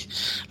tech.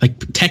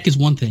 Like, tech is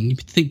one thing. You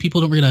think people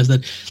don't realize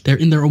that they're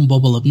in their own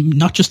bubble of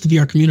not just the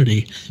VR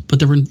community, but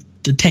they're in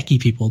the techie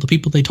people, the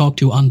people they talk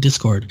to on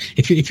Discord.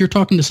 If you're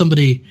talking to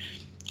somebody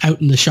out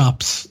in the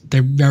shops,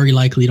 they're very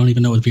likely don't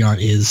even know what VR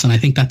is, and I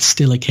think that's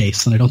still a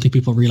case, and I don't think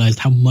people realize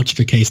how much of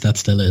a case that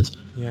still is.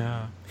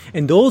 Yeah,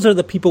 and those are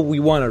the people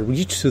we want to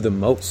reach to the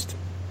most.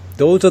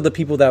 Those are the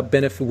people that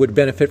would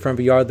benefit from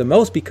VR the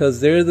most, because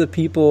they're the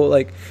people,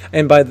 like,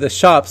 and by the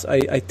shops,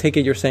 I take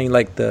it you're saying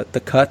like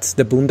the cuts,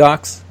 the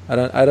boondocks.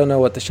 I don't know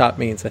what the shop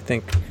means. I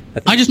think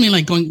I just mean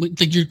like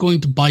you're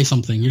going to buy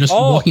something. You're just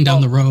walking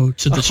down the road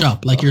to the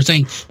shop. Like you're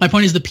saying, my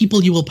point is the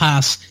people you will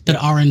pass that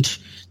aren't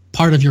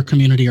part of your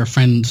community or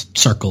friend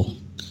circle.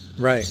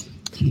 Right.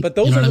 But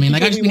those are the people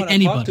we want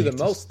to talk to the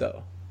most,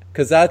 though.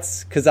 Because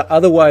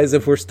otherwise,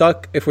 if we're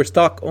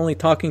stuck only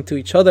talking to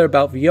each other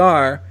about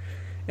VR,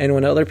 and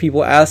when other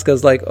people ask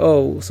us like,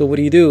 oh, so what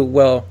do you do?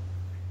 Well,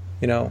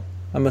 you know,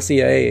 I'm a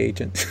CIA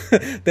agent.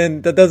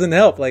 Then that doesn't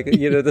help. Like,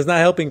 you know, that's not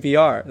helping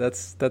VR.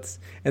 That's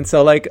and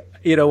so, like,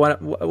 you know,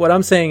 what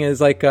I'm saying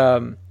is like,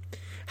 what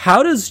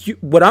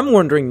I'm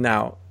wondering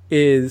now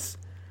is,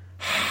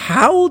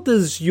 how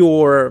does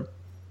your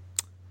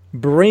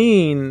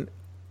brain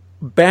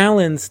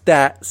balance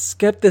that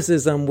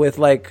skepticism with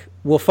like,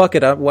 well, fuck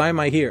it up, why am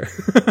I here?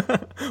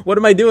 What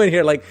am I doing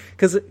here? Like,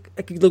 because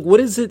look,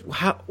 what is it,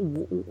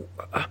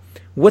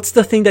 what's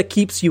the thing that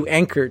keeps you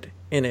anchored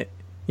in it,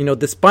 you know,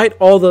 despite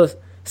all the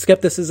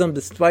skepticism,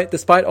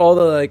 despite all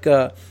the like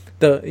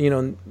the, you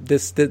know,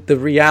 the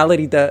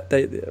reality that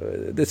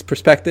this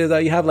perspective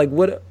that you have, like,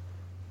 what,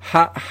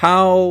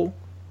 how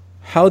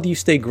do you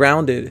stay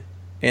grounded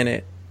in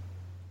it?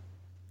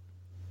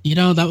 You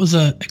know, that was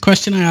a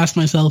question I asked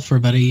myself for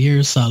about a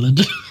year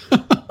solid.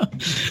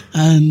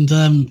 And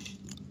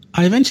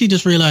I eventually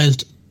just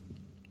realized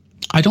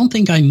I don't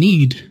think I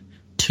need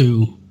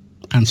to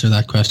answer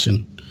that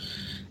question.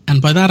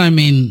 And by that I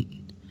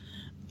mean,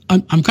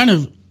 I'm kind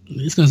of,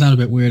 it's going to sound a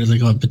bit weird as I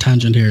go up a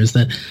tangent here, is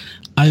that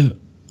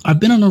I've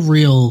been on a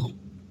real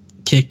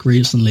kick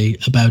recently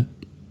about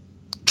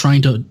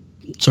trying to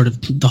sort of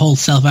the whole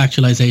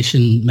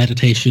self-actualization,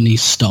 meditation-y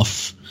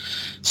stuff.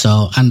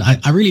 So, and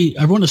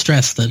I want to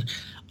stress that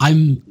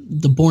I'm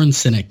the born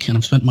cynic, and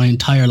I've spent my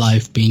entire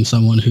life being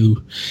someone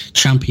who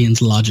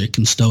champions logic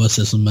and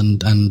stoicism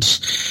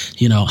and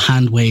you know,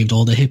 hand-waved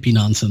all the hippie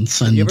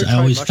nonsense. And I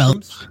always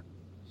mushrooms?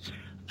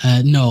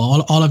 Felt...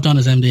 no, all I've done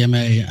is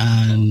MDMA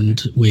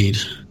and weed.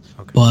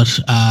 Okay.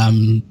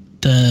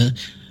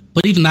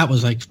 But even that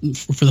was like,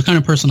 for the kind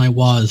of person I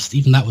was,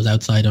 even that was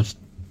outside of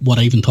what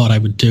I even thought I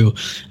would do.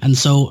 And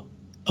so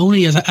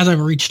only as I've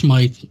reached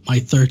my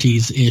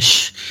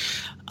 30s-ish,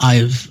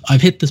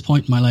 I've hit this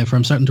point in my life where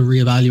I'm starting to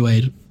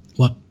reevaluate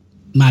what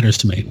matters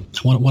to me,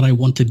 what I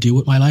want to do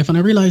with my life. And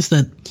I realized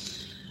that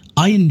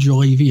I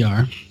enjoy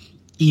VR,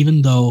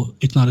 even though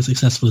it's not as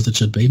successful as it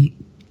should be.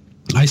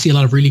 I see a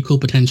lot of really cool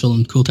potential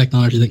and cool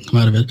technology that can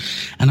come out of it,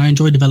 and I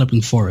enjoy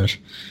developing for it.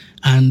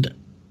 And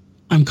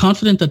I'm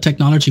confident that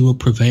technology will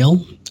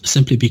prevail,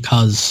 simply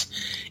because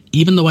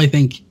even though I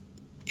think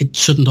it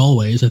shouldn't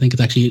always, I think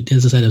it's actually,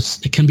 as I said,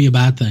 it can be a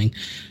bad thing.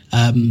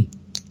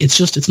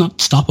 It's not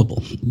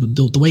stoppable.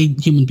 The way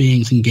human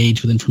beings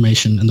engage with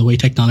information and the way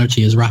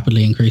technology is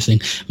rapidly increasing,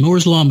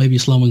 Moore's Law may be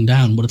slowing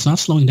down, but it's not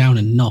slowing down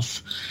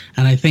enough.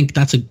 And I think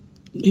that's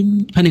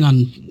depending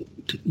on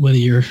whether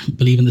you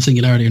believe in the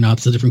singularity or not,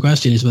 it's a different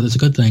question, is whether it's a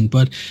good thing.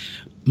 But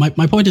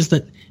my point is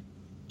that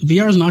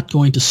VR is not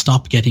going to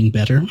stop getting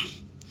better.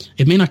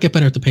 It may not get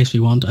better at the pace we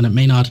want, and it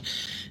may not.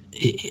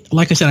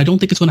 Like I said, I don't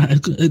think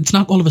it's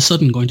not all of a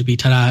sudden going to be,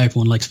 ta-da,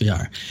 everyone likes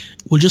VR.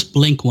 We'll just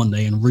blink one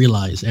day and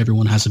realize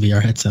everyone has a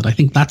VR headset. I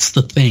think that's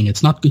the thing.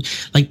 It's not good.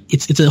 Like,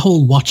 it's a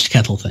whole watched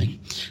kettle thing.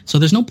 So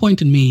there's no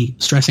point in me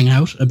stressing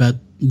out about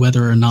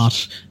whether or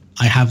not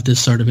I have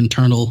this sort of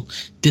internal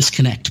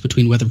disconnect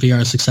between whether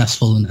VR is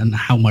successful and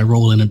how my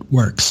role in it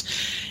works.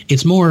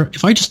 It's more,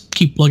 if I just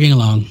keep plugging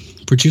along,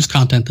 produce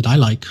content that I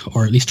like,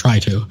 or at least try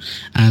to,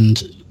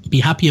 and be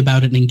happy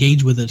about it and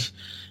engage with it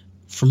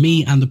for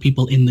me and the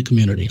people in the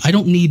community. I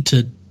don't need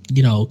to,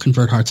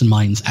 convert hearts and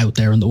minds out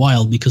there in the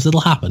wild, because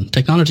it'll happen.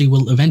 Technology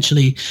will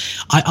eventually,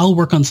 I'll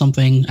work on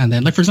something, and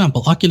then, like, for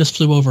example, Oculus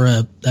flew over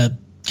a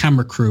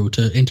camera crew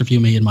to interview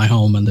me in my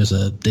home, and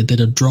they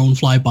did a drone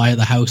flyby of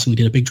the house, and we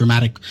did a big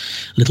dramatic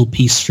little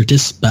piece for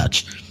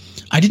Dispatch.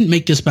 I didn't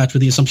make Dispatch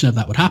with the assumption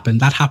that would happen.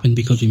 That happened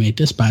because we made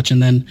Dispatch.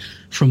 And then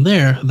from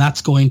there,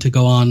 that's going to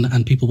go on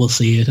and people will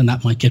see it, and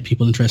that might get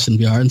people interested in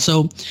VR. And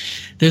so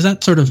there's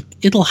that sort of,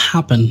 it'll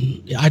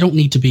happen. I don't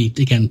need to be,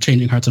 again,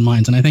 changing hearts and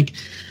minds. And I think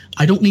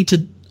I don't need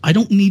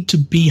to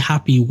be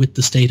happy with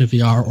the state of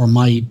VR or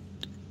my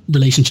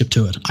relationship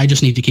to it. I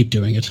just need to keep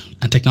doing it.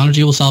 And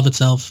technology will solve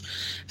itself,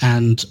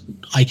 and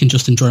I can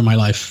just enjoy my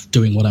life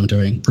doing what I'm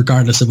doing,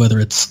 regardless of whether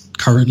it's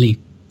currently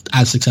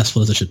as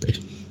successful as it should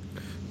be.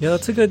 Yeah,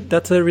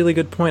 that's a really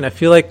good point. I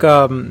feel like,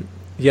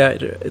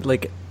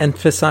 like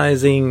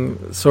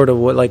emphasizing sort of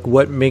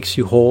what makes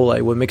you whole,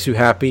 like what makes you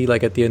happy,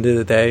 like at the end of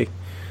the day.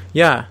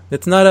 Yeah,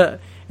 it's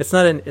not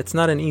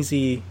an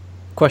easy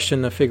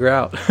question to figure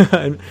out,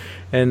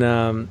 and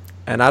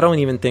I don't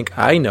even think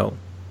I know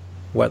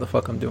why the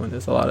fuck I'm doing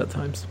this a lot of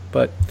times,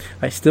 but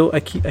I still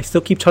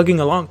keep chugging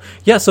along.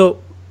 Yeah,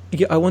 so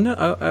yeah, I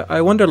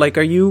wonder, like,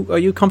 are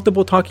you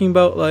comfortable talking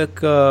about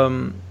like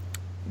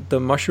the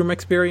mushroom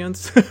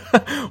experience,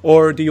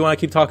 or do you want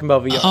to keep talking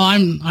about VR? Oh,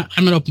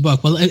 I'm an open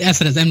book. Well,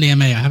 as it is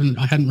MDMA.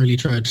 I hadn't really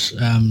tried.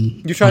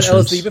 You tried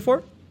mushrooms. LSD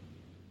before?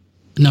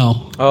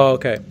 No. Oh,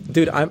 okay,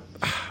 dude. I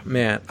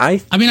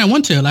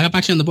want to. Like, I'm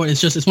actually on the board.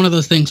 It's one of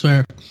those things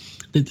where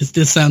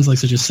this sounds like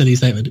such a silly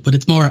statement, but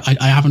it's more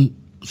I haven't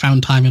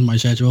found time in my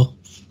schedule.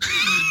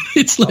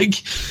 It's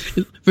like,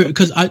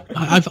 because I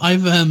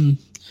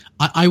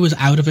was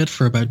out of it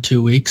for about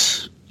 2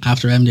 weeks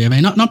after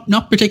MDMA.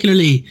 Not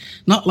particularly,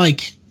 not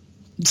like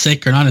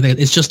sick or anything.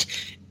 It's just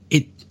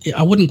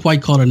I wouldn't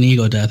quite call it an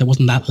ego death. It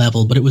wasn't that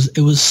level, but it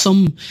was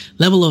some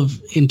level of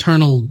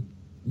internal,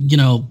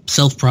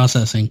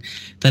 self-processing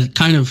that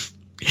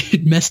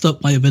it messed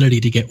up my ability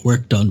to get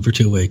work done for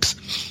 2 weeks.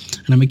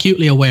 And I'm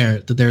acutely aware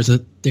that there's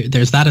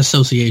that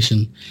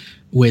association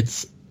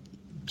with,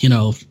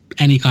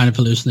 any kind of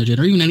hallucinogen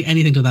or even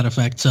anything to that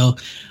effect. So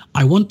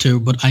I want to,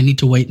 but I need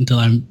to wait until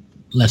I'm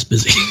less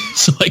busy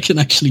so I can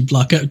actually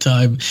block out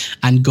time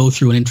and go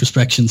through an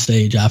introspection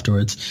stage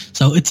afterwards.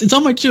 So it's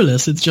on my to-do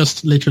list. It's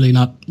just literally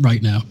not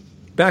right now.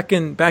 Back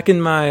in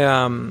my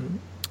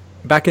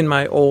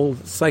old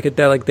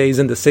psychedelic days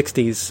in the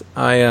 60s,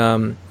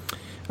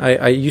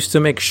 I used to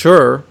make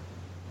sure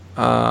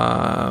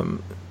that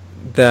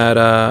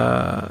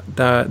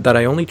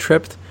I only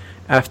tripped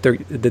after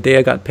the day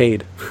I got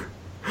paid.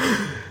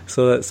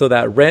 so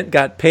that rent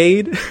got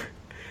paid.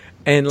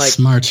 And like,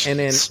 Smart. And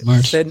then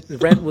Smart.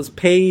 said rent was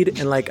paid,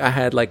 and like I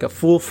had like a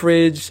full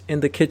fridge in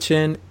the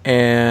kitchen,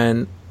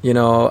 and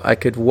I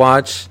could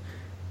watch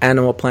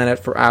Animal Planet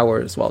for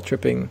hours while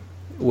tripping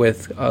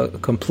with a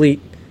complete.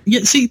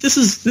 Yeah, see, this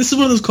is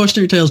one of those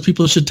cautionary tales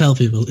people should tell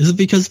people. Is it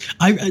because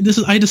I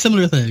had a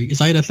similar thing?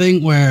 I had a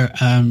thing where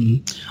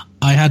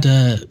I had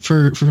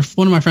for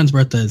one of my friends'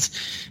 birthdays,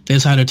 they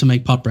decided to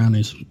make pot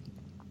brownies,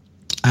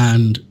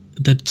 and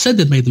they said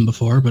they'd made them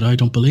before, but I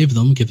don't believe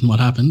them given what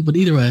happened. But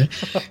either way,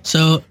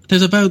 so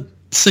there's about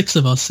 6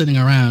 of us sitting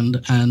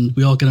around, and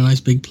we all get a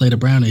nice big plate of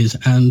brownies,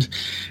 and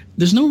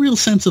there's no real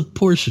sense of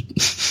portion.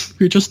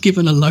 We're just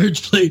given a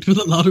large plate with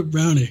a lot of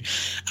brownie,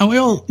 and we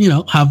all,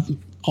 have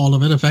all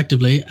of it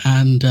effectively.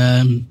 And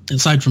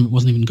aside from it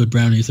wasn't even good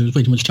brownies, there was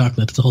way too much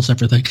chocolate. It's a whole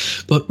separate thing.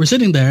 But we're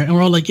sitting there, and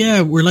we're all like,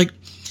 we're like,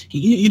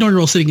 you're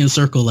all sitting in a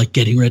circle, like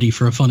getting ready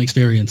for a fun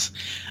experience.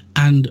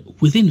 And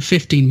within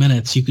 15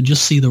 minutes, you could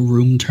just see the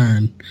room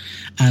turn.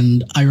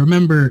 And I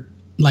remember,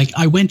 like,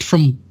 I went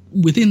from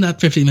within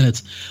that 15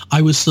 minutes,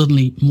 I was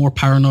suddenly more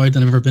paranoid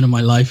than I've ever been in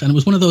my life. And it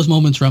was one of those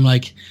moments where I'm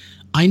like,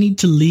 I need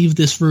to leave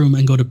this room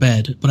and go to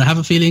bed, but I have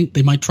a feeling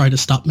they might try to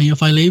stop me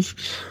if I leave.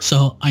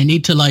 So I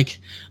need to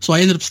so I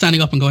ended up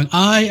standing up and going,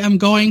 I am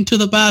going to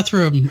the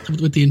bathroom,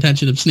 with the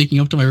intention of sneaking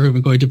up to my room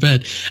and going to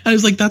bed. And I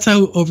was like, that's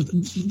how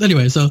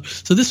anyway, so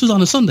this was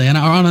on a Sunday, and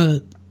it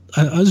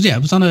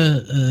was on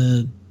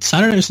a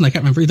Saturday or something, I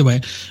can't remember. Either way,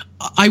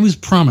 I was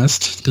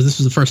promised, because this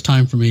was the first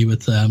time for me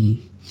with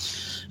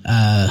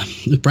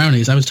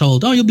brownies, I was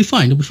told, oh, you'll be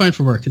fine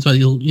for work. It's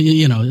it'll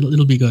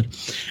be good.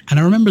 And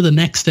I remember the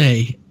next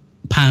day,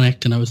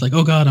 panicked, and I was like,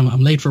 oh god,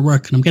 I'm late for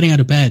work, and I'm getting out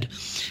of bed,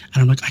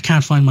 and I'm like, I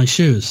can't find my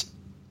shoes.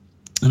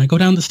 And I go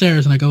down the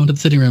stairs and I go into the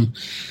sitting room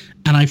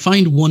and I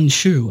find one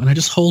shoe and I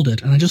just hold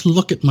it and I just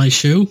look at my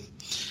shoe.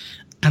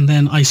 And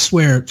then I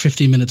swear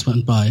 15 minutes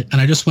went by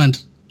and I just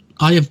went,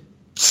 I have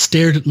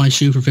stared at my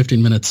shoe for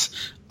 15 minutes.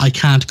 I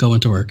can't go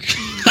into work.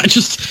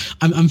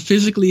 I'm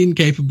physically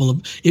incapable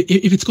of,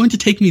 if it's going to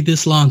take me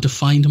this long to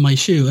find my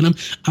shoe, and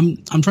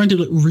I'm trying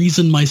to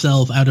reason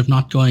myself out of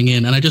not going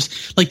in. And I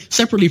just, like,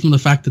 separately from the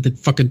fact that they'd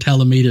fucking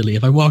tell immediately,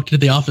 if I walked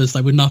into the office,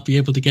 I would not be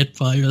able to get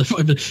 5 or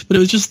 5, but it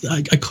was just,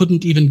 I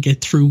couldn't even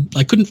get through,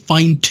 I couldn't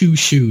find 2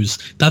 shoes.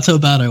 That's how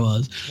bad I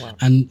was. Wow.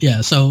 And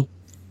yeah, so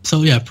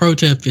yeah, pro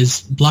tip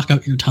is block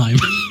out your time.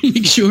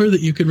 Make sure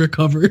that you can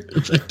recover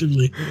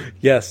effectively.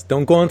 Yes,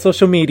 don't go on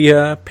social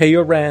media, pay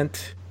your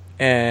rent,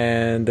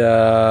 and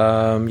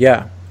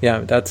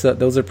that's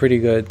those are pretty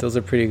good. Those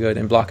are pretty good,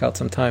 and block out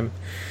some time.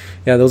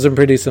 Yeah, those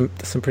are some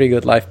pretty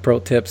good life pro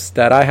tips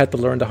that I had to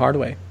learn the hard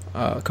way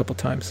a couple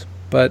times.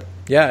 But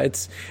yeah,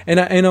 it's and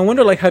I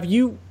wonder, like, have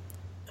you?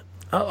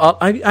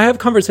 I have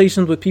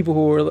conversations with people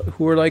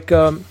who are like,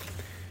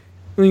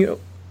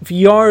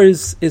 VR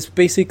is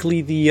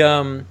basically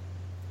the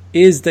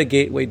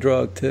gateway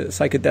drug to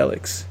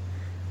psychedelics,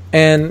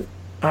 and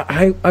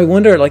I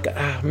wonder, like,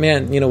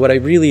 man, what I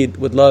really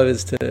would love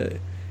is to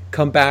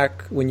come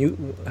back when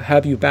you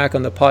back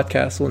on the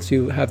podcast once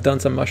you have done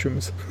some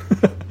mushrooms.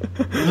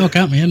 Oh,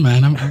 count me in,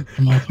 man. I'm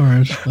all for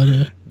it.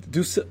 But,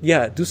 do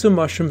some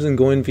mushrooms and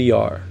go in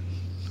VR,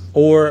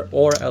 or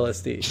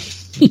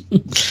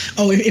LSD.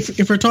 Oh,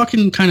 if we're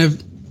talking kind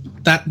of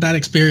that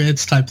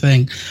experience type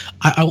thing,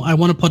 I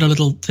want to put a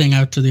little thing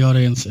out to the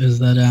audience, is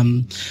that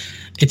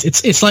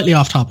it's slightly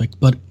off topic,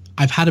 but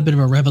I've had a bit of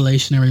a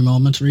revelationary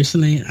moment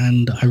recently,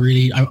 and I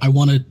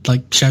want to,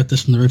 like, shout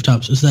this from the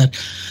rooftops, is that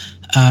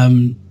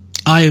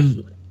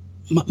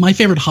my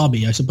favorite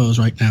hobby, I suppose,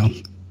 right now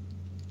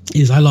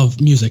is I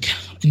love music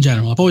in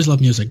general. I've always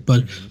loved music,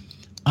 but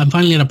I'm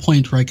finally at a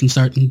point where I can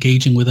start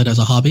engaging with it as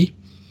a hobby,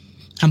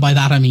 and by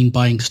that I mean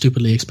buying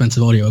stupidly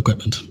expensive audio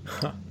equipment.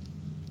 Huh.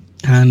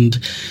 And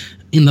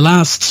in the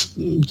last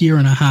year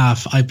and a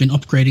half, I've been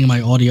upgrading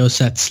my audio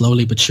set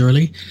slowly but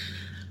surely.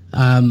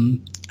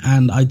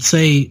 And I'd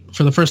say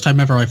for the first time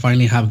ever, I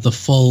finally have the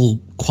full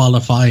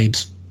qualified,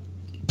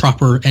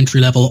 proper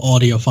entry-level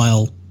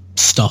audiophile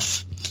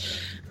stuff.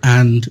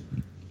 And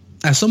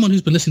as someone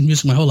who's been listening to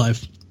music my whole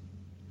life,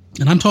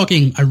 and I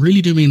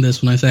really do mean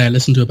this when I say I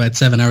listen to about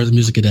 7 hours of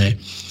music a day,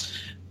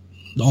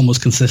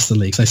 almost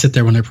consistently, because I sit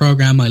there when I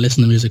program, I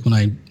listen to music when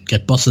I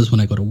get buses,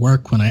 when I go to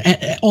work,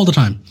 all the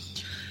time.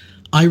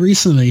 I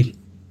recently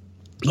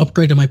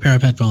upgraded my pair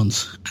of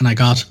headphones, and I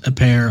got a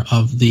pair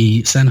of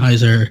the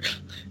Sennheiser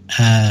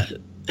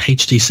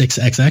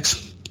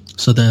HD6XX.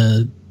 So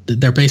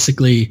they're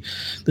basically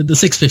the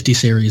 650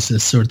 series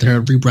is sort of their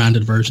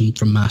rebranded version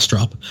from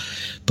Massdrop.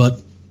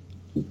 But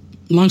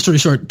long story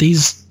short,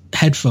 these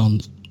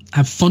headphones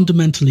have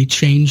fundamentally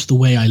changed the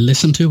way I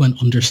listen to and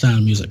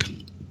understand music.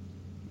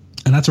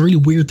 And that's a really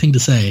weird thing to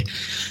say,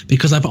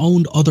 because I've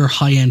owned other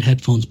high-end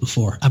headphones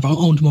before. I've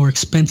owned more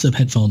expensive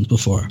headphones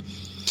before.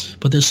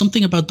 But there's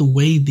something about the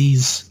way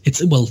it's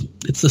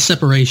the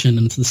separation,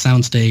 and it's the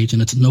soundstage,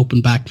 and it's an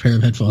open-back pair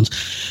of headphones.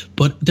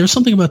 But there's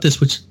something about this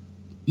which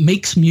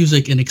makes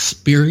music an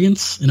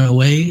experience in a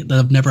way that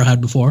I've never had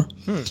before.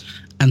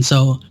 And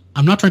so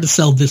I'm not trying to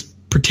sell this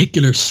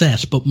particular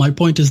set, but my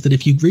point is that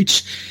if you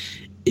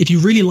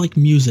really like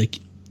music,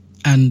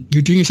 and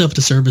you're doing yourself a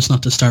disservice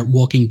not to start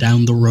walking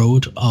down the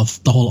road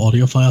of the whole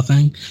audiophile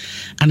thing.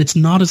 And it's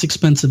not as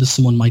expensive as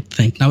someone might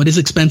think. Now, it is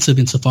expensive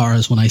insofar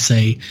as when I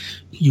say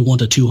you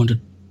want a $200,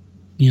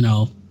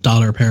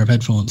 pair of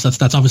headphones.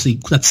 That's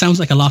obviously, that sounds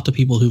like a lot to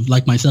people who,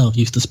 like myself,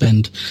 used to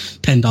spend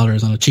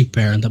 $10 on a cheap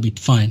pair, and that'd be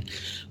fine.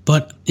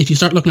 But if you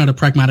start looking at it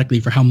pragmatically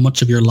for how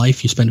much of your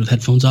life you spend with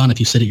headphones on, if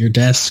you sit at your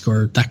desk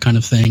or that kind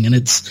of thing, and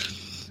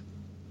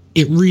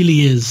it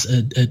really is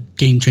a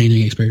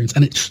game-changing experience.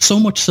 And it's so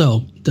much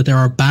so that there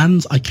are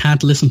bands I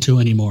can't listen to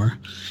anymore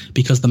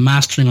because the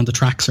mastering on the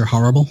tracks are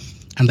horrible,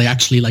 and they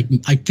actually,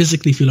 I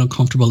physically feel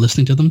uncomfortable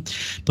listening to them.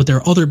 But there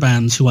are other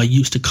bands who I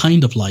used to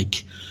kind of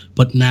like,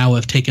 but now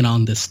have taken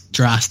on this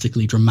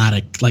drastically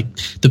dramatic, like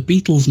the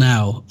Beatles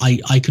now,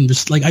 I can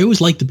just, I always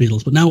liked the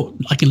Beatles, but now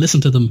I can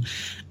listen to them,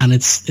 and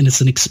it's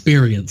an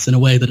experience in a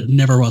way that it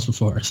never was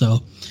before.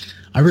 So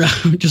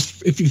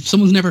if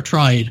someone's never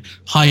tried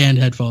high-end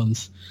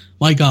headphones,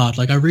 my God,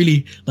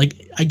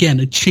 again,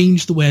 it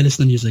changed the way I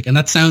listen to music. And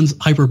that sounds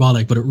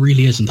hyperbolic, but it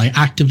really isn't. I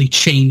actively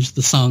changed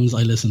the songs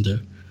I listen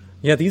to.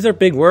 Yeah, these are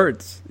big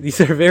words.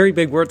 These are very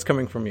big words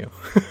coming from you.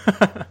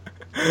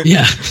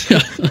 Yeah.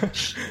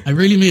 I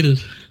really mean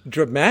it.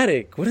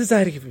 Dramatic. What does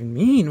that even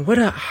mean?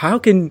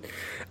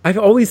 I've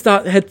always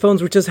thought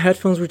headphones were just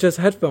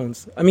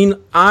headphones. I mean,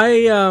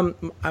 I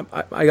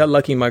got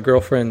lucky. My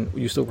girlfriend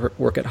used to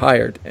work at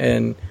Hired,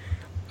 and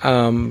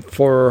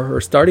for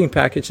her starting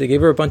package, they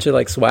gave her a bunch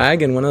of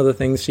swag, and one of the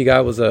things she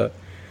got was a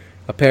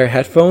pair of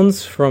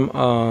headphones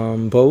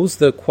from Bose,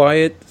 the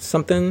Quiet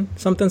something.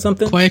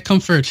 Quiet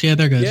Comfort, yeah,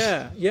 they're good.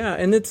 Yeah,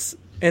 and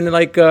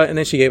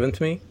then she gave them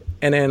to me,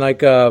 and then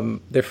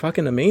they're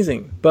fucking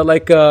amazing. But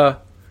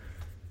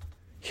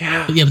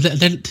Yeah. But yeah,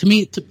 but to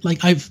me, like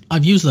I've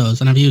used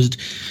those, and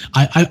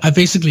I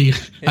basically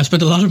I've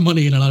spent a lot of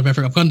money and a lot of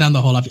effort. I've gone down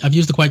the hole. I've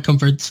used the Quiet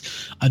Comforts.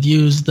 I've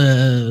used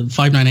the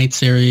 598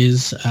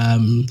 series,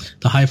 the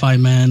Hi-Fi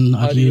Men.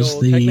 I've used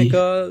the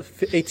Technica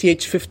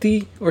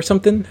ATH50 or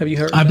something. Have you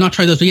heard? I've not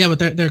tried those, but yeah, but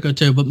they're good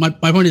too. But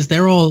my point is,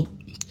 they're all.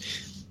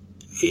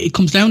 It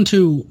comes down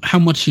to how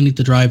much you need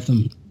to drive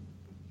them.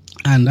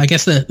 And I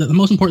guess the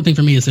most important thing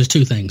for me is there's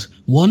two things.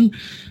 One,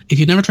 if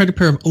you've never tried a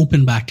pair of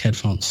open-backed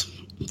headphones,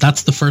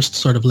 that's the first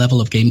sort of level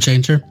of game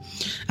changer.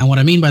 And what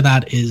I mean by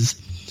that is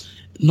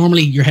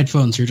normally your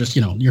headphones, you're just,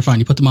 you're fine.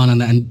 You put them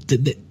on and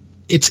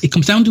it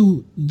comes down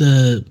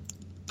to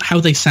how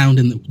they sound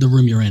in the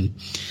room you're in.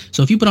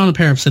 So if you put on a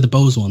pair of, say, the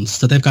Bose ones,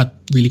 so they've got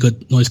really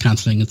good noise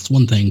cancelling, it's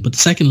one thing. But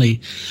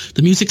secondly,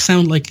 the music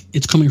sound like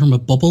it's coming from a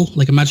bubble.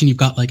 Like imagine you've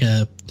got like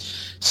a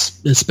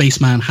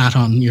spaceman hat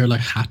on. You're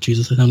like,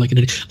 Jesus, I sound like an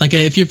idiot. Like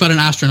if you've got an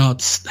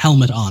astronaut's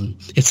helmet on,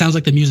 it sounds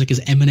like the music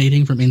is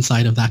emanating from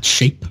inside of that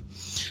shape.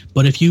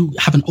 But if you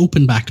have an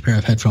open-backed pair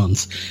of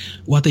headphones,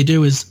 what they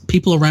do is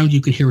people around you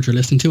can hear what you're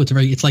listening to.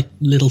 It's like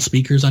little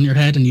speakers on your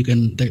head,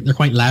 and they're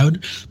quite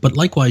loud. But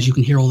likewise, you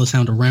can hear all the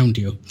sound around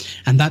you,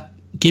 and that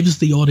gives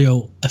the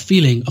audio a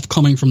feeling of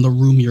coming from the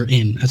room you're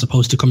in, as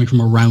opposed to coming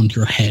from around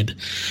your head.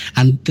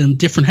 And then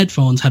different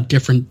headphones have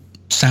different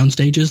sound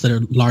stages that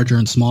are larger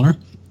and smaller.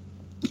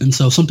 And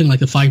so something like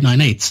the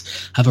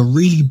 598s have a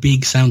really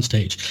big sound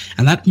stage,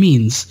 and that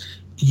means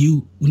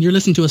when you're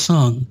listening to a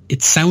song,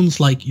 it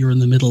sounds like you're in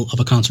the middle of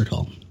a concert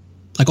hall.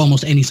 Like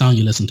almost any song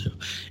you listen to.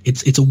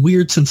 It's a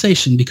weird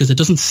sensation because it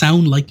doesn't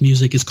sound like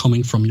music is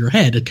coming from your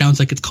head. It sounds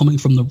like it's coming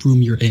from the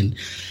room you're in.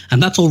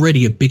 And that's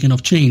already a big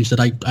enough change that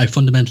I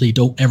fundamentally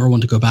don't ever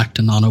want to go back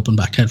to non-open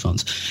backed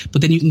headphones.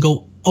 But then you can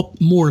go up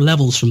more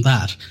levels from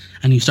that,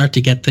 and you start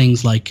to get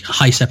things like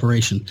high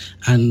separation.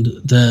 And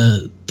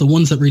the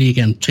ones that really,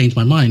 again, changed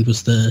my mind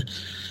was the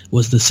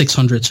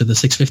 600s or the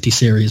 650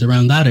 series,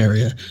 around that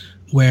area,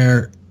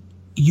 where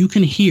you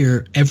can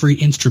hear every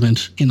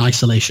instrument in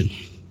isolation.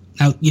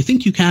 Now, you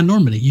think you can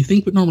normally. You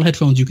think with normal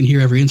headphones you can hear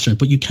every instrument,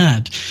 but you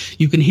can't.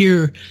 You can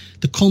hear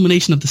the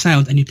culmination of the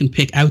sound, and you can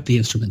pick out the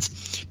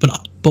instruments.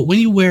 But when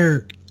you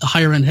wear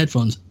higher-end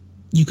headphones,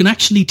 you can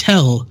actually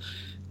tell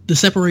the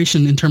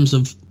separation in terms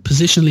of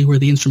positionally where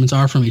the instruments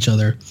are from each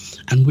other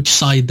and which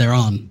side they're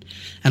on.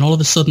 And all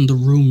of a sudden the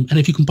room, and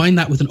if you combine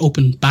that with an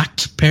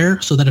open-backed pair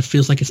so that it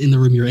feels like it's in the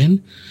room you're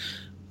in,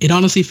 it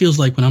honestly feels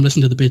like when I'm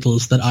listening to the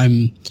Beatles that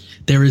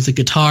there is a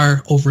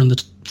guitar over in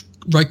the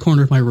right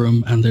corner of my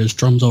room and there's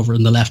drums over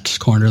in the left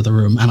corner of the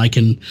room, and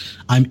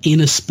I'm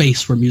in a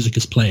space where music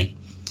is playing.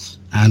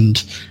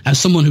 And as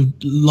someone who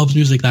loves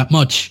music that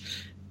much,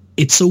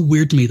 it's so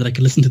weird to me that I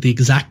can listen to the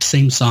exact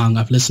same song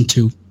I've listened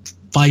to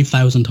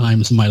 5,000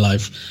 times in my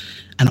life,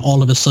 and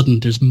all of a sudden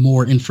there's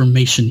more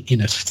information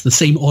in it. It's the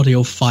same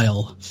audio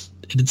file.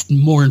 It's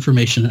more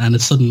information, and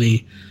it's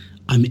suddenly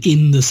I'm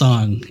in the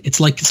song. It's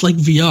like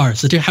VR.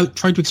 So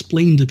try to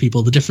explain to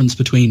people the difference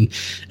between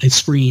a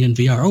screen and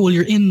VR. Oh, well,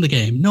 you're in the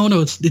game. No,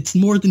 it's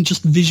more than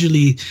just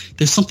visually.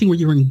 There's something where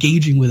you're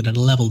engaging with it at a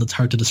level that's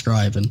hard to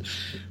describe. And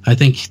I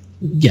think,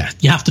 you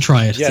have to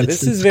try it. Yeah,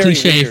 this is very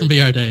cliche weird from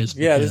VR days.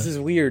 Yeah, this is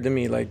weird to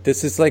me. Like,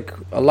 this is like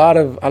a lot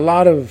of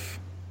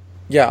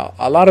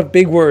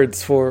big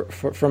words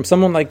from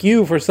someone like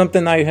you for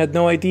something I had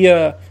no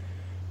idea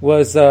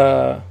was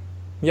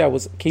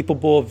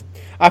capable of.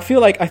 I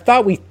feel like I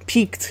thought we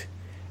peaked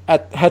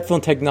at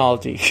headphone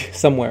technology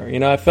somewhere.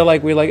 I feel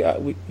like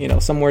we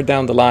somewhere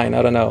down the line.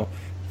 I don't know,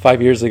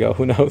 5 years ago,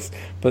 who knows?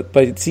 But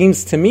it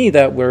seems to me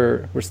that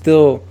we're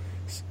still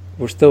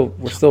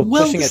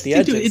pushing at the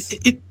edges.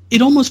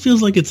 It almost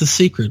feels like it's a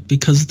secret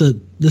because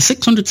the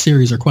 600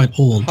 series are quite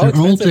old. How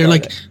expensive They're are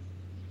like they?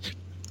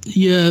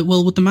 Yeah,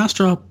 well, with the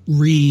Master kind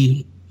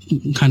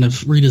of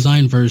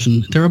redesigned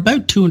version, they're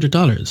about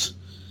 $200.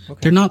 Okay.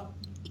 They're not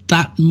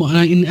that much,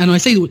 and when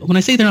I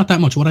say they're not that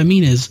much, what I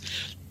mean is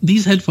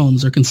these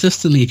headphones are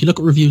consistently, if you look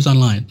at reviews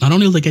online, not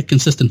only will they get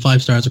consistent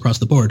 5 stars across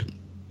the board,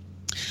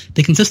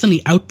 they consistently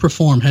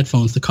outperform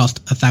headphones that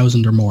cost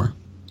 $1,000 or more.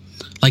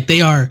 Like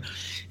they are,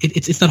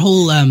 it's that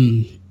whole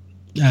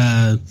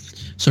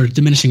sort of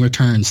diminishing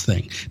returns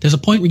thing. There's a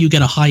point where you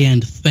get a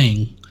high-end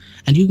thing,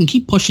 and you can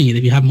keep pushing it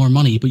if you have more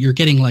money, but you're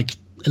getting like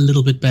a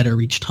little bit better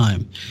each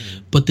time.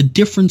 But the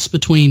difference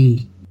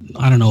between,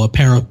 I don't know, a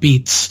pair of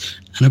Beats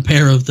and a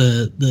pair of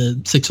the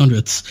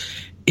 600s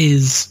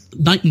is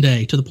night and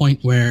day, to the point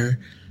where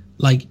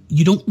like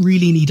you don't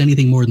really need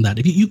anything more than that.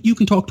 If you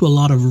can talk to a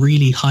lot of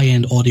really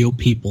high-end audio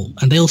people,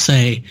 and they'll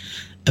say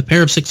a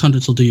pair of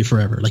 600s will do you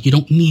forever. Like you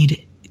don't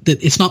need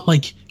that. It's not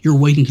like you're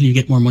waiting till you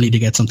get more money to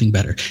get something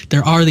better.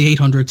 There are the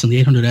 800s and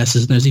the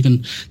 800Ss,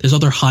 and there's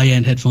other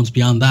high-end headphones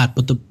beyond that.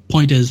 But the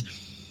point is,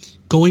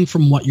 going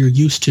from what you're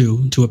used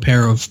to a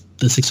pair of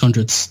the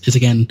 600s is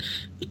again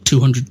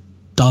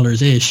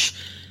 $200-ish.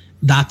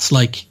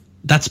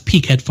 That's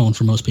peak headphone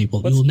for most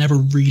people. You will never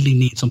really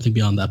need something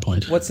beyond that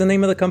point. What's the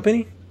name of the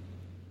company?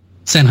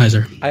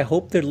 Sennheiser. I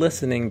hope they're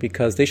listening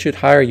because they should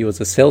hire you as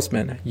a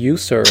salesman. You,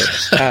 sir,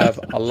 have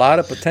a lot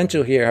of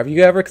potential here. Have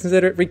you ever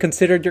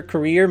reconsidered your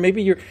career?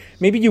 Maybe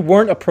you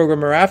weren't a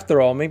programmer after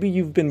all. Maybe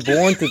you've been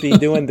born to be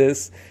doing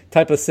this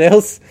type of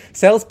sales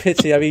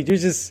pitching. I mean,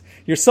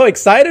 you're so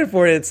excited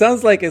for it. It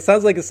sounds like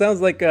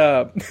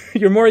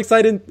you're more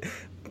excited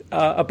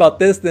about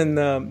this than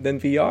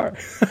VR.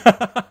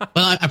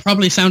 Well, I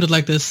probably sounded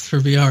like this for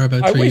VR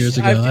about 3 years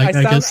ago.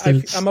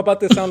 I'm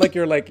about to sound like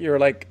you're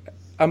like.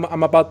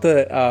 I'm about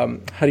to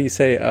how do you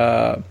say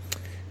I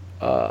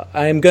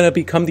am gonna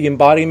become the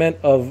embodiment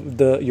of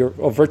your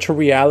virtual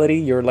reality.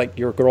 You're like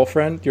your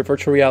girlfriend, your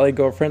virtual reality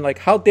girlfriend. Like,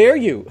 how dare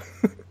you?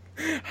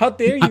 How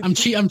dare you? I'm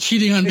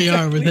cheating on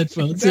VR with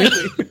headphones.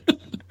 Exactly.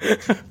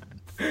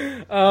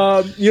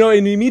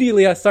 And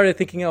immediately I started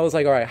thinking. I was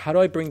like, all right, how do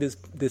I bring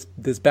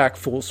this back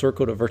full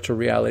circle to virtual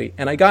reality?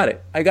 And I got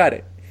it.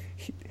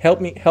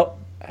 Help me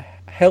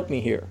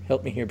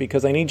here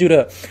because I need you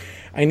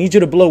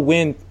to blow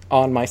wind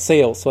on my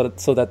sail so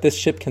that this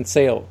ship can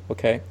sail.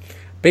 Okay,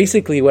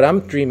 basically what I'm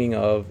dreaming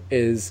of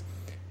is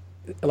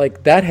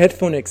like that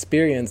headphone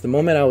experience. The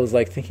moment I was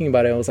like thinking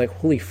about it, I was like,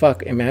 holy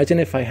fuck, imagine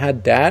if I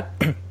had that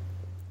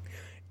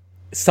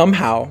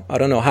somehow, I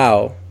don't know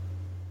how,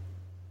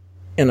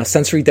 in a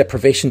sensory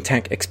deprivation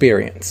tank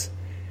experience,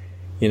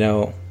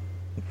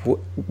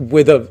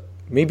 with a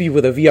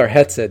VR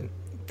headset.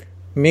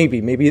 Maybe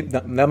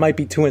that might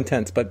be too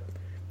intense, but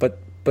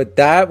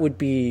that would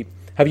be.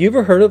 Have you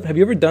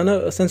ever done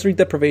a sensory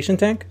deprivation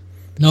tank?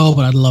 No,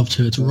 but I'd love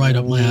to. It's right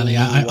up my alley.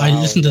 I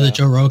listen to the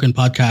Joe Rogan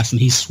podcast,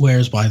 and he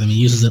swears by them. He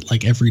uses it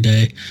like every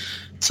day.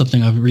 It's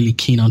something I'm really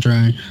keen on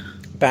trying.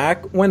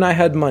 Back when I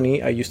had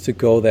money, I used to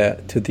go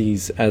to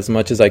these as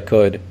much as I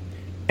could,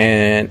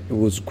 and it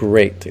was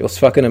great. It was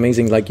fucking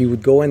amazing. Like, you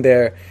would go in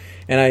there,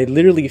 and I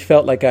literally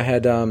felt like I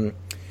had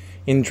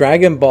in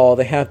Dragon Ball.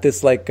 They have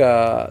this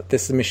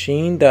this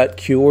machine that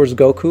cures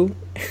Goku.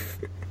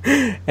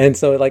 And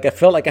so, like, I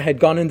felt like I had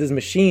gone in this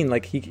machine,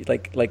 like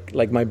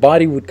my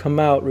body would come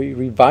out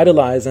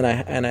revitalized,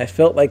 and I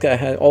felt like I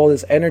had all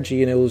this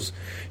energy, and it was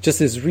just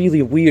this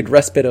really weird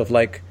respite of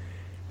like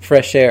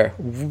fresh air,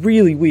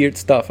 really weird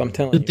stuff. I'm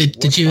telling you.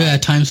 Did you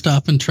time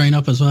stop and train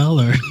up as well,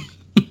 or?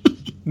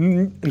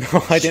 No,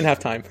 I didn't have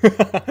time. No,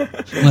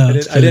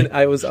 I didn't.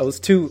 I was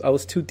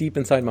too deep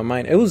inside my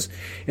mind. It was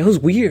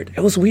weird.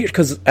 It was weird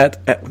because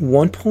at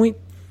one point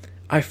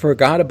I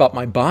forgot about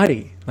my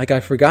body. Like,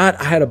 I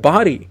forgot I had a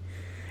body,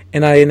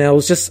 and I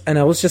was just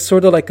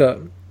sort of like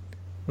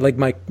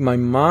my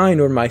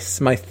mind or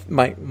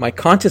my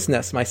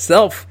consciousness,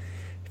 myself.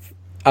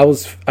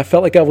 I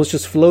felt like I was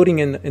just floating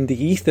in the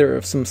ether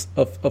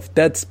of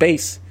dead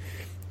space,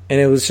 and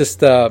it was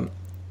just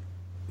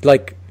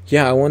like,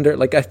 yeah, I wonder.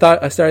 Like,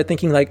 I started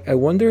thinking, like, I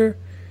wonder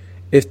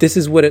if this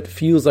is what it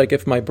feels like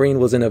if my brain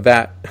was in a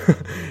vat.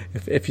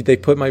 if they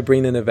put my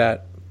brain in a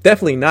vat.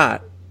 Definitely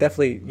not.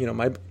 Definitely,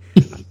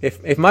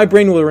 if my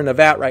brain were in a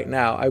vat right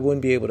now, I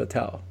wouldn't be able to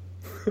tell.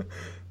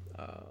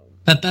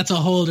 That's a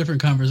whole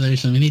different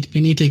conversation. We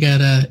need to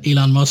get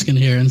Elon Musk in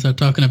here and start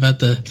talking about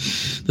the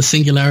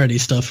singularity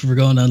stuff if we're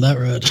going down that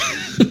road.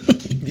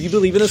 Do you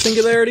believe in a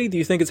singularity? Do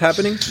you think it's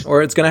happening,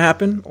 or it's going to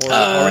happen, or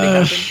already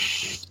happened?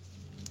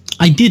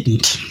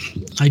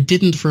 I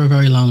didn't for a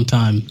very long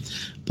time,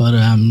 but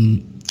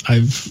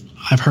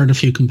I've heard a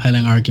few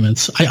compelling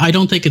arguments. I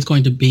don't think it's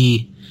going to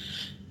be.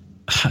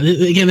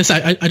 Again,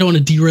 I don't want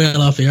to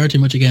derail off the air too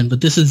much again,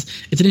 but it's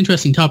an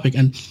interesting topic,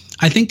 and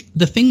I think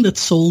the thing that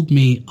sold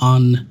me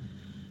on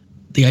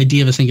the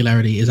idea of a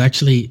singularity is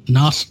actually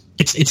not.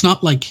 It's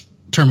not like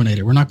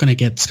Terminator. We're not going to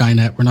get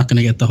Skynet. We're not going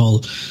to get the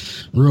whole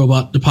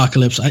robot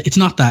apocalypse. It's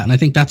not that, and I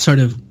think that's sort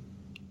of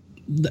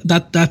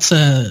that's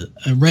a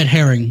red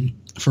herring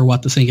for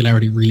what the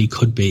singularity really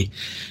could be,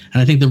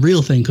 and I think the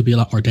real thing could be a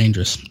lot more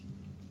dangerous,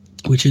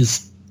 which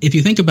is. If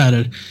you think about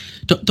it,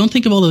 don't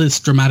think of all of this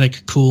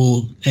dramatic,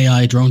 cool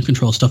AI drone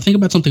control stuff. Think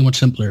about something much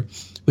simpler,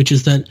 which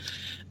is that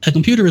a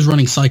computer is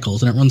running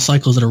cycles, and it runs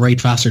cycles at a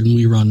rate faster than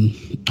we run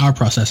our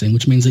processing,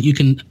 which means that you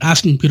can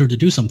ask a computer to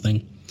do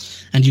something,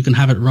 and you can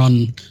have it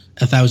run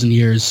 1,000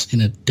 years in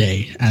a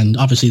day. And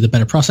obviously, the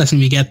better processing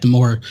we get, the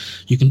more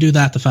you can do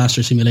that, the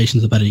faster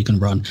simulations, the better you can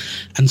run.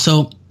 And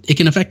so it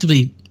can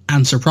effectively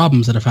answer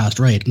problems at a fast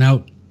rate.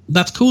 Now,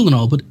 that's cool and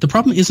all, but the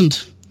problem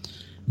isn't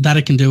that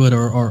it can do it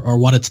or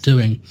what it's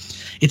doing.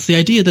 It's the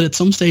idea that at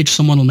some stage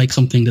someone will make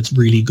something that's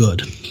really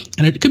good.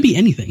 And it could be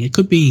anything. It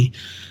could be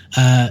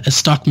a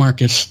stock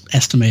market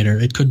estimator.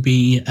 It could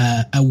be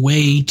a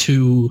way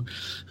to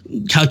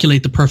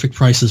calculate the perfect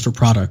prices for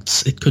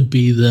products. It could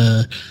be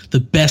the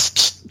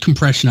best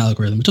compression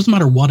algorithm. It doesn't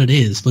matter what it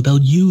is, but they'll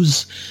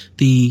use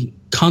the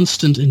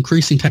constant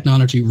increasing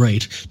technology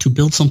rate to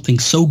build something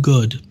so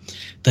good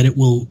that it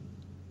will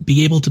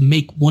be able to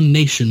make one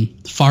nation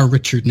far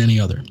richer than any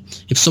other.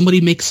 If somebody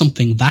makes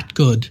something that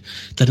good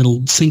that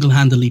it'll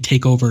single-handedly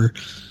take over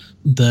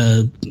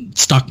the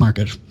stock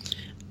market,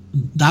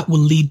 that will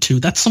lead to,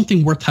 that's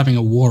something worth having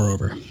a war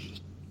over.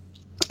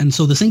 And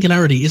so the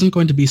singularity isn't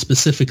going to be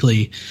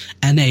specifically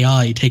an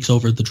AI takes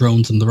over the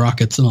drones and the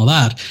rockets and all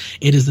that.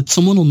 It is that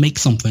someone will make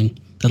something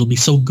that'll be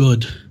so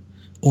good,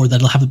 or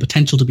that'll have the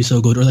potential to be so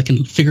good, or that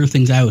can figure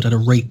things out at a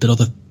rate that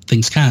other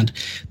things can't,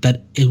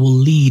 that it will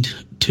lead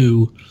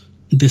to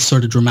this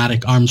sort of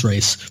dramatic arms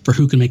race for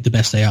who can make the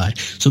best AI.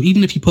 So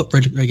even if you put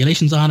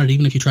regulations on it,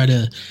 even if you try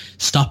to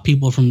stop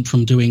people from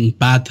doing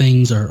bad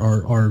things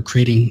or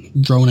creating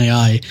drone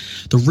AI,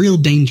 the real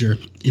danger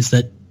is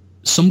that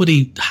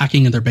somebody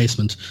hacking in their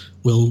basement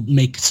will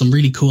make some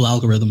really cool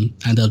algorithm,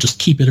 and they'll just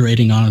keep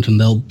iterating on it, and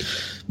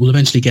will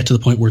eventually get to the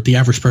point where the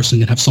average person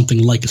can have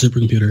something like a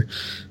supercomputer,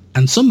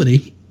 and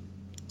somebody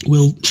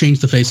will change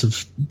the face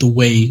of the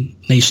way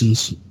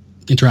nations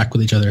interact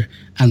with each other,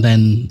 and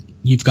then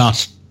you've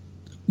got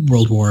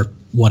World War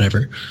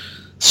whatever.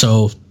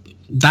 So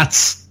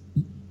that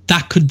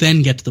could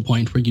then get to the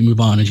point where you move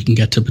on and you can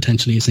get to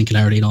potentially a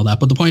singularity and all that.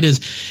 But the point is,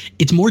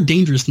 it's more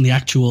dangerous than the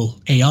actual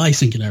AI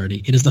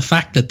singularity. It is the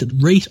fact that the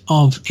rate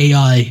of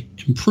AI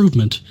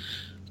improvement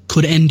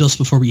could end us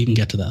before we even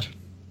get to that.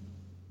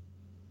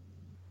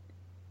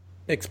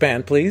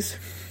 Expand, please.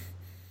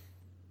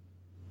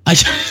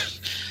 Imagine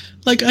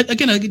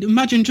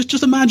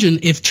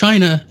if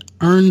China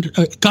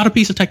got a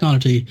piece of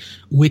technology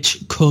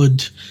which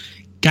could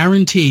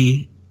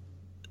guarantee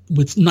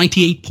with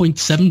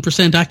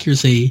 98.7%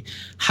 accuracy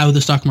how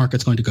the stock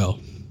market's going to go.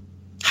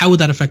 How would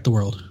that affect the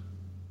world?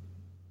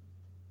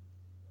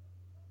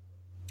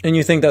 And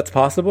you think that's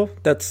possible?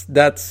 That's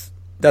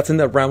in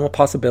the realm of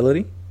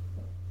possibility?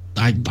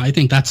 I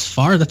think that's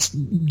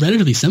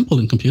relatively simple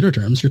in computer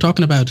terms. You're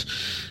talking about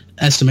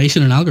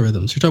estimation and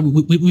algorithms.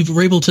 We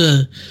were able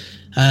to.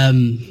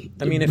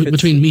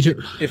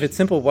 If it's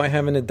simple, why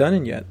haven't it done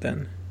it yet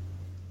then?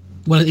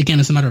 Well, again,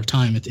 it's a matter of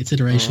time. It's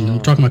iteration.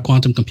 I'm talking about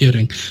quantum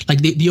computing.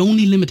 Like the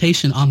only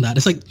limitation on that,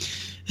 it's like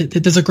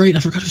there's a great, I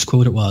forgot whose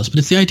quote it was, but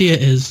it's the idea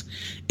is,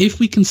 if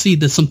we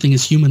concede that something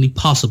is humanly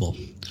possible,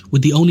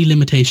 with the only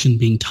limitation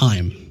being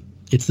time,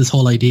 it's this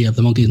whole idea of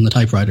the monkeys and the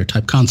typewriter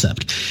type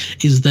concept,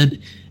 is that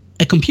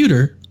a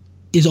computer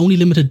is only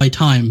limited by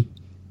time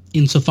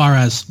insofar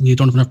as we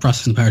don't have enough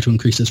processing power to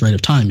increase this rate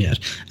of time yet.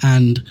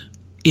 And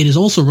it is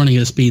also running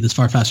at a speed that's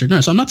far faster than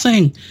ours. So I'm not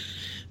saying,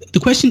 the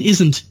question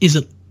isn't, is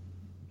it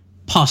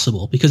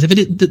possible? Because if it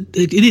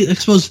is, I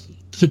suppose,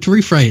 to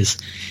rephrase,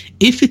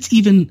 if it's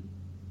even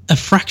a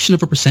fraction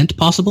of a percent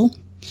possible,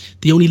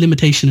 the only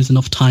limitation is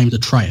enough time to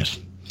try it.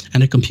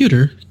 And a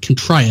computer can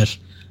try it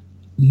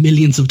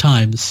millions of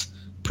times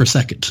per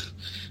second.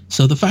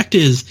 So the fact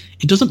is,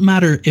 it doesn't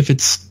matter if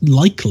it's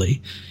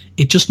likely,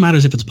 it just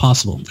matters if it's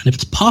possible. And if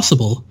it's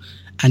possible,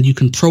 and you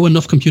can throw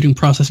enough computing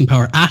processing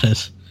power at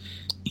it,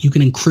 you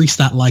can increase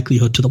that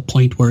likelihood to the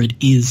point where it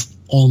is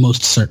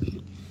almost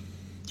certain.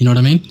 You know what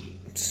I mean?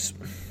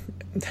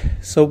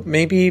 So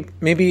maybe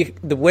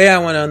the way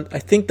I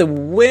think the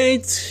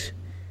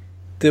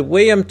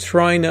way I'm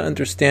trying to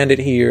understand it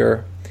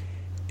here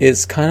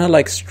is kind of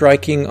like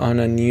striking on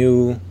a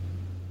new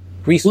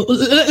resource. Well,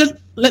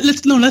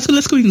 let's go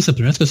even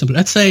simpler. Let's go simpler.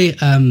 Let's say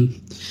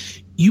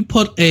you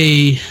put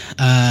a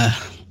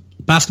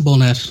basketball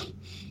net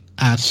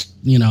at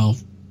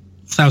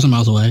 1,000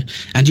 miles away,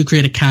 and you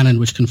create a cannon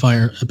which can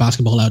fire a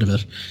basketball out of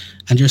it,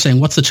 and you're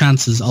saying, what's the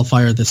chances I'll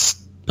fire this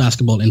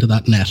basketball into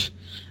that net?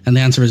 And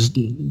the answer is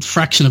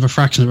fraction of a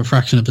fraction of a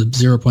fraction of a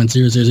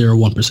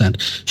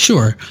 0.0001%.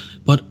 Sure,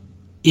 but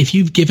if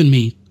you've given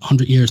me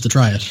 100 years to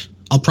try it,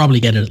 I'll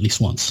probably get it at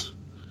least once.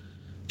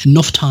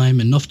 Enough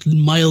time, enough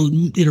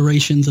mild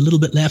iterations, a little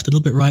bit left, a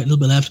little bit right, a little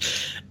bit left.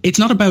 It's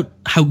not about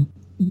how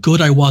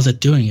good I was at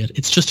doing it.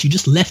 It's just, you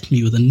just left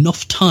me with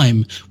enough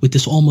time with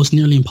this almost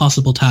nearly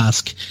impossible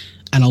task,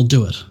 and I'll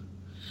do it.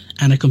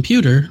 And a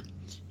computer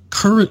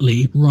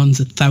currently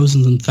runs at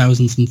thousands and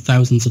thousands and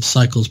thousands of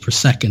cycles per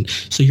second.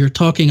 So you're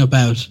talking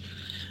about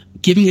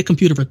giving a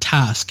computer a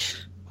task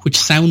which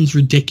sounds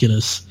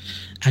ridiculous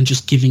and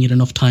just giving it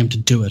enough time to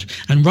do it.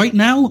 And right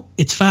now,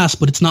 it's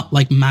fast, but it's not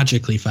like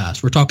magically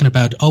fast. We're talking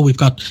about, we've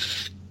got,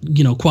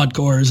 quad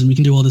cores and we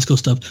can do all this cool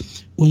stuff.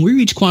 When we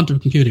reach quantum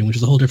computing, which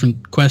is a whole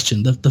different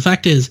question, the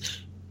fact is,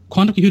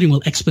 quantum computing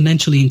will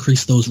exponentially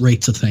increase those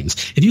rates of things.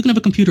 If you can have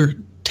a computer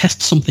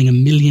test something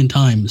 1 million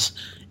times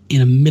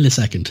in a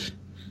millisecond,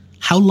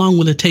 how long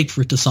will it take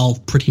for it to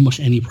solve pretty much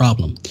any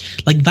problem?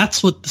 Like,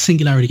 that's what the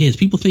singularity is.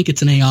 People think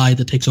it's an AI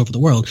that takes over the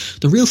world.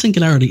 The real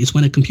singularity is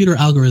when a computer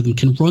algorithm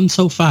can run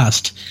so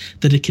fast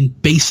that it can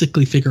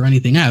basically figure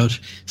anything out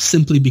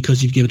simply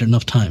because you've given it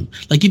enough time.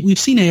 Like, we've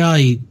seen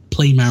AI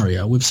play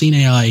Mario. We've seen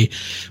AI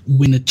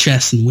win at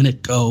chess and win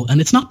at Go.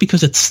 And it's not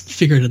because it's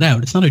figured it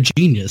out. It's not a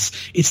genius.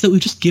 It's that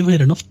we've just given it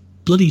enough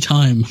bloody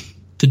time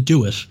to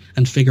do it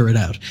and figure it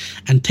out.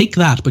 And take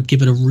that, but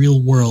give it a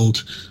real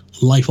world,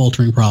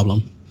 life-altering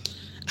problem.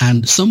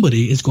 And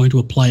somebody is going to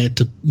apply it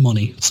to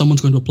money.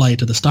 Someone's going to apply it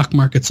to the stock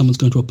market. Someone's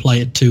going to apply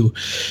it to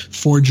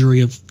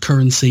forgery of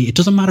currency. It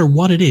doesn't matter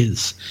what it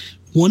is.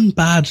 One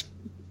bad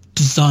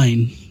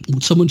design,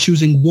 someone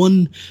choosing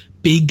one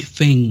big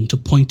thing to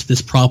point to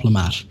this problem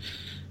at,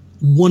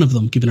 one of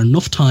them, given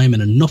enough time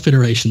and enough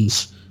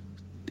iterations,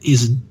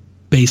 is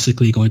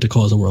basically going to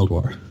cause a world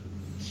war.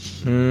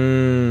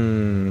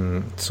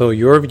 So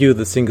your view of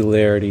the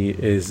singularity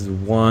is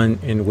one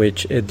in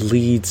which it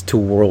leads to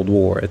world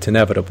war. It's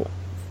inevitable.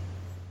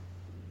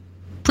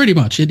 Pretty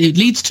much. It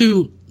leads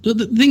to...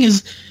 The thing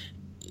is,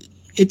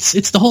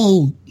 it's the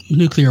whole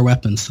nuclear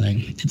weapons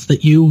thing. It's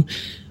that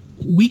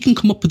we can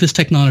come up with this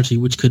technology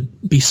which could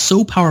be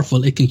so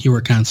powerful it can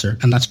cure cancer,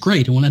 and that's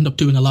great, and we'll end up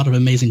doing a lot of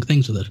amazing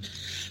things with it.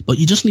 But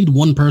you just need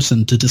one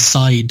person to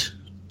decide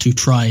to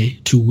try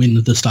to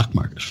win the stock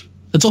market.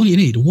 That's all you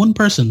need. One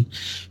person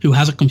who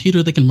has a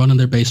computer they can run in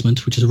their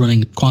basement, which is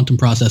running quantum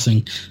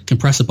processing, can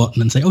press a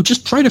button and say, oh,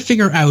 just try to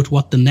figure out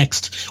what the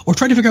next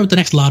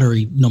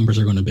lottery numbers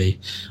are going to be.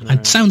 Right.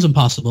 It sounds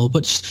impossible,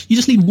 but you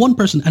just need one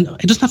person, and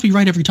it doesn't have to be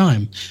right every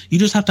time. You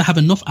just have to have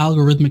enough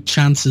algorithmic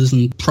chances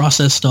and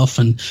process stuff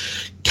and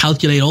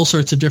calculate all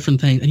sorts of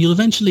different things, and you'll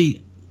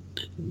eventually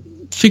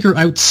figure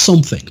out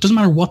something. It doesn't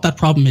matter what that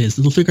problem is.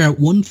 It'll figure out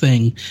one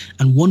thing,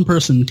 and one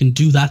person can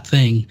do that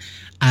thing,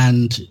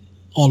 and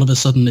all of a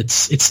sudden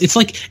it's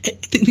like,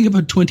 think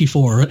about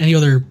 24 or any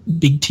other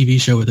big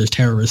TV show where there's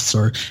terrorists,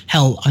 or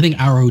hell, I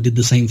think Arrow did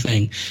the same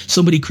thing.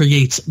 Somebody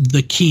creates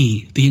the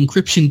key, the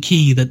encryption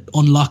key that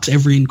unlocks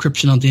every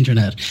encryption on the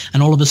internet,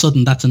 and all of a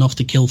sudden that's enough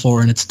to kill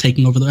for, and it's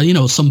taking over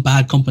some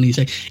bad company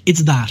say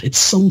it's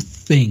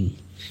something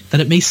that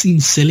it may seem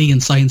silly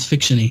and science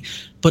fiction-y,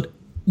 but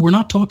we're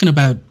not talking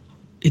about,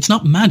 it's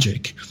not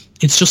magic,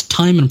 it's just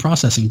time and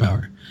processing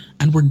power,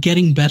 and we're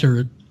getting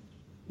better at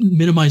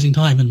minimizing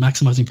time and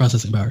maximizing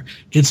processing power.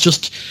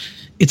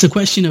 It's a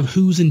question of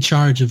who's in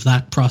charge of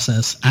that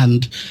process.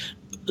 And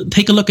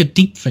take a look at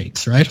deep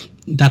fakes, right?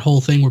 That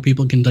whole thing where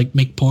people can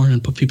make porn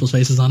and put people's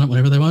faces on it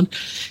whenever they want.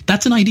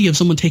 That's an idea of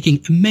someone taking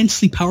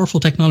immensely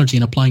powerful technology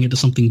and applying it to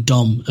something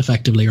dumb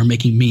effectively, or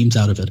making memes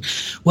out of it.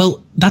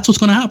 Well, that's what's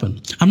going to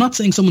happen. I'm not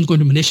saying someone's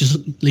going to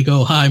maliciously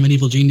go, hi, I'm an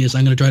evil genius,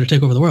 I'm going to try to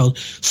take over the world.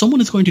 Someone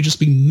is going to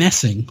just be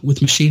messing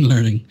with machine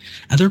learning,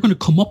 and they're going to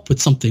come up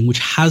with something which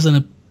has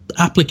an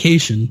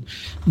application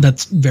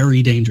that's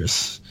very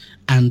dangerous,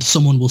 and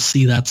someone will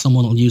see that,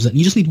 someone will use it, and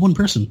you just need one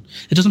person.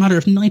 It doesn't matter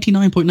if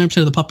 99.9%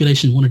 of the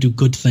population want to do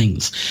good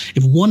things.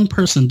 If one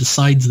person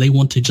decides they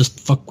want to just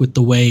fuck with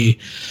the way,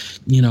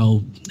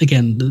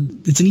 again,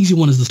 it's an easy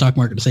one as the stock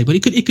market to say, but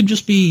it could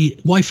just be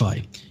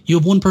Wi-Fi. You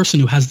have one person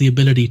who has the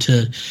ability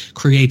to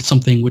create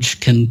something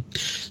which can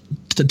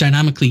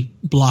dynamically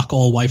block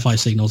all Wi-Fi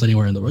signals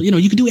anywhere in the world.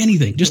 You can do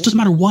anything. Just doesn't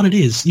matter what it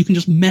is. You can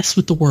just mess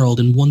with the world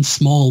in one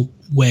small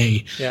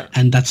way,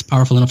 and that's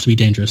powerful enough to be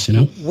dangerous.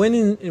 When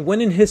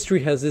in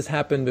history has this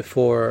happened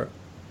before?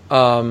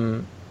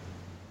 Because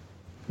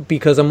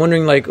I'm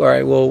wondering, all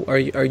right, well, are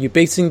you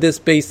basing this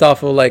based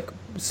off of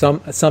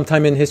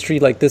sometime in history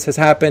this has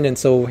happened, and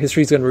so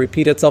history's going to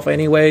repeat itself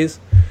anyways?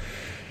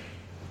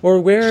 Or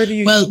where do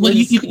you? Well,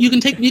 you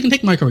can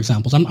take micro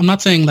examples. I'm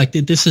not saying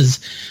this is.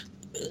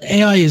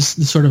 AI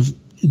is sort of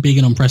big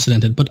and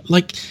unprecedented, but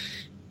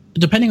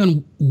depending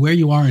on where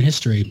you are in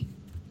history,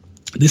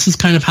 this has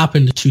kind of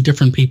happened to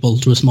different people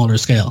to a smaller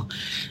scale.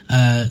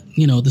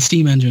 The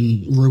steam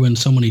engine ruined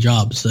so many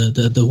jobs.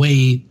 The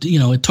way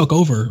it took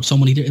over so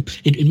many.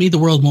 It made the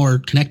world more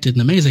connected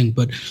and amazing,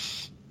 but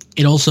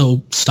it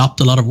also stopped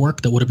a lot of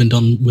work that would have been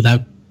done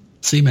without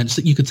steam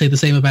engines. You could say the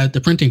same about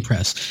the printing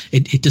press.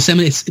 It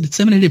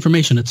disseminated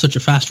information at such a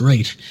fast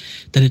rate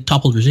that it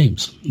toppled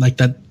regimes like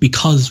that,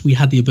 because we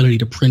had the ability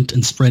to print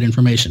and spread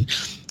information.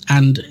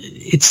 And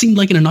it seemed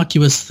like an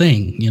innocuous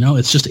thing,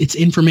 it's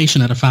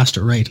information at a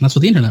faster rate. And that's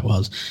what the internet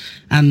was.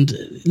 And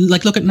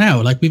look at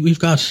now, we've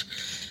got,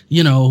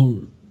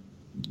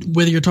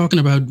 whether you're talking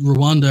about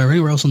Rwanda or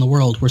anywhere else in the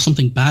world where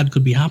something bad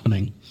could be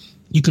happening,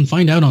 you can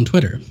find out on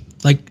Twitter.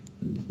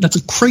 That's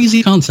a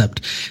crazy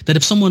concept, that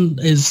if someone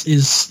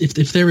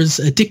if there is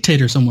a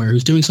dictator somewhere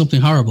who's doing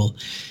something horrible,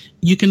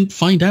 you can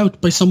find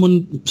out by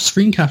someone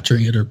screen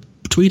capturing it or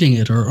tweeting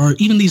it, or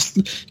even these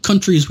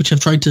countries which have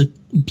tried to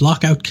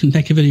block out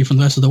connectivity from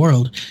the rest of the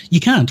world. You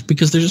can't,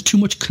 because there's just too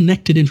much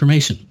connected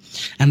information.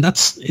 And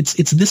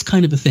it's this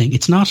kind of a thing.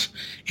 It's not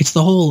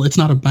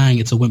a bang,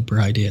 it's a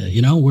whimper idea.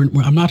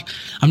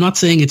 I'm not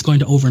saying it's going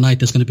to overnight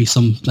there's going to be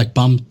some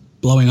bomb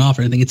blowing off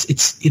or anything.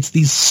 It's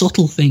these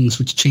subtle things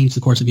which change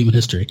the course of human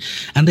history,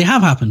 and they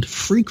have happened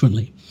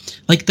frequently.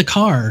 The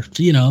car,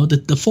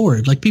 the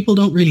Ford. People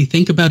don't really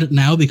think about it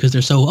now because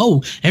they're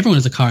so, everyone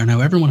has a car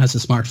now, everyone has a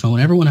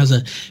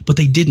smartphone, but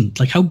they didn't.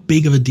 How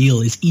big of a deal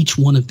is each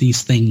one of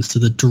these things to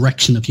the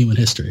direction of human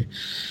history?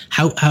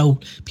 How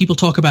people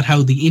talk about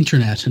how the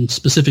internet, and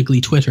specifically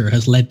Twitter,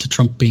 has led to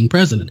Trump being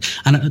president.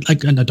 And I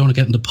don't want to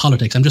get into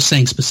politics. I'm just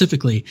saying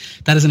specifically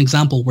that is an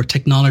example where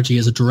technology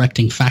is a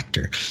directing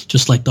factor,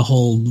 just like the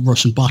whole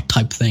Russian bot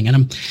type thing.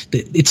 And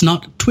it's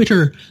not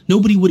Twitter.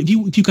 Nobody would,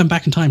 if you come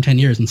back in time 10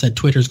 years and said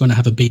Twitter's going to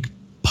have a big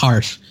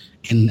part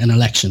in an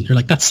election, you're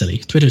like, that's silly.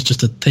 Twitter's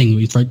just a thing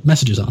we write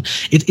messages on.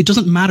 It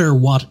doesn't matter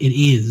what it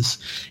is.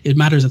 It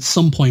matters at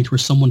some point where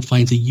someone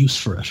finds a use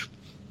for it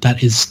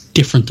that is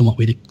different than what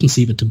we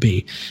conceive it to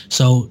be.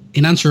 So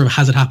in answer of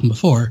has it happened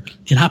before,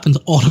 it happens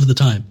all of the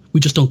time. We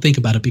just don't think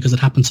about it because it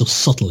happens so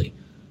subtly.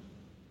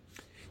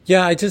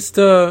 Yeah, I just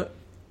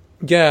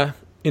Yeah,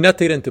 and not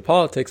to get into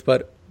politics,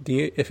 but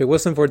if it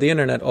wasn't for the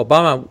internet,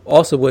 Obama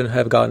also wouldn't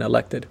have gotten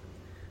elected.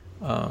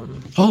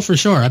 Oh, for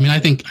sure. I mean, I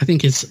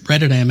think his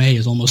Reddit AMA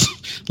is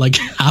almost like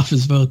half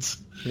his votes.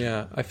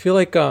 Yeah, I feel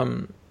like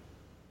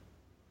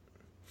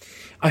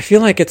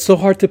it's so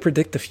hard to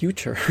predict the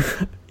future.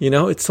 You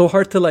know, it's so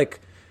hard to like,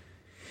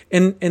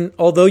 and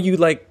although you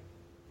like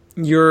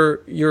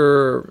your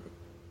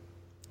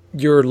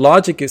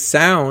logic is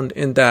sound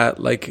in that,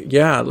 like,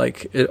 yeah,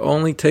 like it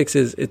only takes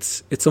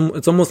it's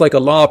almost like a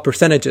law of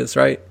percentages,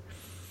 right?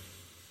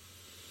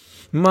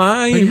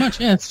 Pretty much,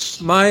 yeah.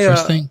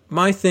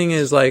 My thing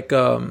is like,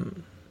 well,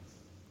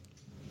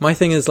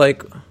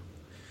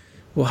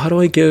 how do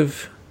I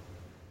give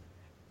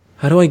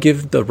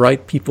the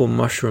right people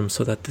mushrooms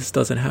so that this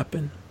doesn't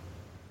happen?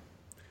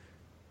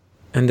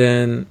 And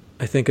then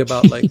I think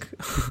about like,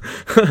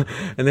 I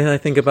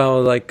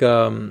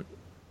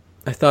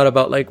thought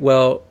about like,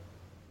 well,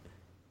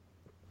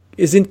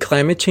 isn't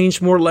climate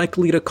change more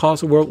likely to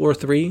cause World War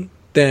III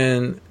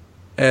than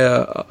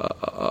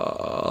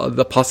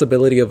the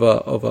possibility of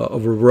a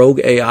rogue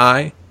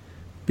AI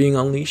being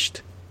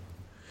unleashed?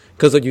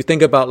 Because like, you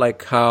think about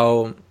like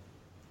how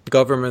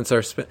governments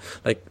are going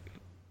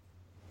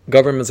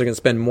to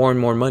spend more and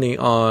more money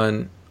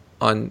on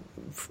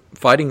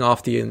fighting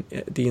off the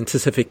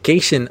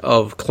intensification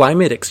of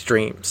climate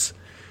extremes,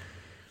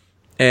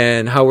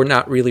 and how we're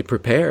not really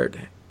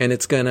prepared. And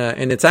it's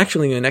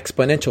actually an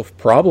exponential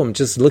problem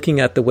just looking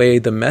at the way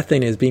the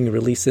methane is being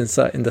released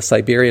in the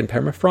Siberian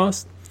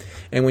permafrost.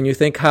 And when you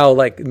think how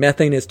like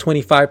methane is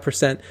 20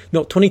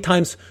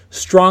 times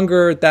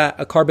stronger that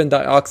a carbon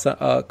dioxide,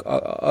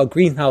 a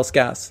greenhouse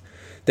gas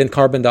than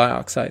carbon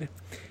dioxide.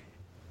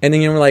 And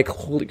then you're like,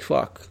 holy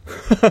fuck,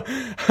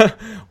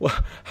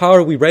 how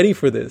are we ready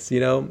for this?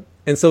 You know?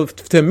 And so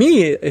to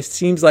me, it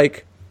seems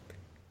like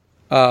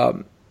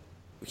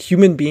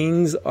human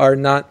beings are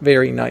not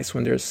very nice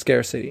when there's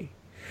scarcity.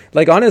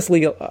 Like,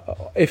 honestly,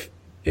 if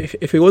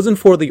it wasn't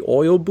for the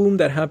oil boom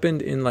that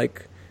happened in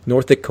like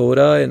North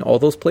Dakota and all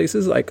those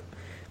places, like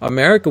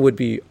America would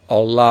be a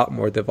lot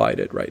more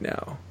divided right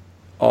now.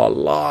 A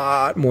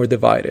lot more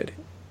divided.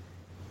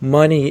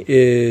 Money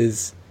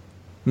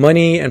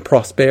and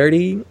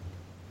prosperity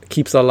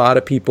keeps a lot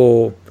of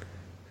people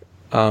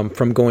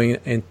from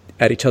going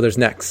at each other's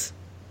necks,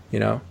 you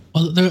know?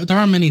 Well, there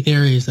are many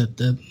theories that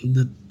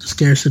the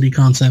scarcity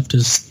concept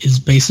is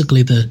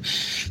basically the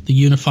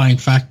unifying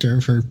factor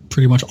for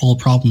pretty much all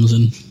problems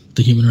in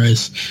the human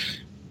race.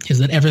 Is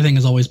that everything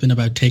has always been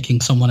about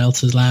taking someone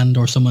else's land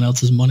or someone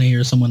else's money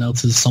or someone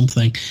else's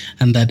something,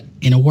 and that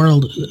in a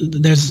world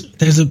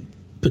there's a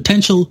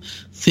potential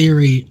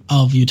theory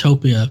of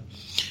utopia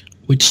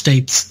which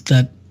states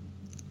that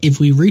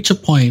if we reach a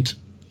point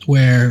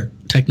where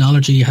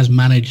technology has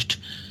managed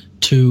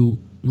to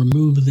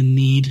remove the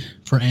need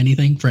for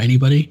anything, for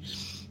anybody,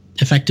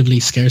 effectively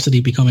scarcity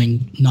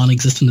becoming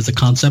non-existent as a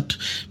concept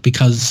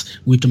because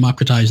we've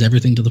democratized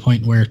everything to the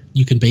point where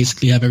you can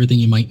basically have everything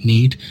you might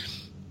need,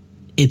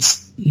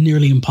 it's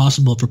nearly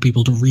impossible for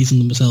people to reason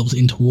themselves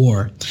into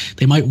war.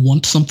 They might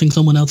want something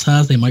someone else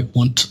has, they might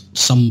want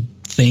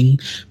something,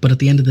 but at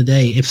the end of the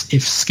day,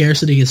 if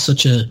scarcity is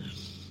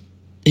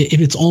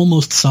if it's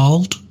almost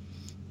solved,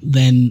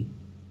 then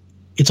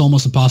it's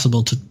almost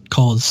impossible to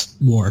cause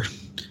war.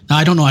 Now,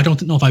 I don't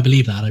know if I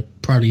believe that. I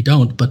probably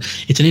don't, but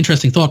it's an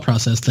interesting thought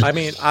process. That I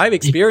mean, I've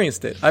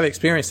experienced it.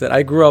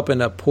 I grew up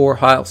in a poor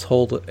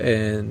household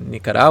in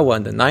Nicaragua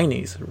in the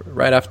 90s,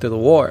 right after the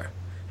war.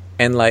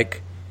 And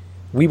like,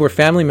 we were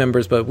family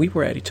members, but we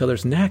were at each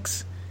other's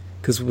necks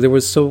because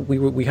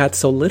we had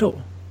so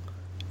little,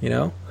 you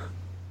know?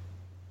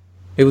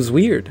 It was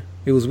weird.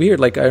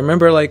 Like, I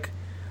remember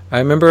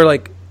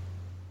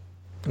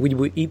we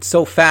would eat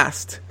so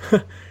fast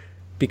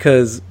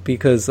because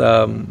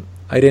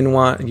I didn't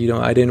want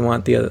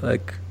the other,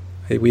 like,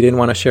 we didn't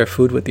want to share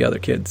food with the other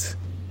kids.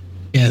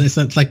 Yeah,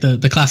 it's like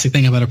the classic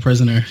thing about a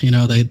prisoner. You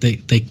know,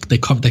 they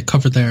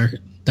cover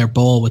their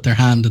bowl with their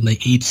hand and they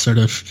eat sort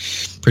of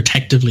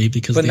protectively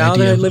because. But now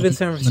that I live in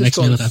San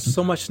Francisco, it's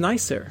so much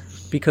nicer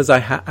because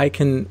I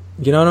can,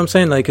 you know what I'm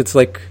saying? Like, it's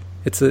like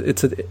it's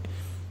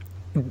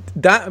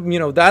that, you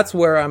know, that's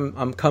where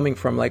I'm coming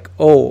from. Like,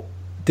 oh,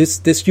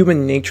 this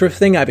human nature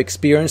thing, I've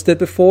experienced it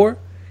before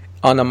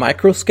on a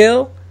micro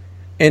scale,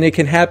 and it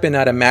can happen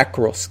at a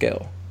macro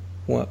scale.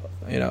 Well,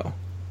 you know,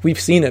 we've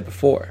seen it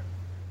before.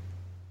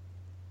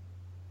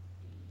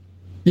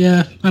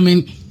 Yeah, I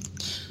mean,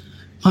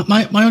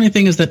 my only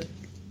thing is that,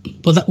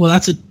 well,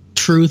 that's a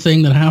true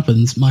thing that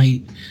happens.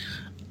 I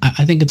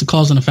think it's a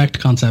cause and effect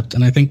concept,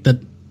 and I think that,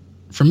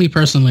 for me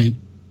personally,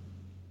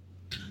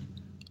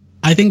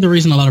 I think the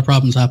reason a lot of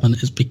problems happen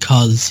is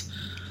because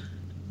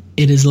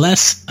it is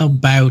less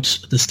about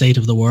the state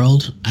of the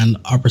world and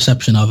our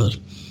perception of it.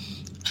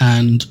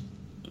 And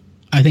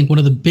I think one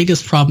of the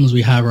biggest problems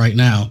we have right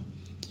now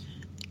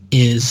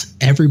is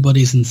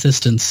everybody's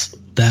insistence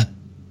that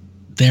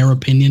their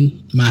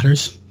opinion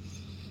matters.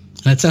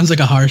 And it sounds like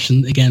a harsh,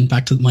 and again,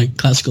 back to my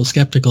classical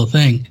skeptical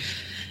thing,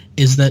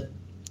 is that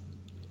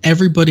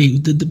everybody,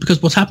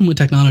 because what's happened with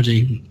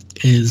technology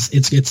is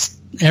it's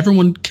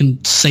everyone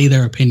can say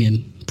their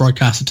opinion,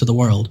 broadcast it to the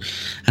world,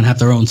 and have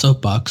their own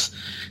soapbox.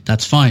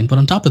 That's fine. But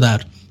on top of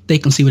that, they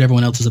can see what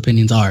everyone else's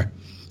opinions are.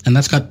 And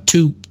that's got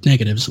two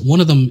negatives. One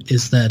of them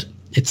is that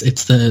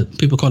it's the,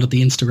 people call it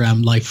the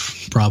Instagram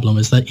life problem,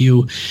 is that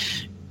you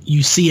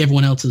see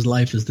everyone else's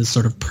life as this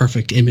sort of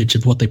perfect image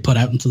of what they put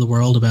out into the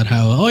world about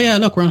how, oh yeah,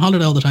 look, we're on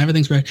holiday all the time,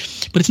 everything's great.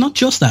 But it's not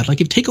just that. Like,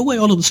 if you take away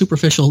all of the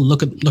superficial,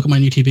 look at my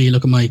new TV,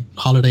 look at my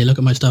holiday, look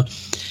at my stuff.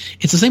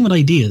 It's the same with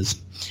ideas.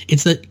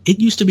 It's that it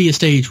used to be a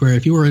stage where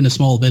if you were in a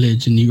small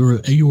village and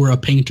you were a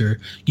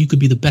painter, you could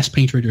be the best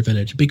painter in your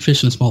village, a big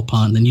fish in a small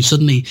pond, and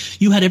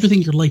you had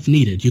everything your life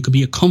needed. You could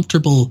be a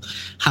comfortable,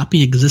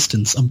 happy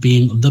existence of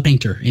being the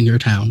painter in your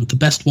town, the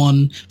best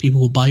one.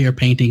 People will buy your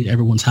painting,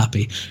 everyone's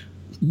happy.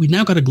 We've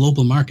now got a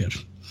global market,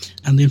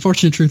 and the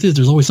unfortunate truth is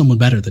there's always someone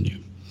better than you.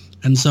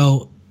 And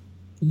so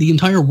the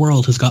entire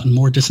world has gotten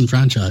more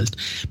disenfranchised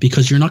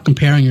because you're not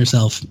comparing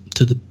yourself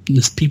to the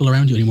people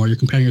around you anymore. You're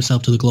comparing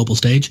yourself to the global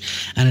stage,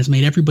 and it's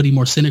made everybody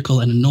more cynical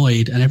and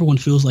annoyed, and everyone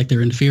feels like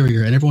they're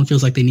inferior, and everyone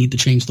feels like they need to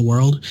change the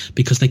world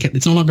because they can't.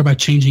 It's no longer about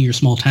changing your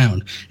small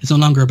town. It's no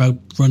longer about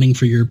running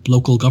for your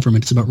local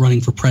government. It's about running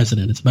for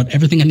president. It's about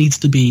everything that needs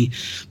to be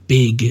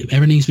big.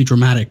 Everything needs to be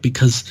dramatic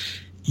because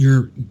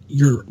your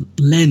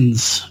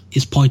lens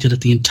is pointed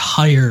at the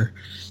entire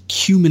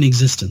human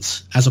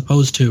existence, as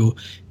opposed to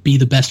be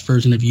the best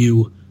version of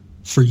you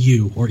for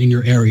you, or in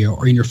your area,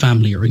 or in your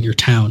family, or in your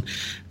town.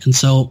 And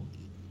so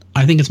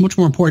I think it's much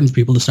more important for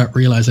people to start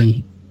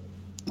realizing,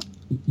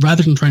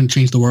 rather than trying to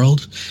change the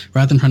world,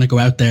 rather than trying to go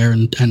out there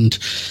and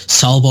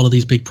solve all of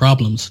these big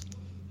problems,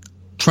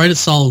 try to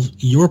solve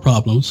your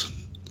problems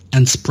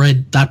and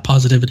spread that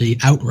positivity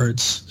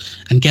outwards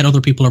and get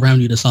other people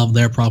around you to solve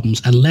their problems,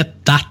 and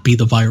let that be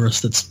the virus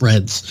that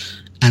spreads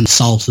and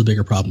solves the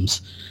bigger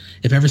problems.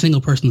 If every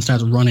single person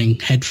starts running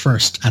head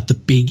first at the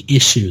big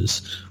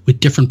issues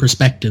with different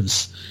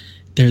perspectives,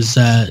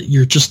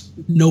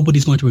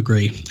 nobody's going to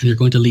agree, and you're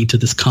going to lead to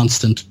this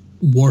constant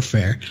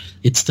warfare.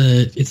 It's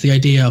the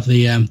idea of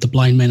the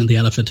blind man and the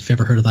elephant. If you've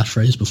ever heard of that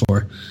phrase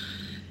before,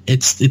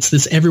 it's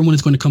this, everyone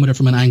is going to come at it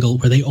from an angle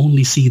where they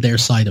only see their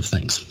side of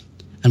things.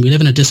 And we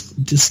live in a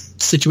this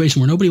situation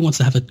where nobody wants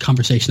to have a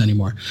conversation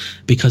anymore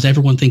because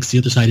everyone thinks the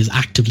other side is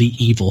actively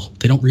evil.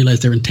 They don't realize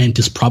their intent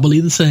is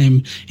probably the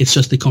same. It's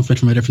just they come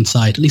from a different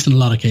side, at least in a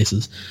lot of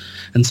cases.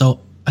 And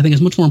so I think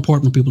it's much more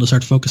important for people to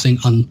start focusing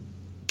on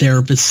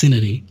their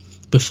vicinity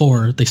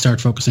before they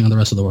start focusing on the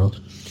rest of the world.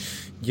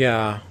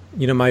 Yeah.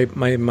 You know, my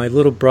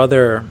little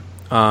brother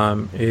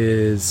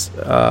is...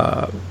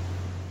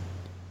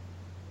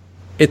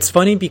 it's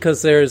funny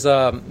because there's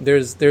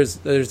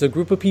a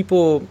group of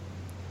people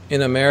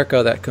in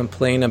America that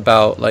complain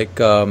about like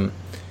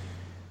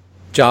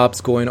jobs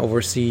going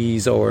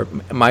overseas or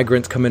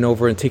migrants coming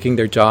over and taking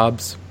their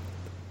jobs,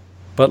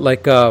 but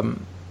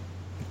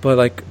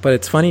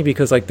it's funny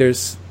because like because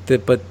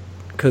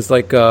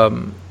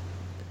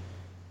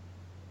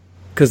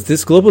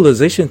this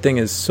globalization thing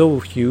is so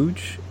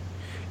huge,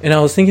 and I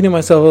was thinking to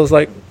myself, I was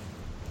like,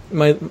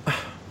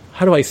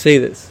 how do I say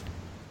this?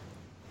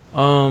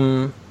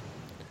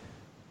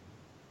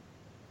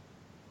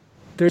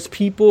 There's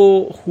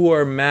people who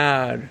are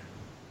mad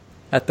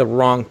at the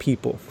wrong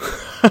people.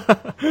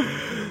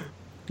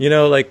 You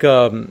know, like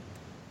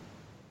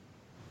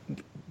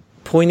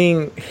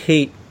pointing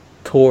hate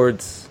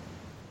towards...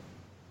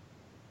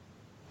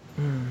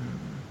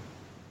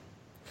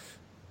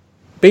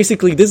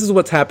 Basically, this is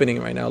what's happening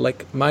right now.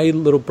 Like, my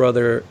little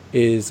brother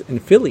is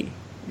in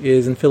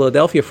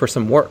Philadelphia for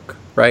some work,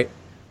 right?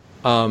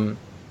 And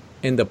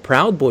the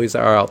Proud Boys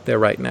are out there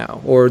right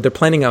now, or they're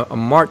planning a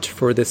march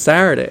for this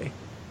Saturday.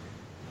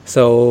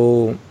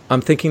 So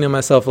I'm thinking to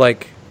myself,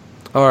 like,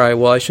 all right,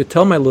 well, I should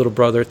tell my little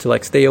brother to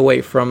like stay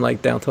away from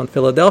like downtown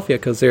Philadelphia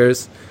because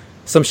there's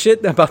some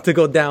shit about to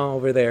go down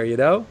over there, you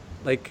know,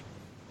 like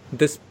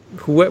this,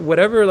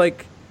 whatever,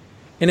 like,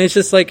 and it's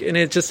just like, and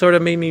it just sort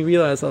of made me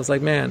realize, I was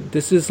like, man,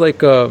 this is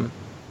like, yeah,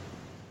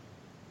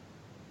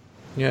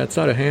 it's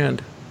out of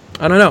hand.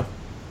 I don't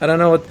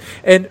know what,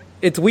 and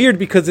it's weird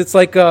because it's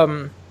like,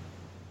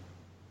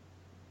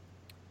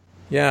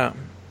 yeah.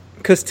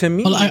 Because to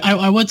me... Well,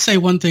 I would say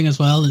one thing as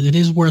well. It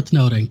is worth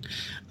noting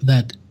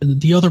that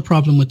the other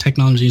problem with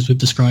technology, as we've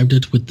described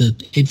it, with the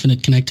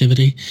infinite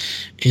connectivity,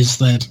 is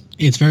that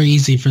it's very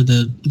easy for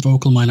the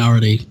vocal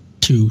minority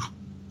to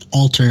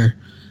alter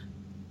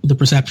the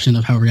perception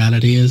of how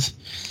reality is.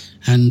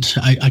 And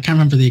I can't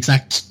remember the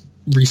exact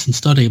recent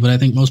study, but I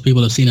think most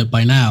people have seen it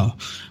by now,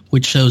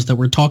 which shows that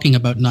we're talking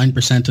about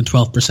 9% and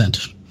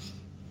 12%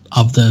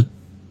 of the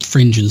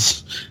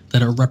fringes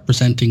that are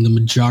representing the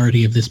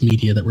majority of this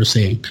media that we're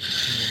seeing.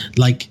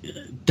 Like,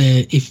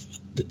 if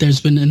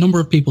there's been a number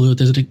of people who,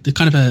 there's a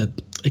kind of a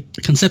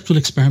conceptual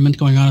experiment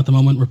going on at the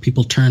moment where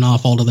people turn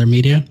off all of their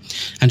media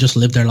and just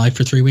live their life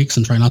for 3 weeks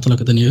and try not to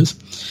look at the news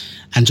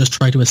and just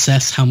try to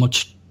assess how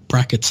much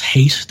brackets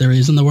hate there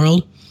is in the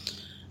world.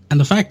 And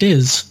the fact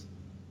is,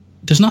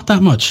 there's not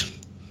that much.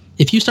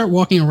 if you start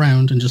walking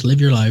around and just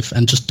live your life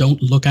and just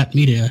don't look at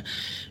media,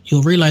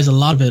 you'll realize a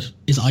lot of it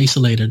is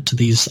isolated to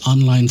these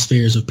online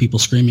spheres of people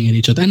screaming at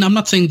each other. And I'm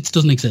not saying it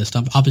doesn't exist.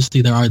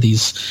 Obviously, there are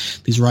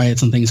these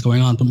riots and things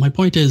going on. But my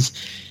point is,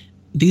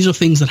 these are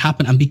things that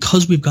happen. And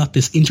because we've got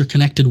this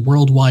interconnected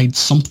worldwide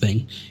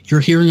something, you're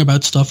hearing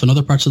about stuff in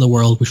other parts of the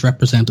world which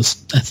represent a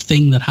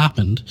thing that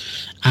happened.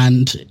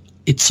 And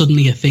it's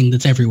suddenly a thing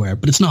that's everywhere.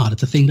 But it's not.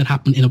 It's a thing that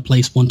happened in a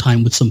place one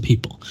time with some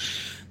people.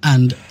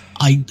 And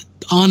I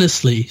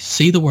honestly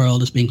see the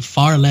world as being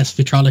far less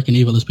vitriolic and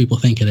evil as people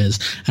think it is.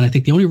 And I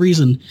think the only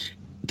reason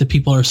that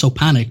people are so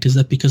panicked is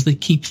that because they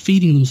keep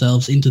feeding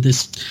themselves into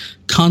this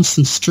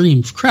constant stream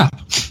of crap.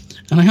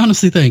 And I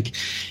honestly think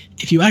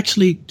if you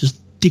actually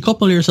just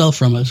decouple yourself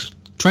from it,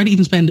 try to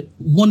even spend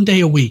one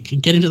day a week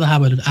and get into the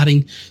habit of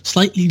adding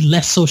slightly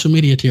less social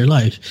media to your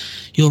life,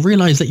 you'll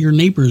realize that your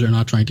neighbors are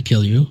not trying to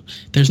kill you.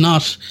 There's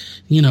not,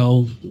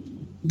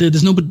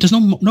 there's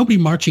nobody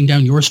marching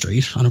down your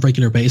street on a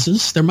regular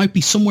basis. There might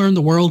be somewhere in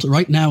the world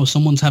right now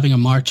someone's having a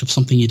march of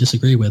something you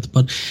disagree with,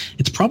 but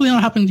it's probably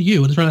not happening to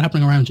you. It's probably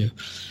happening around you.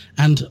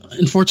 And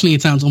unfortunately,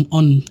 it sounds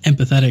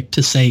unempathetic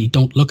to say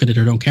don't look at it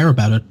or don't care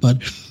about it.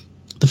 But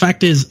the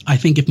fact is, I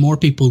think if more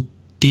people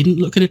didn't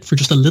look at it for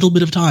just a little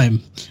bit of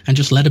time and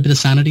just let a bit of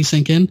sanity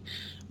sink in,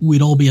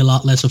 we'd all be a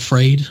lot less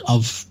afraid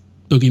of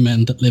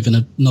boogeymen that live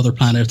in another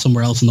planet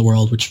somewhere else in the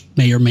world, which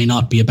may or may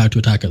not be about to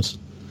attack us.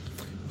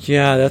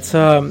 Yeah, that's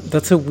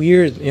a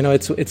weird,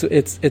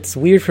 it's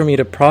weird for me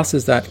to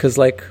process that, because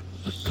like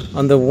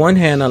on the one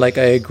hand, I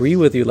agree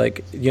with you,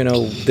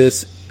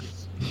 this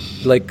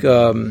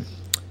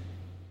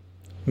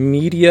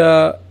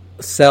media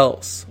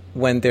sells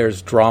when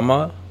there's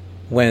drama,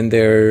 when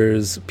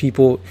there's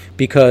people,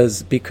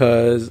 because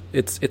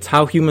it's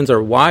how humans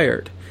are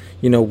wired.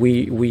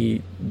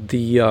 The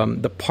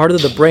part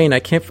of the brain,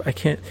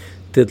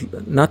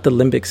 not the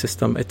limbic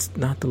system. It's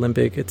not the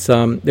limbic. It's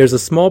there's a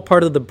small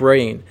part of the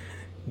brain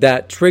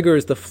that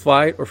triggers the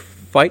fight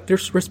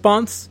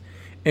response,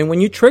 and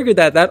when you trigger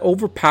that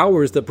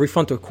overpowers the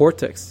prefrontal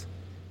cortex,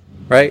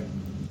 right?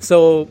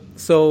 So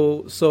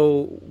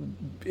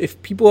if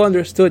people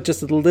understood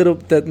just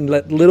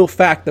that little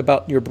fact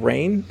about your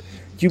brain,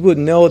 you would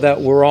know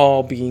that we're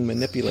all being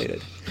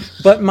manipulated.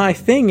 But my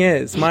thing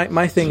is my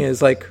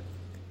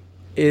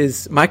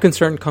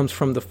concern comes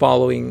from the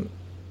following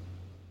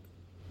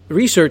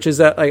research is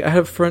that I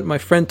have my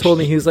friend told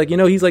me, he's like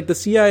the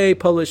CIA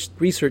published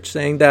research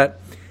saying that,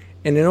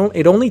 and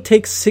it only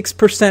takes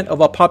 6% of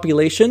a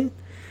population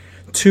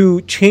to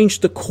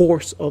change the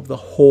course of the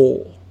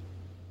whole.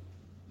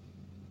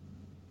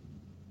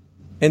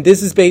 And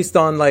this is based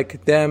on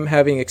them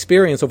having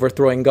experience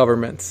overthrowing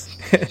governments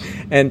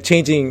and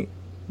changing,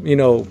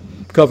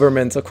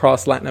 governments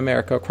across Latin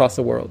America, across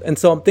the world. And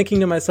so I'm thinking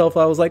to myself,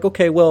 I was like,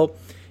 okay, well,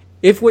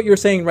 if what you're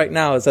saying right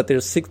now is that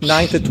there's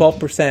 9 to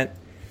 12%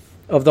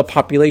 of the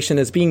population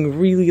is being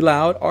really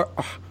loud,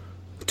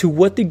 to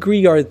what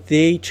degree are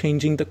they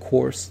changing the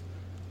course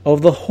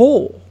of the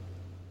whole?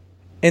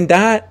 And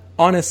that,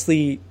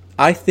 honestly,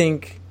 I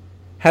think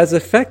has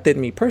affected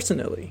me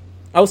personally.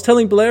 I was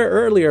telling Blair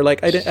earlier,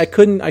 I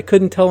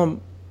couldn't tell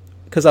him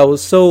because I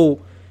was so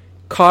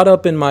caught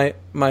up in my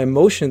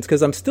emotions,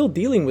 because I'm still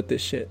dealing with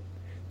this shit.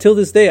 Till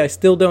this day, I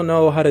still don't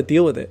know how to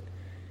deal with it.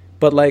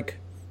 But I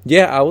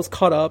was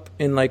caught up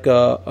in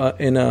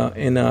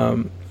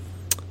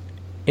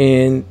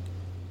and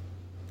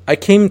I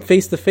came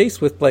face to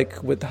face with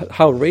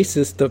how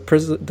racist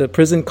the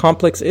prison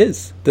complex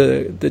is,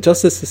 the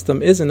justice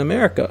system is in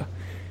America.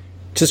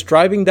 Just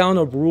driving down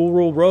a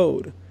rural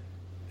road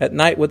at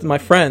night with my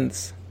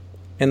friends,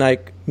 and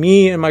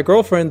me and my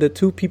girlfriend, the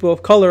two people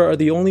of color, are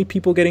the only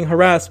people getting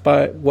harassed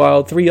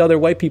while 3 other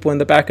white people in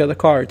the back of the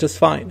car just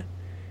fine.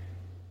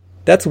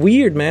 That's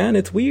weird, man.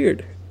 It's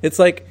weird.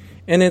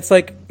 And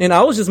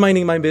I was just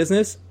minding my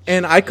business,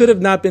 and I could have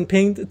not been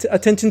paying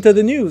attention to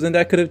the news, and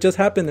that could have just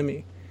happened to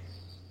me.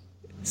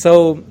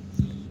 So,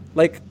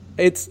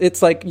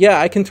 it's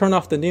I can turn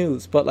off the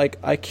news, but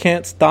I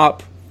can't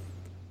stop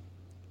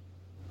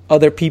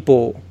other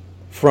people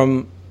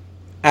from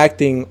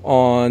acting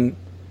on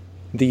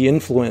the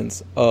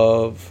influence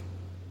of,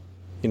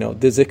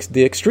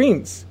 the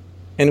extremes.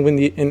 And when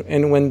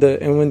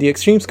the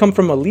extremes come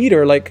from a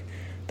leader,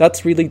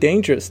 that's really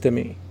dangerous to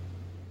me.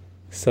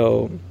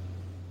 So,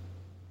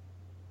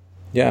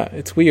 yeah,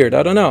 it's weird.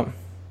 I don't know.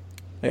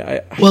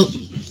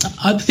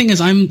 The thing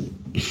is,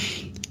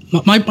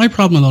 my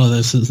problem with all of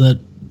this is that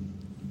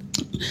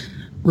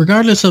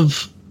regardless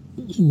of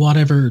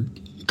whatever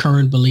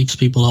current beliefs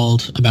people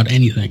hold about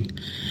anything,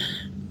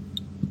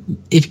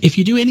 if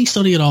you do any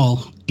study at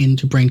all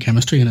into brain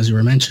chemistry, and as you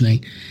were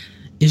mentioning,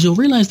 is you'll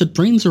realize that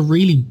brains are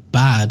really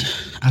bad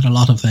at a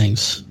lot of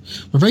things.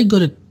 We're very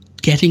good at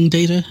getting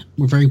data,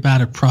 we're very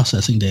bad at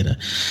processing data.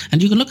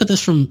 And you can look at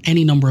this from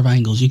any number of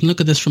angles. You can look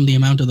at this from the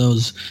amount of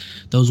those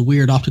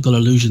weird optical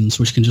illusions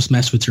which can just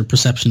mess with your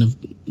perception of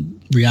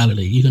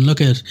reality. You can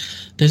look at,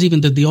 there's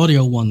even the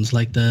audio ones,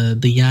 like the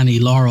Yanni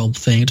Laurel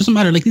thing. It doesn't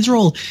matter, these are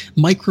all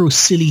micro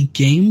silly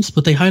games,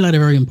 but they highlight a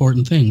very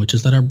important thing, which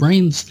is that our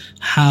brains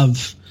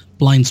have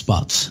blind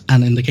spots,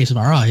 and in the case of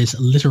our eyes,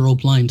 literal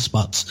blind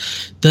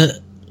spots.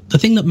 The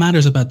thing that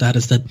matters about that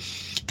is that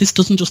this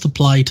doesn't just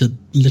apply to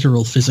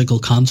literal physical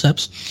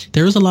concepts.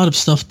 There is a lot of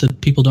stuff that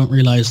people don't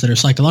realize that are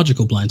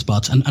psychological blind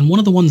spots. And one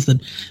of the ones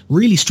that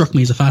really struck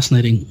me as a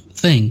fascinating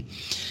thing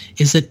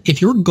is that if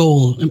your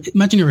goal,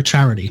 imagine you're a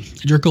charity,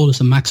 and your goal is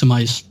to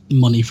maximize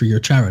money for your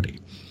charity.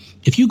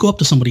 If you go up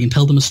to somebody and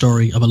tell them a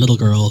story of a little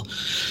girl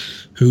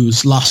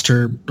who's lost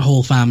her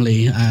whole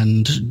family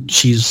and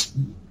she's,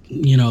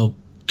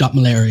 got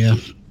malaria,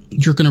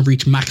 you're going to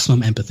reach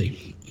maximum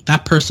empathy.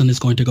 That person is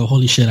going to go,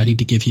 holy shit, I need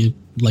to give you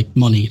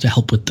money to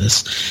help with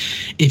this.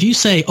 If you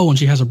say, oh, and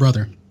she has a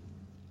brother,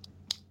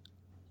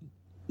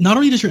 not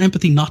only does your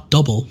empathy not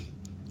double,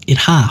 it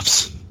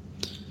halves.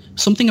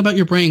 Something about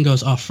your brain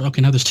goes, oh,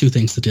 okay, now there's two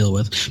things to deal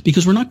with.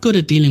 Because we're not good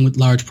at dealing with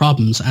large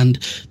problems, and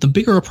the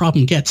bigger a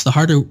problem gets, the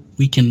harder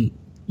we can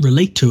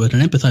relate to it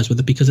and empathize with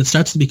it, because it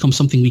starts to become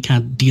something we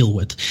can't deal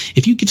with.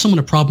 If you give someone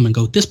a problem and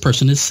go, this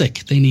person is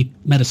sick, they need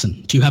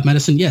medicine. Do you have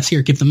medicine? Yes,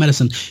 here, give them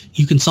medicine.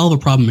 You can solve a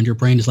problem and your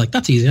brain is like,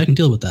 that's easy, I can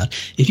deal with that.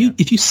 If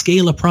you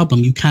scale a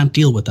problem, you can't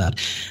deal with that.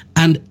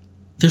 And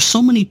there's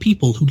so many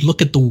people who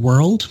look at the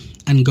world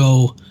and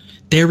go,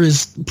 there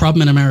is a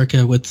problem in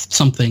America with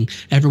something,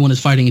 everyone is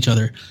fighting each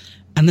other.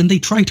 And then they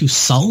try to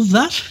solve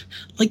that.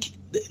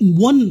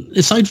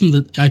 Aside from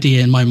the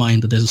idea in my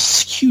mind that there's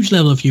a huge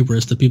level of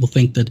hubris that people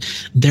think that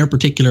their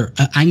particular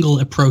angle,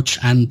 approach,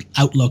 and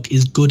outlook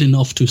is good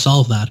enough to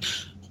solve that,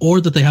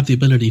 or that they have the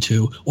ability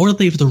to, or that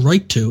they have the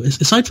right to,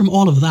 aside from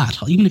all of that,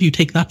 even if you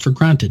take that for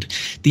granted,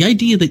 the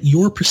idea that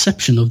your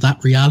perception of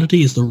that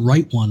reality is the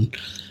right one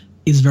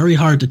is very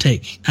hard to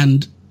take.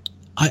 And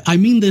I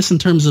mean this in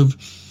terms of,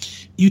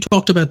 you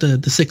talked about the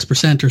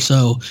 6% or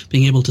so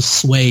being able to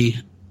sway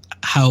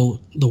how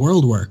the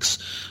world works.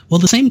 Well,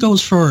 the same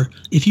goes for,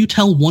 if you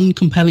tell one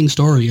compelling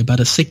story about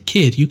a sick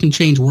kid, you can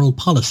change world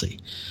policy.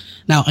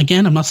 Now,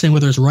 again, I'm not saying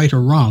whether it's right or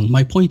wrong.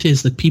 My point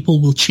is that people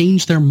will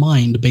change their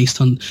mind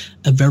based on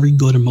a very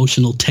good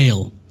emotional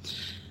tale.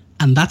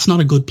 And that's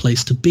not a good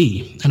place to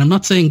be. And I'm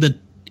not saying that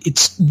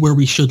it's where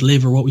we should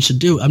live or what we should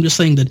do. I'm just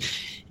saying that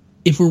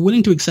if we're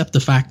willing to accept the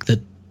fact that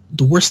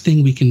the worst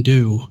thing we can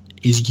do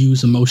is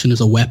use emotion as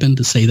a weapon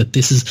to say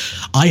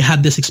that I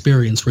had this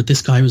experience where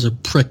this guy was a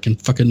prick and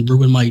fucking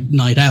ruined my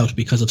night out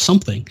because of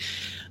something.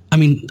 I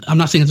mean, I'm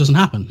not saying it doesn't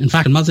happen. In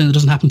fact, I'm not saying it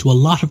doesn't happen to a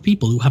lot of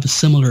people who have a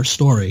similar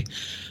story.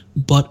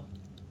 But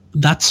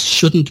that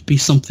shouldn't be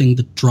something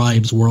that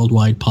drives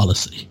worldwide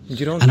policy.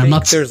 You don't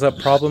think there's a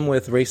problem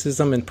with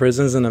racism in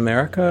prisons in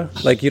America?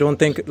 You don't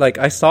think,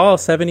 I saw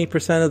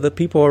 70% of the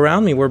people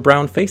around me were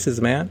brown faces,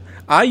 man.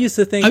 I used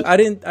to think, I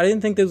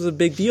didn't think this was a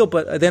big deal,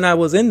 but then I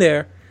was in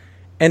there.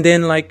 And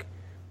then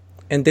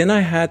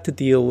I had to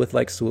deal with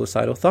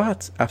suicidal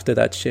thoughts after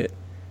that shit,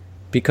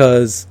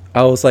 because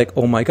I was like,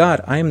 oh my God,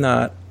 I'm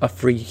not a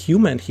free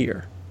human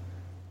here.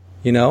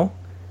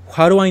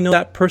 How do I know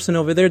that person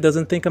over there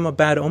doesn't think I'm a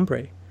bad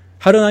hombre?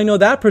 How do I know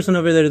that person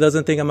over there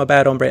doesn't think I'm a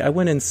bad hombre? I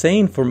went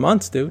insane for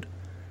months, dude.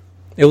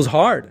 It was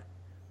hard.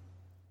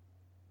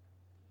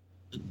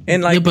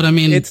 And but I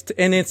mean,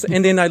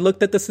 and then I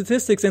looked at the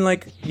statistics and we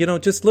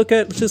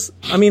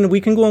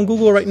can go on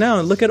Google right now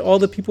and look at all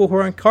the people who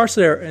are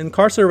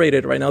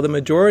incarcerated right now. The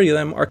majority of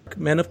them are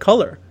men of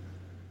color.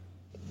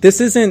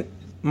 This isn't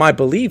my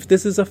belief.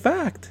 This is a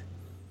fact.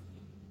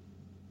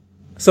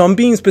 So I'm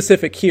being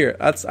specific here.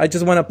 I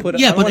just want to put a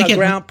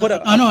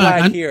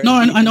flag here. No,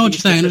 I know what you're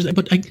saying,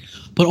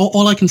 but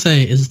all I can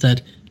say is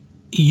that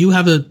you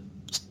have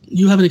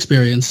an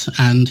experience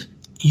and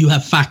you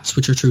have facts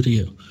which are true to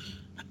you.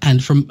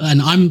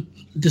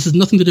 This has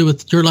nothing to do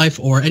with your life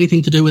or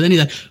anything to do with any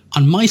of that.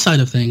 On my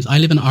side of things, I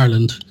live in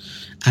Ireland,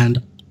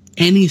 and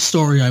any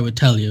story I would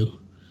tell you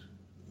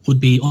would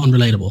be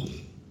unrelatable.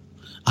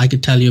 I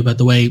could tell you about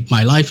the way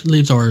my life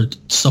lives or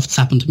stuff that's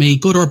happened to me,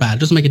 good or bad. It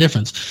doesn't make a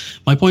difference.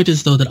 My point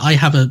is, though, that I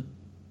have a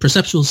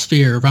perceptual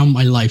sphere around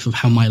my life of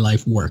how my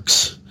life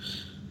works.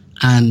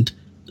 And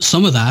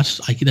some of that,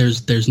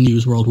 there's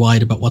news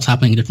worldwide about what's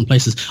happening in different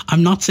places.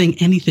 I'm not saying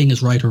anything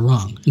is right or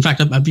wrong. In fact,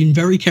 I've been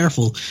very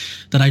careful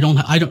that I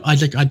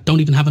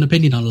don't even have an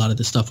opinion on a lot of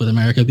this stuff with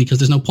America, because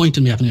there's no point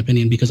in me having an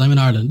opinion, because I'm in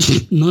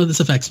Ireland. None of this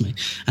affects me.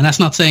 And that's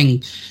not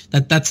saying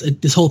that's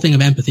this whole thing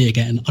of empathy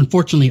again.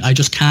 Unfortunately, I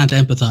just can't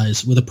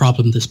empathize with a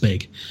problem this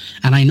big.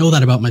 And I know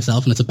that about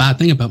myself, and it's a bad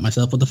thing about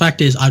myself. But the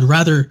fact is, I'd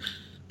rather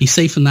be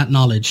safe in that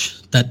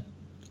knowledge that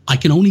I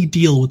can only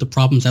deal with the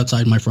problems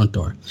outside my front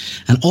door.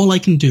 And all I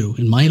can do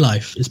in my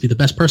life is be the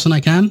best person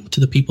I can to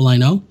the people I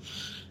know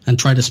and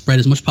try to spread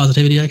as much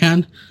positivity as I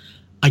can.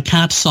 I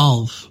can't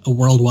solve a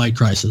worldwide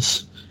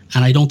crisis,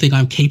 and I don't think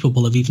I'm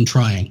capable of even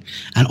trying.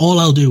 And all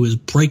I'll do is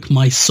break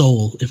my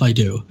soul if I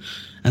do.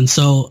 And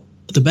so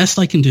the best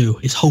I can do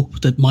is hope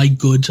that my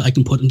good I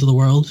can put into the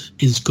world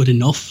is good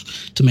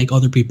enough to make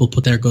other people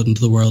put their good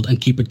into the world and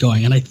keep it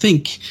going. And I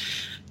think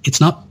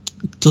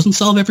doesn't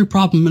solve every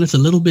problem, and it's a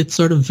little bit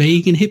sort of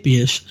vague and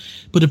hippie-ish,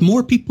 but if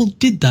more people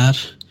did that,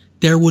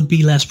 there would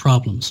be less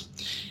problems.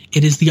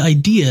 It is the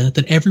idea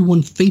that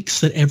everyone thinks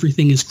that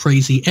everything is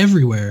crazy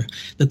everywhere,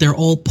 that they're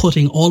all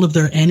putting all of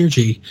their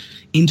energy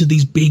into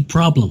these big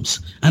problems.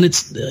 And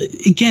it's,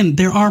 again,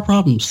 there are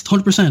problems,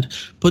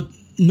 100%, but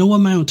no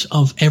amount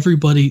of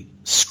everybody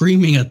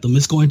screaming at them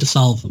is going to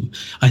solve them.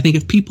 I think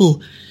if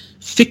people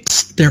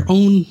fix their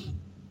own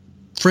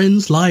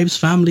friends, lives,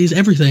 families,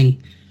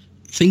 everything,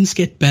 things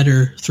get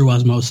better through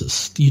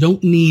osmosis. You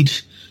don't need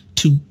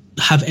to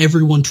have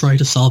everyone try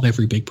to solve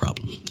every big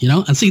problem, you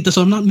know? And see,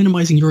 so I'm not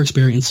minimizing your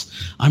experience.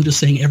 I'm just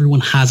saying everyone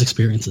has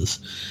experiences.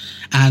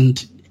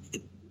 And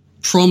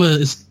trauma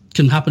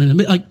can happen in a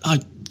minute.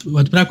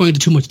 Without going into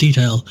too much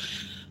detail,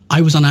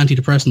 I was on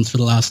antidepressants for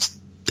the last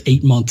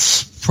 8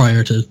 months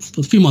prior to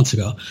a few months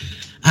ago.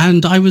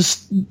 And I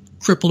was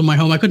crippled in my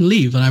home. I couldn't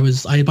leave. And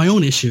I had my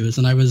own issues.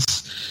 And I was,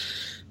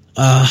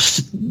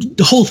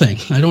 the whole thing.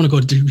 I don't want to go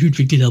into huge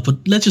big detail, but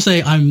let's just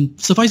say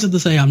suffice it to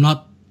say, I'm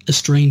not a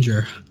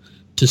stranger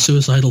to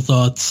suicidal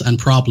thoughts and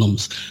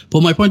problems.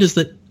 But my point is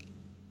that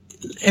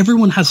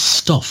everyone has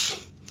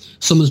stuff.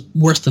 Some is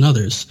worse than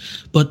others.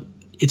 But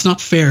it's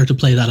not fair to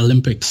play that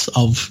Olympics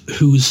of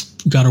who's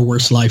got a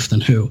worse life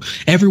than who.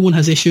 Everyone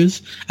has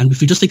issues. And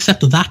if we just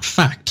accept that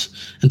fact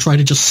and try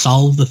to just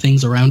solve the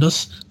things around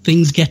us,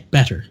 things get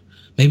better.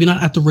 Maybe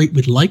not at the rate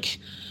we'd like,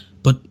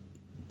 but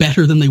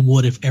better than they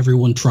would if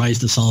everyone tries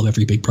to solve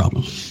every big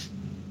problem.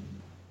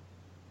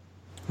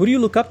 Who do you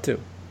look up to?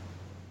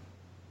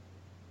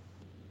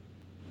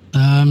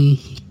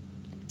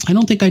 I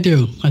don't think I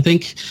do. I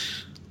think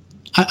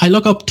I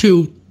look up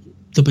to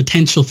the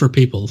potential for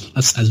people,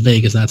 as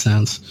vague as that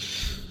sounds.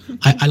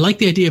 I like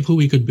the idea of who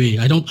we could be.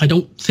 I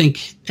don't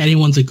think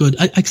anyone's a good...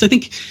 Because I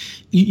think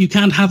you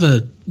can't have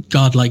a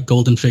godlike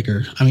golden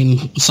figure. I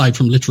mean, aside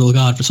from literal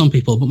God for some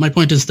people. But my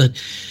point is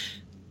that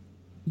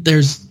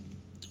there's...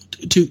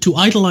 To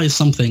idolize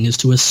something is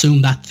to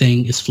assume that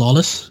thing is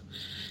flawless.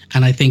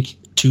 And I think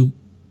to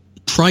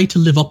try to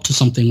live up to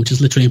something which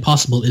is literally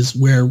impossible is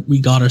where we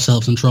got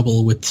ourselves in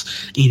trouble with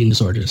eating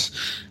disorders.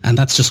 And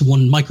that's just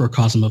one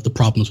microcosm of the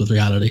problems with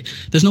reality.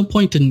 There's no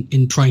point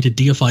in trying to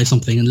deify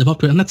something and live up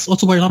to it. And that's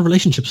also why a lot of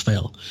relationships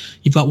fail.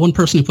 You've got one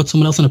person who puts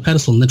someone else on a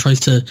pedestal and then tries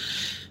to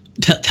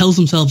tells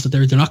themselves that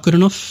they're not good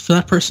enough for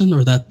that person,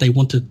 or that they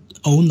want to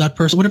own that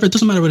person, whatever. It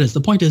doesn't matter what it is. The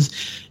point is,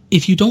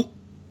 if you don't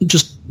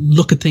just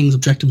look at things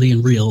objectively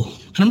and real,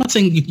 and I'm not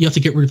saying you have to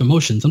get rid of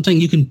emotions. I'm saying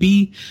you can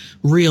be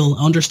real,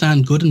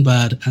 understand good and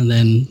bad, and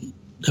then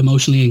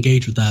emotionally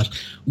engage with that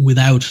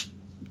without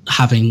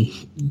having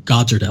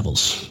gods or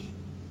devils.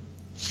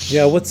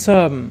 Yeah,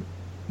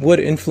 what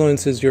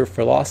influences your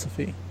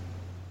philosophy?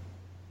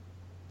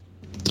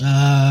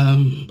 A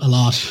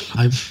lot.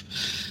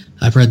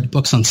 I've read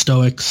books on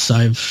Stoics.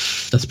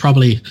 That's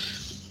probably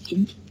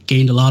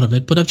gained a lot of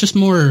it, but I've just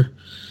more...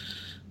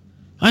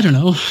 I don't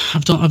know.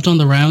 I've done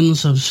the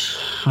rounds.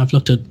 I've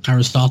looked at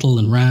Aristotle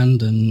and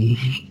Rand and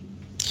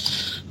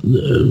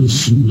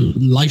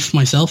life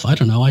myself. I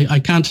don't know. I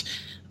can't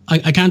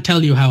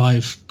tell you how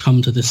I've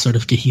come to this sort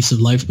of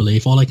cohesive life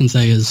belief. All I can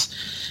say is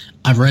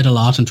I've read a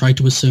lot and tried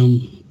to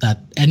assume that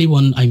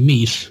anyone I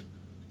meet,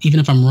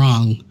 even if I'm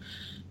wrong,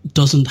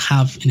 doesn't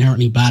have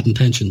inherently bad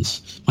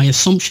intentions. My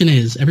assumption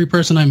is every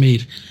person I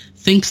meet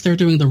thinks they're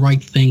doing the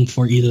right thing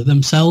for either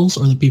themselves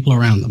or the people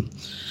around them.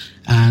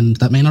 And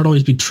that may not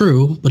always be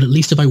true, but at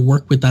least if I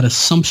work with that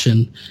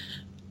assumption,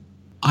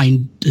 I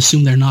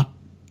assume they're not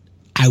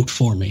out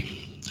for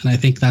me. And I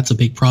think that's a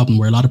big problem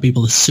where a lot of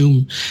people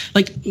assume,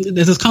 like,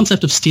 there's this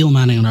concept of steel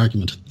manning an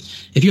argument.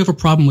 If you have a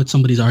problem with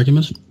somebody's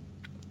argument,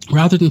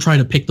 rather than try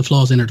to pick the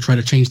flaws in or try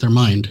to change their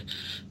mind,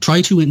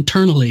 try to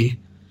internally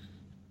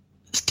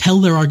tell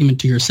their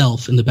argument to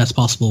yourself in the best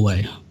possible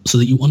way so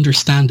that you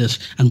understand it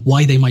and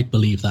why they might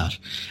believe that.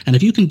 And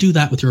if you can do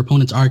that with your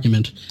opponent's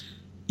argument,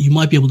 you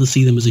might be able to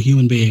see them as a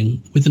human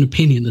being with an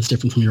opinion that's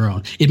different from your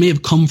own. It may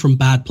have come from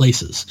bad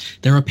places.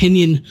 Their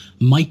opinion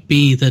might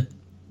be that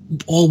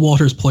all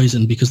water is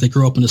poison because they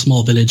grew up in a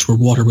small village where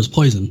water was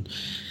poison,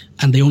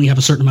 and they only have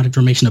a certain amount of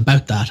information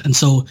about that. And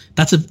so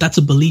that's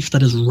a belief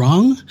that is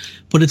wrong,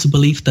 but it's a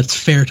belief that's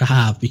fair to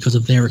have because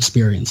of their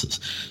experiences.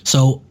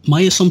 So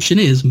my assumption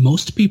is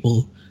most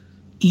people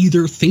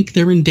either think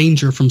they're in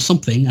danger from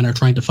something and are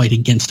trying to fight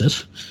against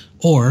it,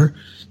 or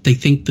they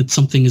think that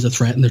something is a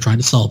threat and they're trying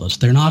to solve it.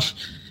 They're not...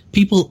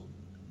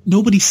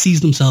 Nobody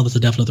sees themselves as the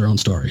devil of their own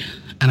story.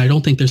 And I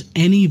don't think there's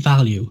any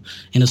value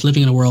in us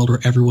living in a world where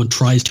everyone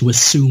tries to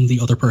assume the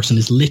other person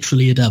is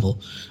literally a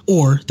devil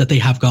or that they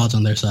have gods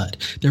on their side.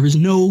 There is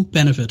no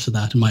benefit to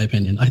that, in my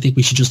opinion. I think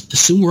we should just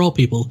assume we're all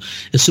people,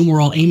 assume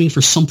we're all aiming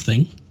for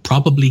something,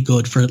 probably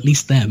good for at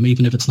least them,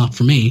 even if it's not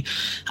for me,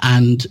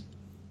 and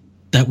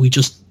that we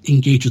just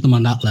engage with them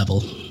on that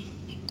level.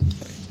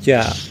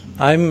 Yeah,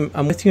 I'm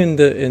with you in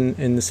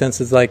the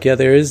sense it's like,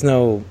 there is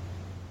no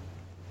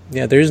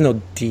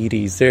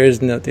deities.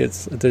 There's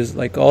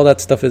like all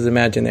that stuff is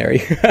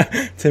imaginary.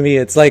 To me,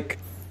 it's like,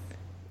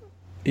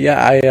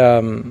 There's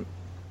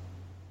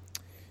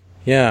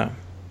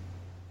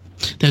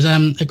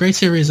a great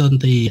series on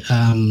the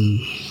I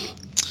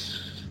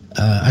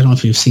don't know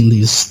if you've seen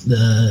these.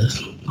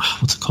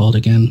 What's it called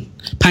again?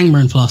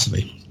 Pangmer and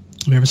Philosophy.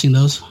 Have you ever seen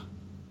those?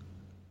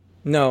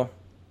 No.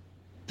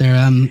 They're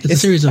it's a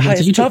series of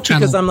it's YouTube tough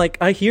channel. because I'm like,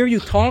 I hear you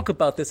talk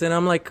about this, and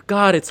I'm like,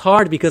 God, it's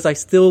hard because I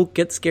still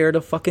get scared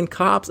of fucking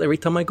cops every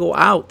time I go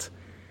out.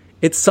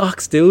 It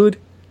sucks, dude.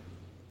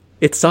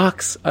 It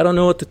sucks. I don't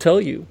know what to tell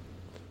you.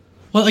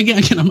 Well,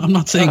 again, I'm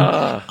not saying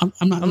I'm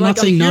not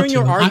saying not to. I'm hearing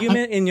your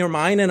argument in your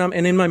mind, and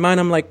in my mind,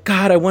 I'm like,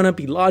 God, I want to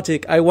be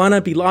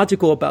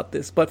logical about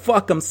this, but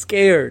fuck, I'm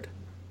scared.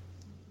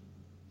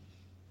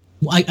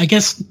 Well, I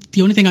guess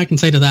the only thing I can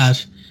say to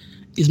that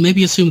is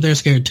maybe assume they're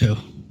scared too.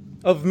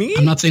 Of me?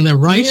 I'm not saying they're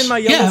right. Me and my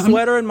yellow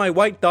sweater and my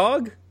white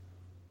dog?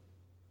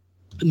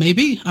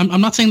 Maybe.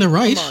 I'm not saying they're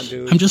right. Come on,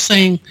 dude. I'm just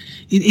saying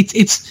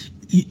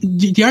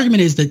the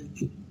argument is that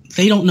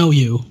they don't know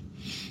you,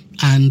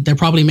 and they're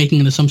probably making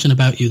an assumption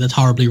about you that's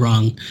horribly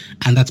wrong,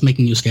 and that's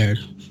making you scared.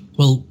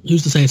 Well,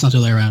 who's to say it's not the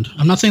other way around?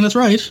 I'm not saying that's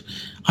right.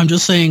 I'm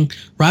just saying,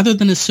 rather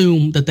than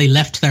assume that they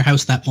left their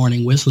house that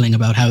morning whistling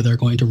about how they're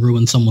going to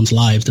ruin someone's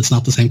life that's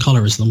not the same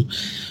color as them,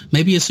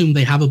 maybe assume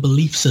they have a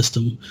belief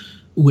system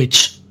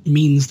which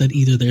means that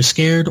either they're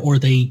scared or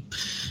they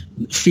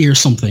fear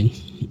something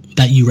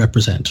that you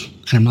represent.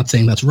 And I'm not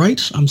saying that's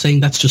right. I'm saying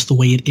that's just the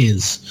way it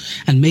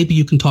is. And maybe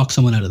you can talk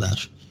someone out of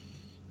that.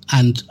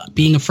 And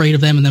being afraid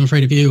of them and them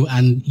afraid of you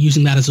and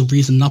using that as a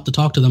reason not to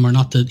talk to them or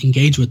not to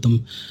engage with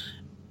them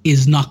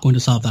is not going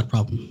to solve that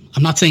problem.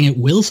 I'm not saying it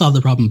will solve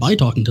the problem by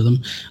talking to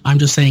them. I'm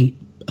just saying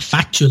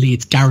factually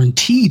it's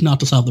guaranteed not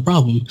to solve the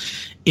problem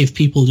if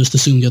people just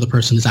assume the other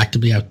person is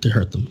actively out to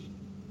hurt them.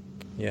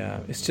 Yeah,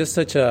 it's just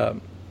such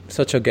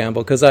a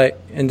gamble because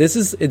this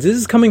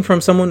is coming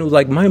from someone who,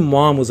 like, my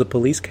mom was a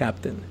police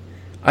captain.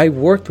 I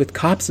worked with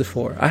cops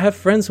before. I have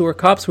friends who are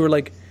cops who are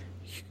like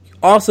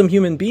awesome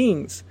human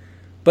beings,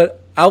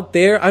 but out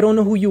there I don't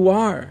know who you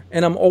are,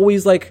 and I'm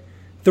always like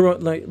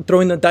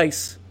throwing the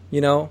dice.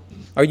 You know,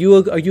 are you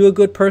a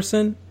good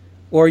person,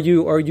 or are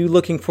you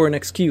looking for an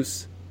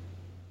excuse?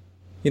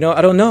 You know,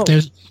 I don't know.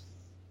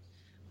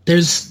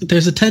 There's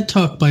a TED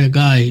talk by a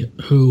guy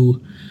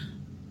who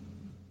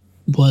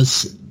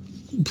was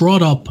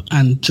brought up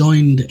and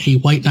joined a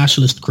white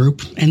nationalist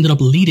group, ended up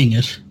leading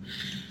it,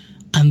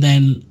 and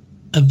then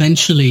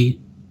eventually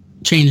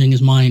changing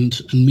his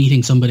mind and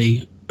meeting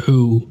somebody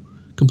who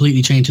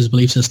completely changed his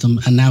belief system,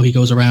 and now he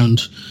goes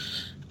around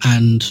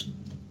and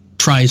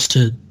tries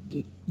to,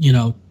 you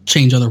know,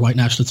 change other white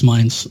nationalists'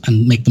 minds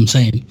and make them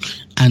sane.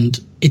 And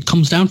it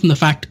comes down from the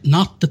fact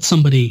not that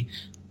somebody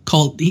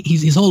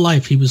his whole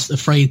life he was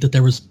afraid that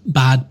there was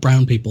bad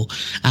brown people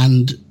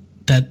and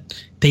that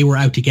they were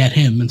out to get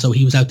him, and so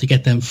he was out to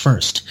get them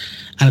first.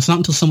 And it's not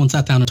until someone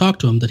sat down and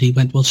talked to him that he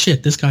went, well,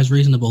 shit, this guy's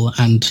reasonable,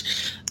 and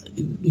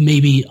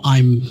maybe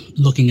I'm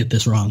looking at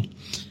this wrong.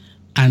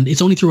 And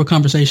it's only through a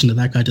conversation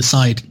that guy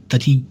decided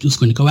that he was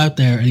going to go out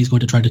there and he's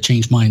going to try to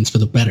change minds for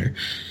the better.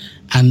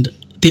 And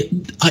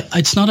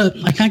I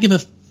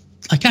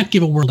can't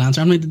give a world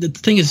answer. I mean, the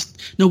thing is,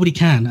 nobody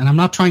can, and I'm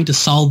not trying to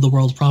solve the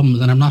world's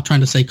problems, and I'm not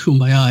trying to say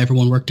kumbaya,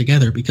 everyone work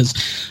together, because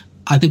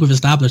I think we've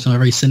established I'm a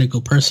very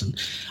cynical person.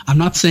 I'm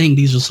not saying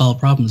these will solve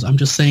problems. I'm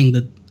just saying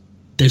that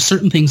there's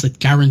certain things that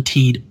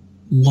guaranteed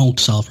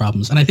won't solve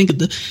problems. And I think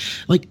the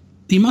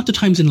amount of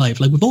times in life,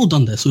 like, we've all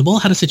done this. We've all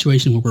had a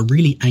situation where we're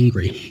really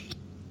angry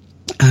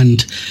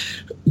and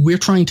we're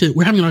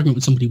having an argument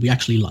with somebody we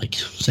actually like.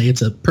 Say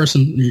it's a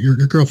person, your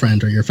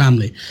girlfriend or your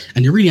family,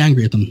 and you're really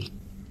angry at them.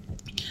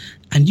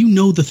 And you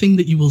know the thing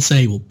that you will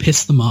say will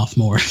piss them off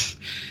more.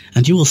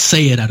 And you will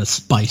say it out of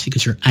spite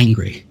because you're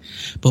angry.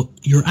 But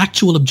your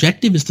actual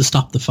objective is to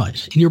stop the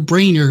fight. In your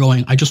brain, you're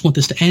going, I just want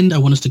this to end. I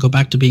want us to go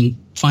back to being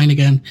fine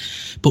again.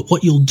 But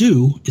what you'll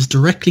do is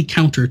directly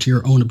counter to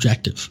your own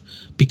objective,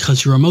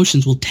 because your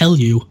emotions will tell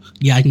you,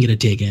 yeah, I can get a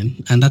dig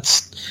in. And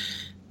that's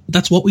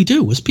what we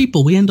do as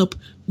people. We end up,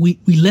 we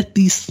let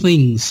these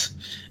things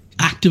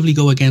actively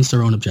go against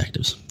our own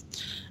objectives.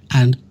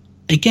 And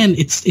again,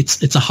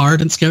 it's a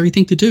hard and scary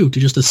thing to do, to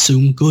just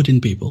assume good in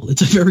people.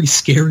 It's a very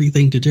scary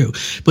thing to do.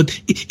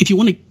 But if you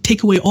want to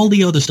take away all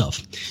the other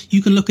stuff,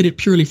 you can look at it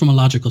purely from a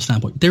logical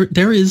standpoint.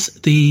 There is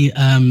the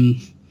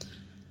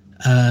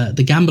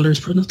gambler's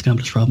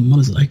problem. What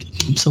is it like?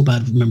 I'm so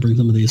bad at remembering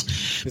some of these.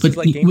 But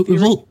like game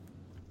theory?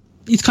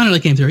 It's kind of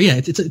like game theory, yeah.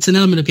 It's an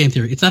element of game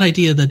theory. It's that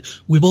idea that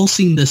we've all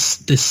seen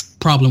this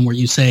problem where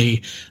you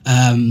say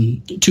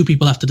two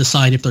people have to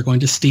decide if they're going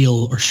to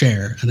steal or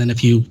share, and then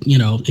if you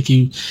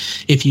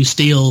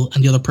steal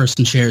and the other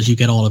person shares, you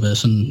get all of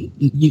it. And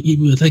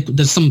you think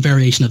there's some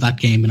variation of that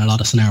game in a lot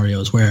of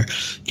scenarios where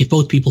if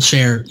both people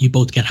share, you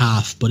both get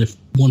half, but if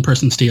one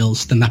person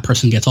steals, then that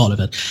person gets all of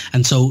it.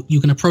 And so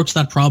you can approach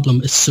that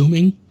problem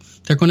assuming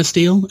they're going to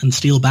steal and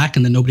steal back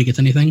and then nobody gets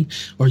anything,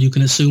 or you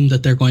can assume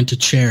that they're going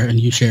to share and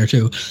you share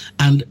too.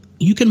 And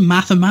you can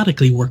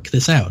mathematically work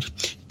this out.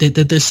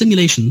 There's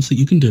simulations that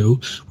you can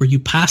do where you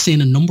pass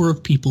in a number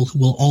of people who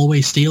will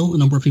always steal, a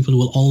number of people who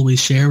will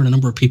always share, and a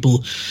number of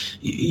people,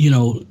 in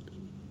all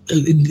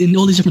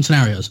these different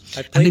scenarios.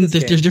 And then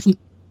there's different,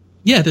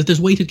 there's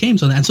weighted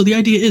games on that. And so the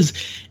idea is,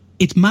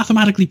 it's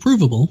mathematically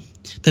provable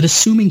that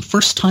assuming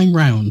first time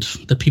round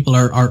that people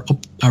are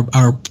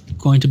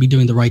going to be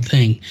doing the right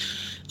thing,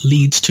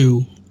 leads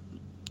to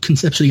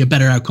conceptually a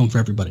better outcome for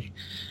everybody.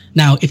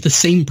 Now, if the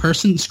same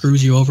person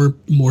screws you over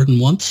more than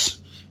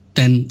once,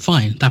 then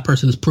fine. That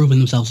person has proven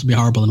themselves to be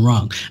horrible and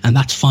wrong, and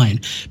that's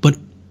fine. But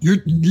you're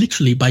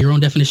literally, by your own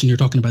definition, you're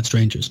talking about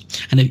strangers.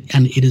 And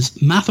it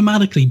is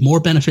mathematically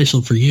more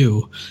beneficial for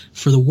you,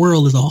 for the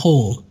world as a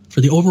whole, for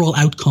the overall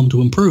outcome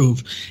to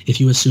improve, if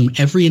you assume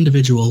every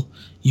individual,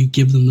 you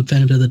give them the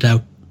benefit of the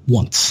doubt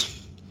once.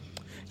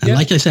 And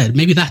like I said,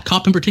 maybe that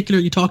cop in particular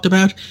you talked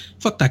about,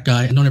 fuck that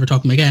guy and don't ever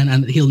talk to him again.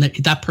 And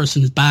that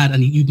person is bad,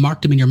 and you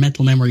marked him in your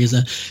mental memory as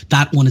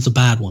that one is a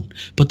bad one.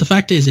 But the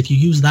fact is, if you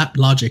use that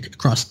logic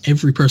across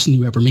every person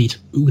you ever meet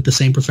with the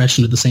same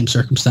profession or the same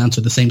circumstance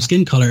or the same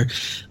skin color,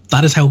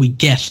 that is how we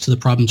get to the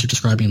problems you're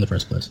describing in the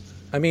first place.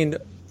 I mean,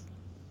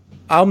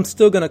 I'm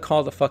still going to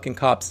call the fucking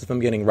cops if I'm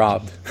getting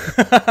robbed.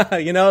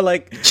 You know,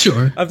 like,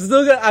 sure. I'm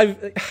still going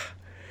to,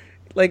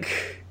 like,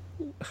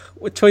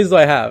 what choice do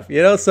I have?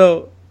 You know,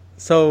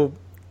 so,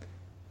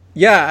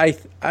 yeah,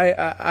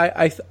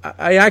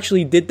 I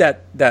actually did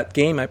that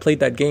game. I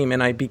played that game,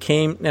 and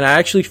I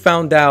actually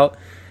found out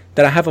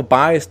that I have a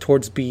bias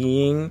towards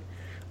being,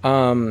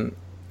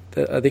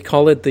 they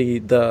call it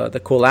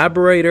the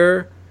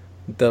collaborator,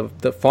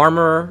 the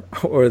farmer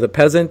or the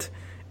peasant,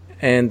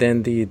 and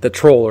then the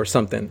troll or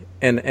something.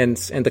 And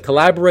the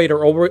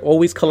collaborator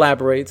always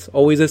collaborates,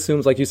 always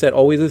assumes, like you said,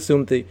 always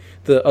assume the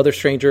other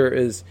stranger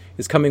is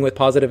coming with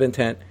positive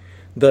intent.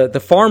 The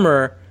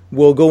farmer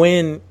will go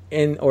in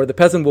or the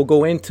peasant will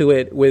go into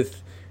it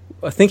with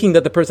thinking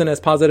that the person has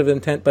positive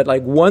intent, but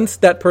like once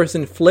that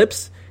person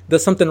flips,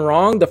 does something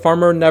wrong, the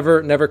farmer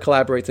never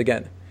collaborates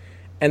again.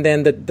 And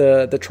then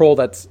the troll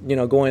that's, you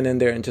know, going in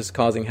there and just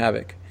causing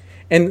havoc.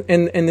 And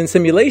in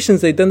simulations,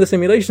 they've done the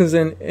simulations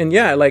and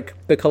yeah, like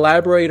the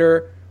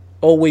collaborator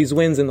always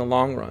wins in the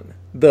long run.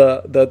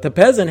 The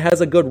peasant has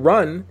a good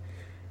run,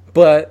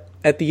 but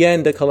at the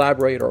end the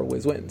collaborator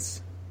always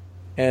wins.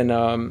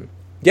 And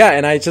yeah,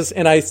 and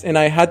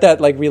I had that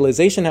like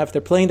realization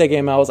after playing that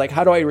game. I was like,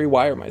 how do I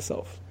rewire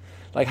myself?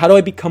 Like, how do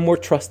I become more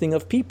trusting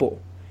of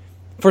people?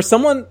 For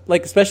someone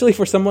like, especially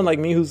for someone like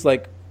me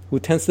who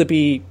tends to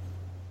be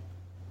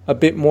a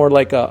bit more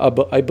like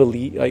I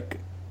believe, like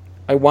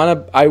I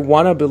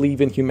wanna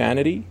believe in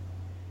humanity.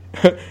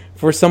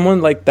 For someone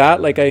like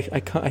that, like I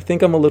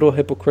think I'm a little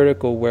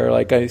hypocritical where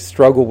like I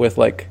struggle with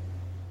like,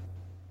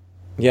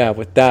 yeah,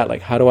 with that,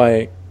 like how do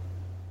I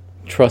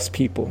trust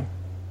people?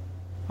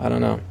 I don't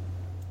know.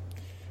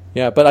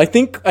 Yeah, but I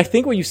think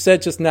what you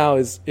said just now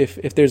is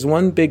if there's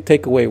one big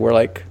takeaway where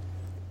like,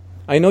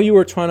 I know you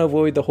were trying to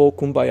avoid the whole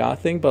kumbaya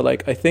thing, but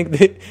like I think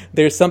that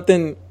there's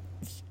something,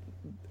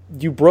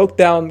 you broke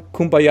down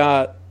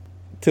kumbaya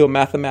to a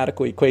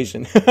mathematical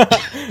equation.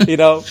 You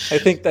know, I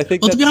think. Well,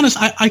 to be honest,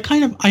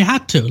 I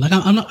had to. Like,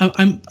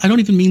 I don't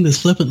even mean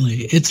this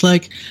flippantly. It's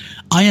like,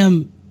 I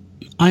am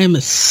a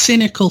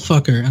cynical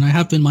fucker, and I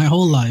have been my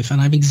whole life,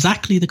 and I'm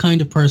exactly the kind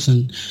of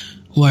person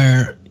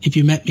where if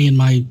you met me in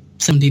my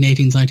 17,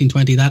 18, 19,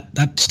 20,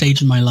 that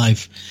stage in my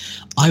life,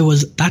 I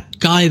was that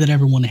guy that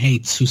everyone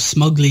hates who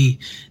smugly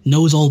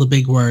knows all the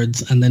big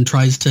words and then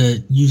tries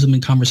to use them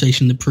in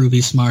conversation to prove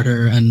he's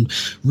smarter and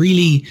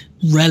really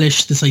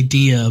relish this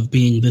idea of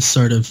being this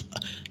sort of,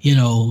 you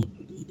know,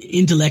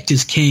 intellect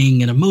is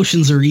king and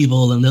emotions are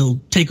evil and they'll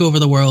take over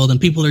the world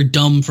and people are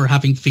dumb for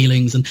having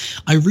feelings. And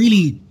I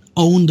really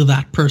owned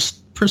that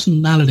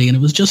personality, and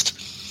it was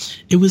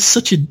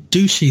such a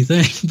douchey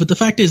thing. But the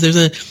fact is,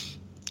 at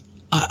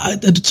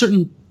a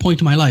certain point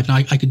in my life, now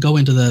I could go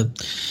into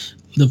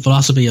the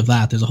philosophy of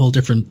that. There's a whole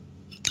different,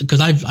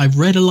 because I've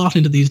read a lot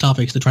into these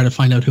topics to try to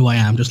find out who I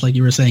am, just like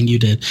you were saying you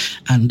did.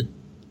 And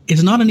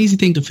it's not an easy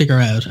thing to figure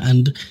out.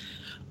 And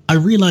I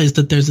realized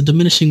that there's a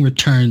diminishing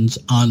returns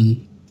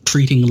on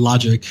treating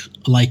logic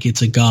like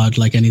it's a god,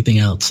 like anything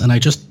else. And I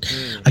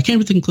came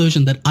to the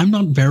conclusion that I'm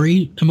not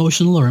very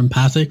emotional or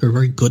empathic or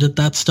very good at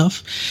that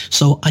stuff.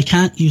 So I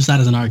can't use that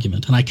as an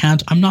argument. And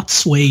I'm not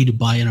swayed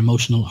by an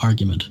emotional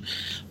argument.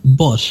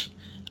 But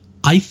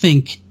I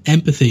think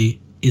empathy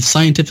is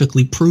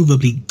scientifically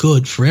provably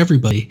good for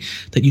everybody,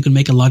 that you can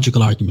make a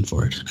logical argument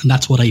for it. And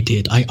that's what I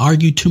did. I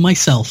argued to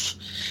myself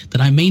that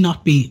I may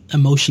not be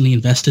emotionally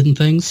invested in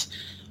things,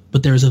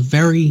 but there is a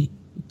very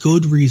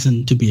good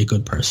reason to be a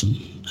good person.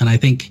 And I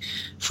think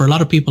for a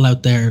lot of people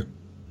out there,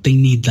 they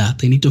need that.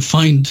 They need to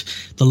find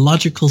the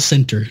logical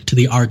center to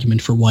the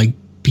argument for why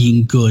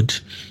being good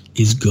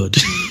is good.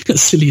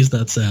 As silly as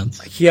that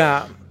sounds.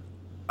 Yeah.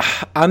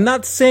 I'm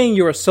not saying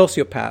you're a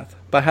sociopath,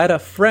 but I had a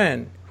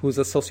friend who's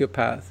a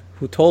sociopath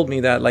who told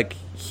me that like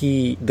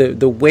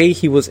the way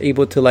he was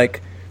able to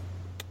like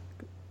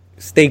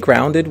stay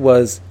grounded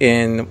was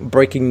in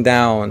breaking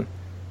down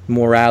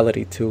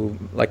morality to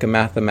like a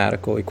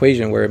mathematical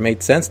equation where it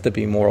made sense to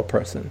be a moral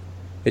person.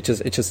 It's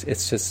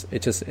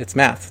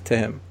math to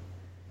him.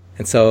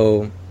 And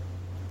so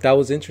that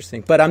was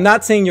interesting. But I'm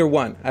not saying you're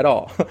one at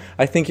all.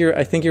 I think you're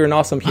an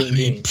awesome human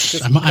being.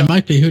 I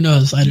might be. Who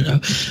knows? I don't know.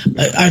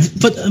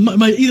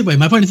 But either way,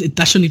 my point is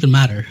that shouldn't even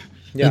matter.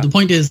 Yeah. The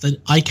point is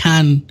that I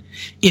can,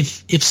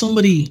 if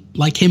somebody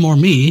like him or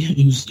me,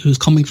 who's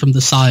coming from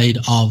the side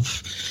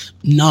of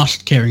not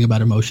caring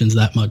about emotions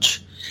that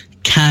much,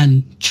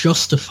 can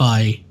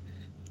justify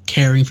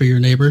caring for your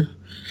neighbor,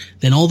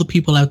 then all the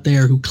people out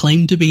there who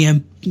claim to be,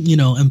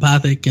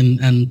 empathic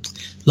and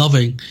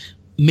loving,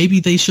 maybe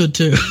they should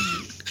too.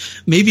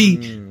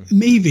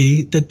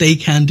 maybe that they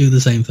can do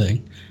the same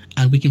thing,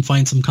 and we can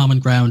find some common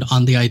ground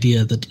on the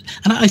idea that.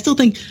 And I still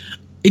think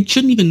it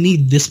shouldn't even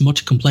need this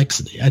much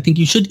complexity. I think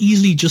you should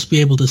easily just be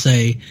able to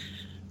say,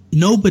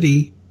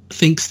 nobody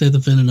thinks they're the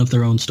villain of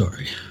their own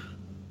story.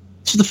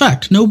 It's the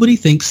fact. Nobody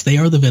thinks they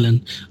are the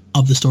villain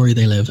of the story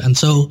they live. And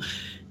so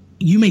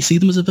you may see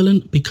them as a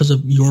villain because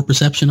of your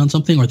perception on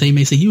something, or they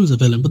may see you as a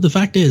villain. But the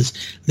fact is,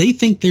 they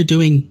think they're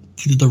doing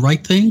either the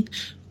right thing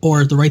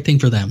or the right thing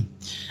for them.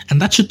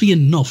 And that should be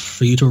enough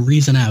for you to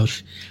reason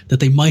out that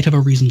they might have a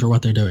reason for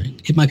what they're doing.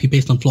 It might be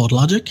based on flawed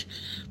logic,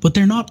 but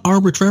they're not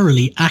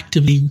arbitrarily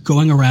actively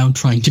going around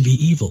trying to be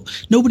evil.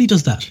 Nobody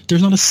does that.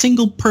 There's not a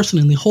single person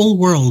in the whole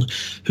world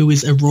who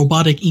is a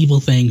robotic evil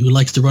thing who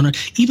likes to run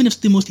it, even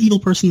if the most evil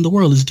person in the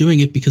world is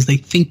doing it because they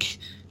think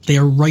they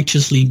are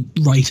righteously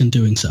right in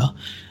doing so.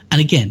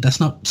 And again, that's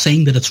not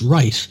saying that it's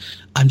right.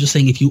 I'm just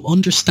saying if you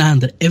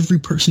understand that every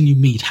person you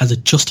meet has a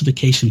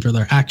justification for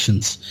their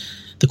actions,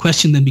 the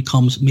question then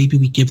becomes, maybe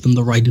we give them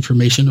the right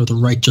information or the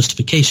right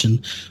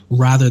justification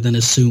rather than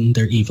assume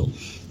they're evil.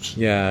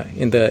 Yeah,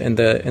 in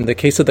the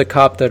case of the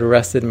cop that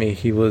arrested me,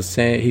 he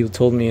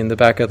told me in the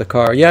back of the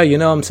car, yeah,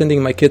 I'm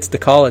sending my kids to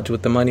college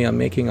with the money I'm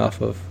making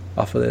off of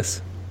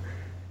this.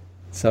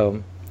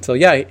 So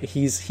yeah,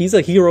 he's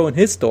a hero in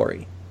his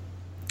story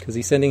because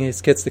he's sending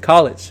his kids to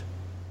college.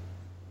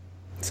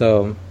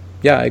 So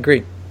yeah, I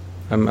agree.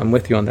 I'm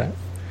with you on that.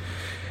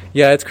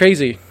 Yeah, it's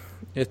crazy.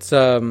 It's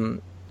I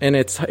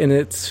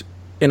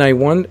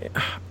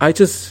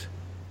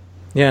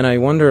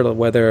wonder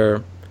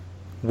whether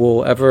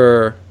we'll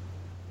ever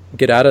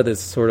get out of this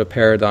sort of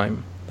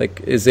paradigm.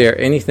 Like, is there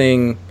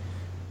anything?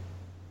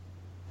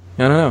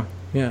 I don't know.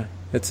 Yeah,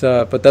 it's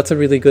but that's a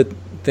really good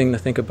thing to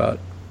think about.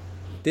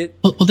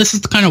 Well, this is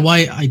kind of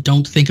why I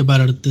don't think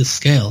about it at this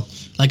scale.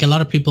 Like, a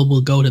lot of people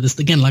will go to this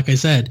again. Like I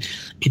said,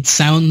 it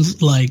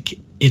sounds like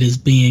it is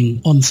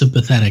being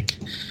unsympathetic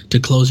to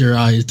close your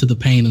eyes to the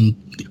pain in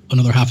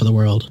another half of the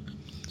world.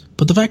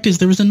 But the fact is,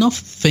 there is enough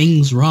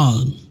things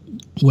wrong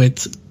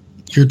with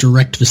your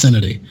direct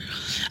vicinity.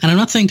 And I'm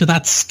not saying to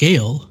that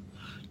scale.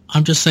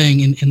 I'm just saying,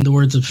 in the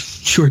words of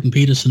Jordan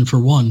Peterson, for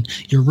one,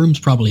 your room's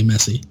probably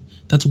messy.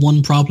 That's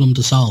one problem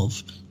to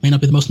solve. May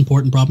not be the most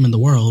important problem in the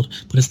world,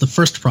 but it's the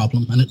first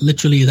problem, and it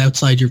literally is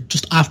outside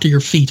just after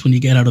your feet when you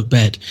get out of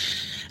bed.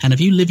 And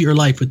if you live your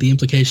life with the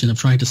implication of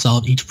trying to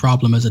solve each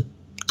problem as it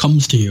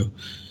comes to you,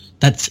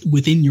 that's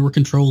within your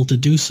control to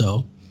do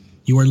so.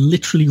 You are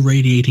literally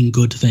radiating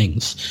good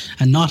things,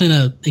 and not in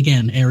a,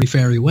 again,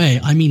 airy-fairy way.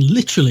 I mean,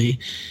 literally,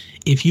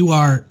 if you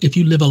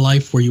live a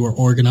life where you are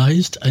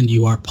organized and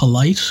you are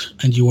polite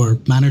and you are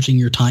managing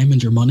your time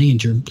and your money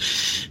and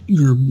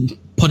you're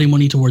putting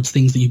money towards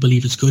things that you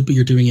believe is good, but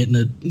you're doing it in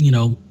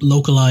a,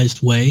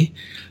 localized way,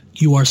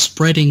 you are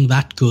spreading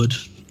that good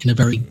in a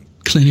very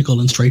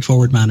clinical and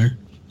straightforward manner.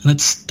 And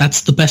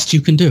that's the best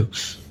you can do.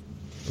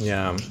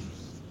 Yeah.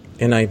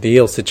 In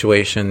ideal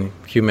situation,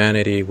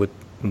 humanity would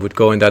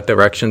go in that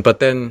direction, but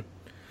then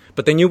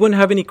you wouldn't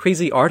have any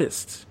crazy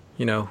artists,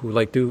 who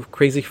like do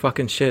crazy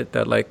fucking shit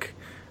that like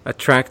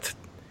attract,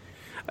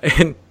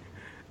 and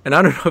I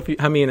don't know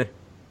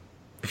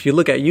if you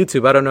look at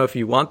YouTube, I don't know if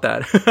you want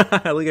that.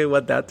 Look at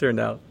what that turned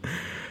out.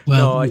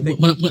 Well, no, I think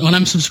when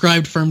I'm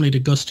subscribed firmly to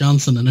Gus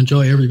Johnson and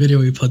enjoy every video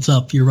he puts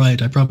up, you're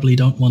right. I probably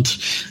don't want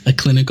a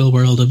clinical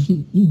world of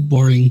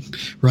boring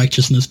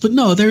righteousness. But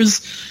no,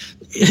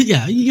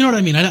 yeah, you know what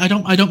I mean. I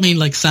don't mean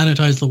like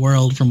sanitize the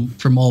world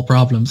from all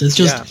problems. It's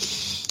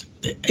just,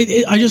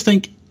 I just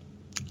think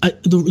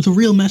the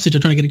real message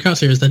I'm trying to get across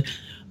here is that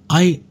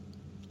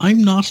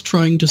I'm not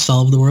trying to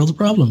solve the world's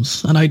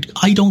problems, and I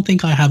don't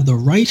think I have the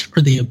right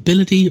or the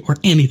ability or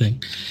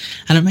anything.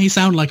 And it may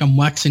sound like I'm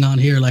waxing on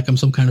here like I'm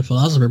some kind of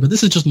philosopher, but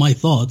this is just my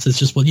thoughts. It's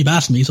just, well, you've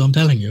asked me, so I'm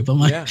telling you. But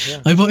my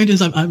point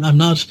is, I'm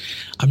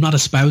not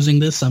espousing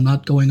this. I'm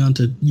not going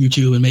onto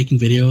YouTube and making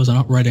videos. I'm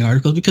not writing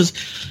articles, because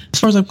as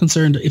far as I'm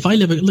concerned, if I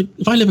live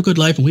a good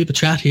life and we have a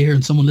chat here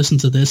and someone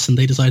listens to this and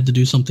they decide to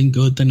do something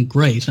good, then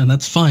great, and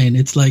that's fine.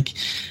 It's like,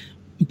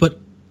 but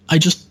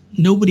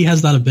nobody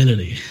has that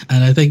ability.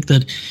 And I think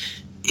that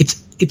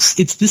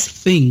it's this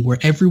thing where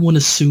everyone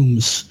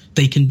assumes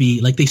they can be,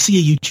 like, they see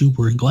a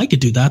YouTuber and go, I could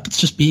do that. That's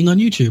just being on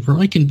YouTube, or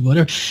I can,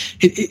 whatever.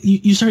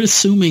 You start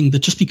assuming that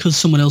just because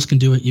someone else can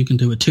do it, you can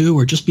do it too,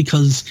 or just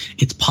because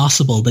it's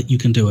possible that you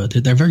can do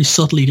it. They're very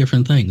subtly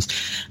different things.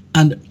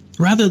 And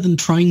rather than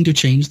trying to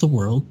change the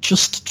world,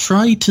 just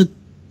try to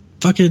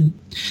fucking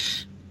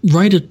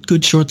write a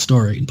good short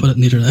story and put it on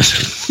the internet.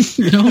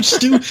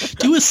 Just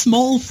do a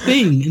small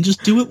thing and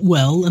just do it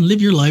well and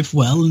live your life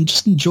well and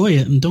just enjoy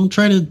it, and don't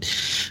try to,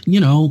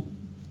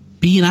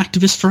 be an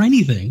activist for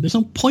anything. There's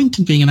no point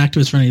in being an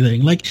activist for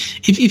anything. Like,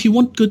 if you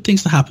want good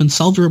things to happen,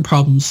 solve your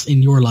problems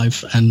in your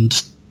life, and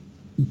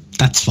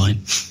that's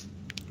fine.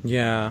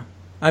 Yeah,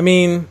 I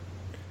mean,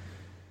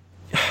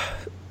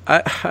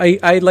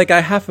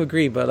 I half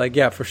agree, but like,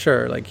 yeah, for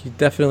sure, like you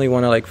definitely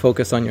want to like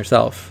focus on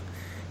yourself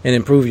and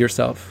improve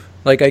yourself.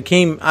 Like I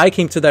came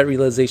to that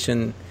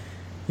realization,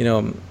 you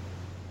know,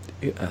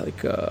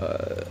 like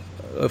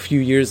a few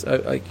years,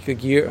 like a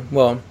year.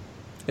 Well,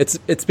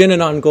 it's been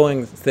an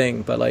ongoing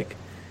thing, but like,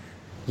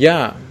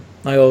 yeah,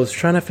 I was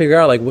trying to figure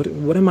out like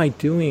what am I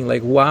doing?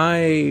 Like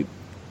why?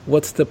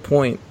 What's the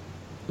point?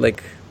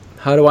 Like,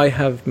 how do I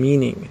have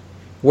meaning?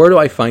 Where do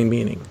I find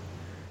meaning?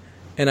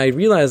 And I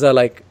realized that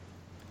like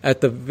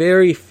at the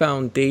very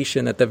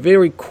foundation, at the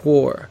very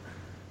core,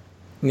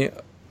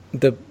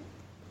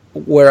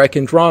 where I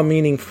can draw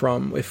meaning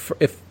from,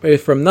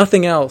 if from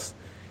nothing else,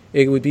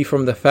 it would be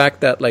from the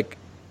fact that like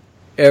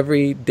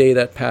every day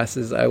that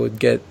passes, I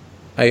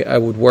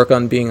would work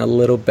on being a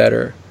little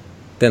better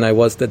than I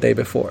was the day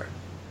before.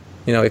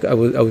 You know, like I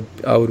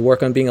would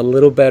work on being a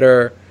little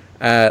better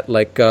at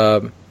like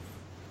you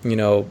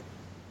know,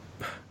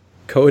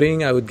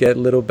 coding. I would get a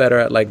little better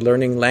at like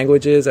learning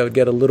languages. I would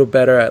get a little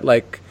better at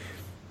like,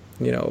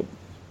 you know,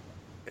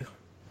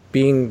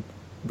 being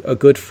a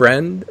good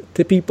friend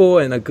to people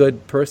and a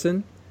good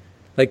person.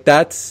 Like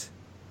that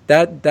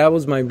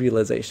was my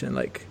realization.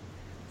 Like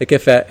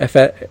if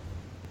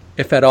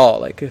at all,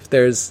 like if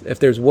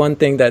there's one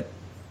thing that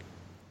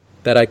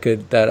I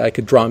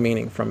could draw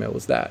meaning from, it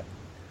was that.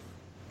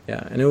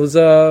 Yeah, and it was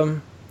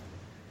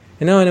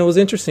you know, and it was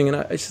interesting, and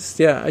I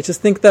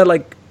just think that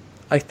like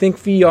I think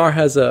VR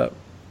has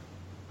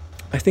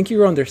I think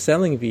you're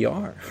underselling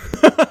VR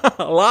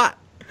a lot.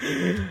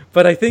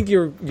 But I think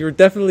you're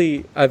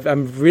definitely.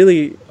 I'm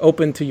really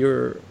open to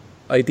your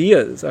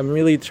ideas. I'm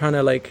really trying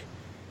to like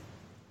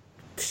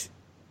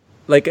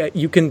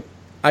you can.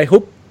 I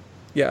hope.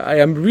 Yeah, I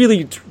am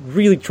really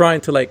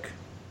trying to like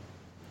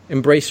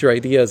embrace your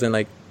ideas and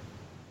like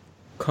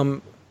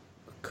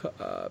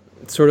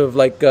sort of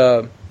like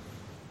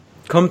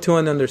come to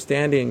an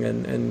understanding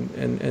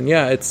and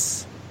yeah,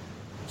 it's.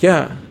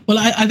 Yeah. Well,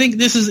 I think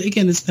this is,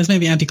 again, it's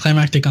maybe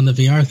anticlimactic on the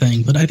VR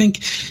thing, but I think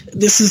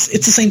it's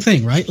the same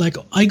thing, right? Like,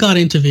 I got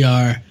into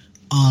VR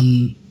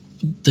on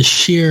the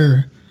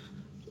sheer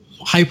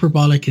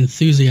hyperbolic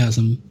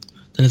enthusiasm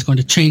that it's going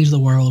to change the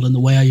world and the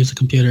way I use a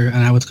computer and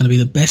how it's going to be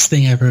the best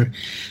thing ever.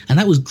 And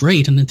that was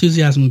great, and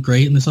enthusiasm was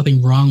great, and there's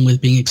nothing wrong with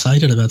being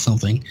excited about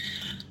something.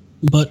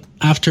 But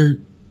after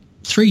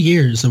 3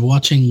 years of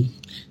watching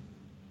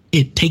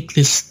it take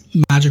this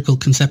magical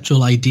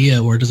conceptual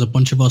idea where there's a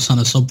bunch of us on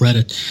a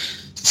subreddit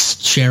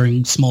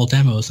sharing small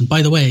demos. And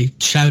by the way,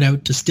 shout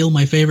out to still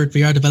my favorite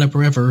VR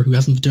developer ever, who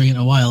hasn't been doing it in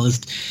a while, is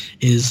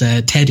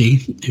Teddy,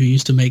 who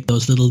used to make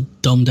those little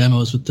dumb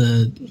demos with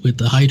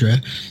the Hydra.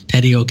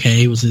 Teddy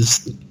OK was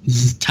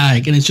his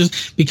tag. And it's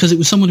just because it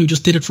was someone who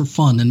just did it for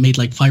fun and made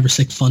like 5 or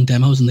 6 fun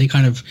demos,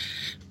 and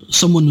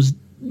someone was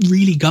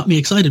really got me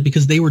excited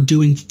because they were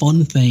doing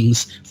fun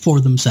things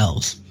for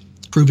themselves,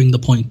 proving the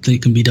point that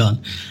it can be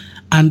done.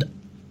 And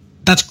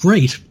that's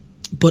great,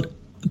 but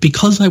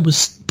because I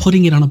was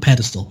putting it on a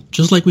pedestal,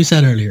 just like we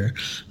said earlier,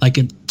 like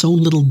its own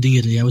little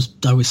deity, I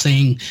was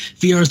saying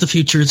VR is the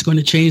future, it's going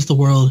to change the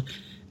world.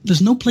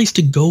 There's no place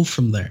to go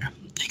from there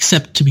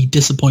except to be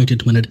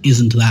disappointed when it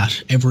isn't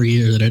that, every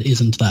year that it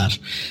isn't that.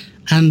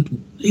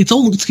 And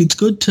it's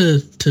good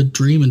to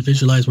dream and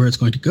visualize where it's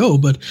going to go,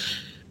 but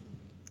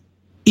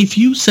if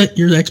you set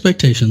your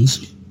expectations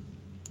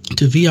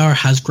to VR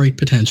has great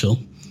potential,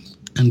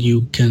 and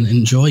you can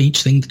enjoy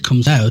each thing that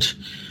comes out,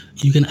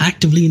 you can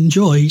actively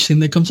enjoy each thing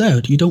that comes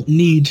out. You don't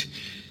need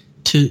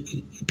to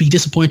be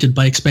disappointed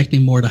by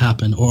expecting more to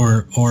happen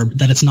or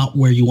that it's not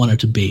where you want it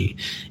to be.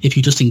 If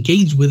you just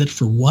engage with it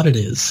for what it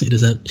is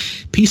a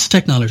piece of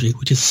technology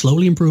which is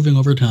slowly improving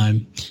over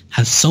time,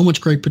 has so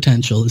much great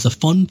potential, is a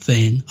fun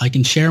thing. I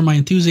can share my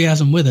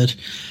enthusiasm with it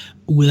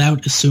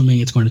without assuming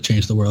it's going to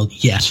change the world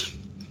yet.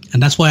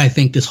 And that's why I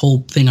think this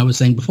whole thing I was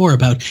saying before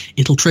about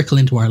it'll trickle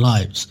into our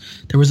lives.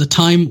 There was a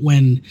time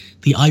when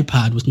the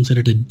iPad was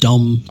considered a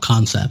dumb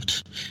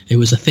concept. It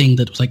was a thing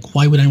that was like,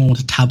 why would anyone want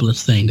a tablet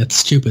thing? That's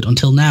stupid.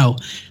 Until now,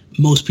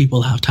 most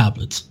people have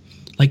tablets.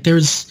 Like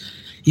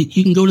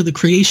you can go to the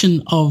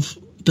creation of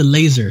the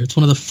laser. It's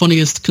one of the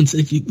funniest.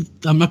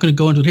 I'm not going to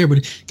go into it here,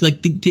 but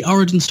like the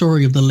origin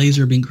story of the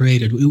laser being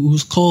created. It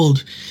was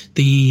called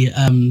the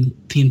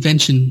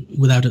invention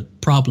without a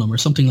problem or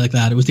something like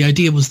that. It was the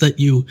idea was that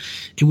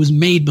it was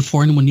made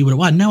before anyone knew what it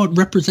was. Now it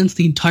represents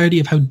the entirety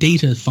of how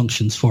data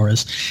functions for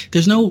us.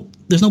 There's no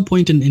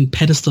point in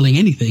pedestaling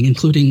anything,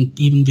 including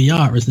even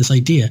VR, as this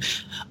idea.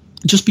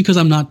 Just because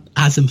I'm not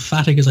as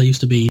emphatic as I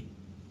used to be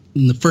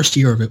in the first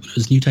year of it, when it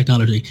was new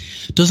technology,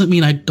 doesn't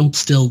mean I don't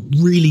still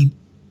really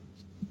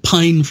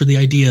pine for the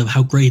idea of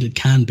how great it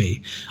can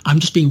be.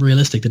 I'm just being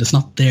realistic that it's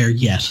not there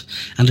yet.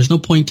 And there's no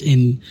point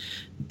in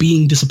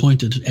being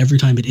disappointed every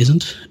time it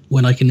isn't,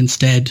 when I can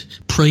instead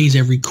praise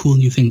every cool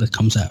new thing that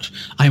comes out.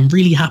 I am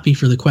really happy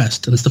for the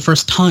Quest, and it's the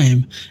first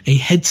time a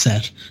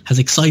headset has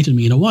excited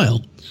me in a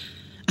while.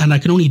 And I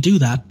can only do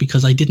that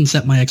because I didn't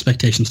set my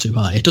expectations too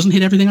high. It doesn't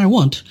hit everything I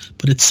want,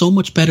 but it's so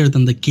much better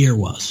than the Gear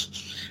was.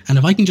 And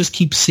if I can just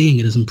keep seeing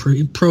it as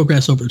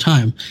progress over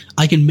time,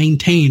 I can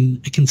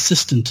maintain a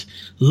consistent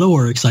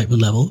lower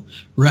excitement level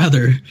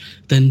rather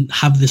than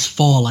have this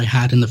fall I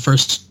had in the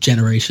first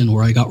generation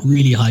where I got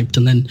really hyped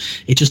and then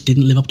it just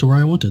didn't live up to where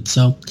I wanted.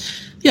 So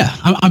yeah,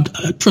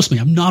 trust me,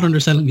 I'm not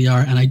underselling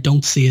VR, and I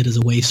don't see it as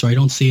a waste, or I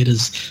don't see it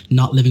as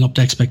not living up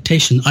to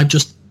expectation. I've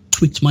just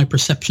tweaked my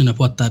perception of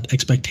what that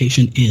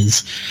expectation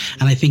is.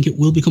 And I think it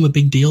will become a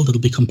big deal. That'll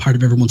become part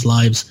of everyone's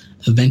lives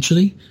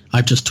eventually.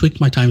 I've just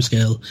tweaked my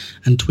timescale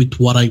and tweaked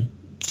what I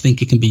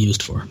think it can be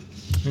used for.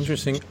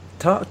 Interesting.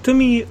 Talk to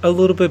me a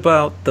little bit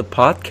about the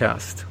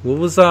podcast. What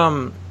was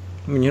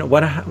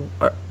what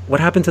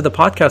happened to the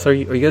podcast? Are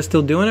you guys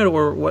still doing it,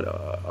 or what?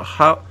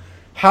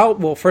 How?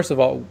 Well, first of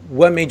all,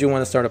 what made you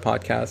want to start a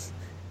podcast?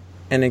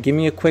 And then give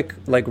me a quick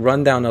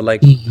rundown of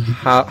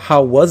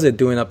how was it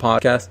doing a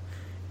podcast,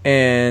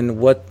 and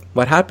what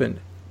happened?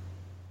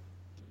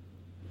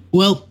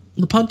 Well,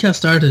 the podcast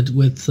started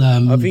with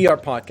a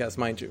VR podcast,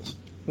 mind you,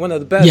 one of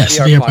the best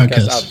VR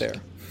podcasts out there.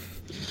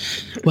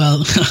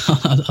 Well,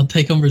 I'll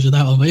take umbrage with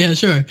that one, but yeah,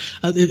 sure.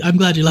 I'm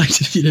glad you liked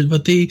it if you did.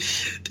 But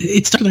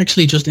it started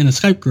actually just in a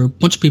Skype group,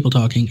 bunch of people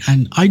talking,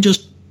 and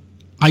the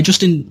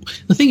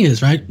thing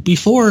is, right,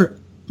 before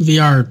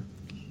VR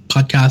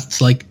podcasts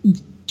like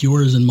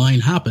yours and mine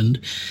happened,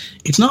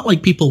 it's not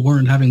like people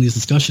weren't having these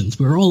discussions.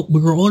 We were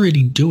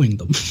already doing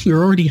them. We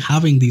were already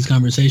having these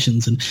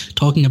conversations and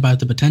talking about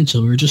the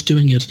potential. We were just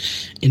doing it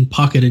in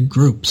pocketed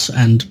groups,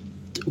 and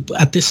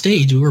at this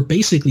stage, we were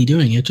basically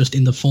doing it just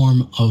in the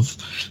form of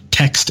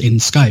text in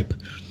Skype.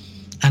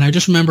 And I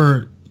just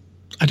remember,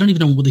 I don't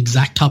even know what the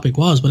exact topic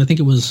was, but I think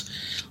it was,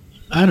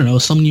 I don't know,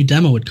 some new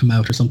demo would come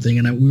out or something,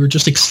 and we were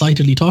just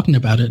excitedly talking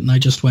about it, and I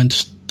just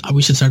went, oh,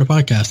 we should start a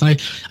podcast. And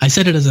I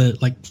said it as a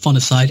fun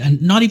aside, and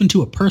not even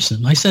to a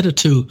person. I said it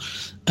to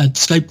a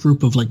Skype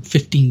group of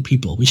 15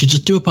 people. We should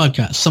just do a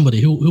podcast. Somebody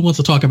who wants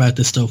to talk about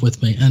this stuff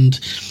with me. And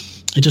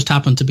it just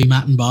happened to be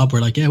Matt and Bob were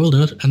like, yeah, we'll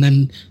do it. And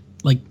then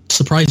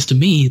surprise to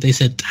me, they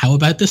said, how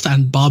about this?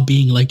 And Bob,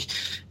 being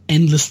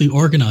endlessly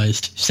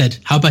organized, said,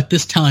 how about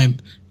this time?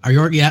 Are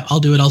you? Yeah, I'll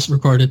do it. I'll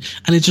record it.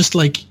 And it just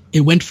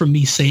it went from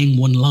me saying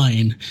one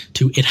line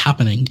to it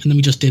happening. And then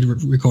we just did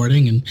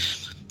recording, and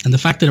the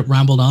fact that it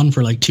rambled on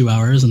for 2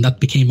 hours, and that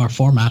became our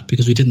format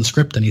because we didn't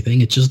script anything.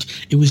 It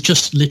was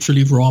just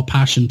literally raw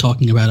passion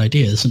talking about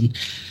ideas. And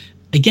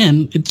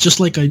again, it's just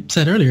like I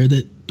said earlier,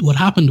 that what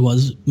happened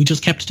was we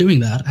just kept doing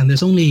that, and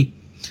there's only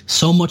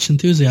so much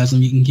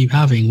enthusiasm you can keep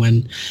having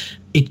when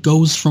it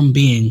goes from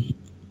being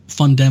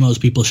fun demos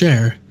people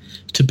share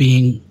to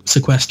being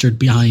sequestered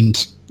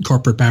behind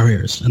corporate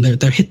barriers. And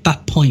they're hit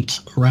that point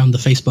around the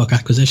Facebook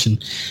acquisition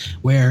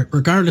where,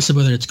 regardless of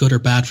whether it's good or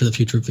bad for the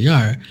future of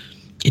VR,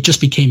 it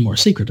just became more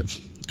secretive.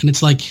 And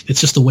it's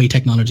just the way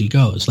technology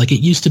goes. It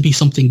used to be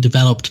something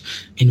developed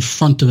in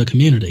front of a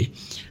community,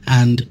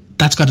 and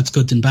that's got its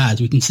goods and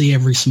bads. We can see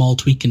every small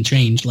tweak and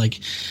change.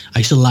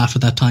 I still laugh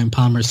at that time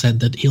Palmer said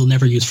that he'll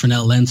never use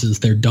Fresnel lenses.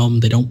 They're dumb.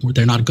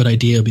 They're not a good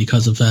idea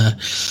because of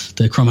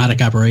the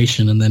chromatic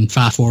aberration. And then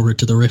fast forward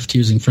to the Rift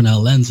using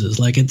Fresnel lenses.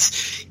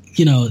 It's,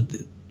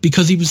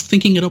 because he was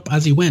thinking it up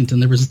as he went,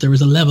 and there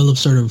was a level of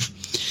sort of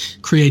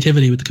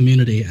creativity with the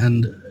community.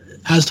 And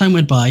as time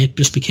went by, it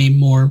just became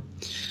more,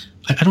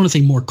 I don't want to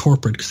say more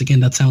corporate, because again,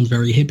 that sounds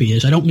very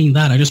hippie-ish. I don't mean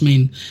that. I just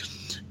mean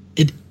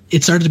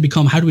it started to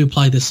become, how do we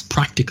apply this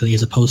practically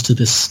as opposed to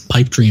this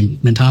pipe dream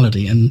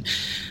mentality? And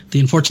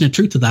the unfortunate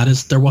truth of that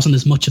is there wasn't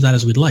as much of that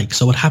as we'd like.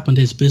 So what happened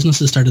is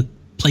businesses started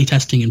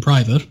playtesting in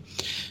private.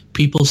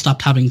 People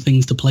stopped having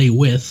things to play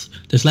with.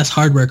 There's less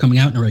hardware coming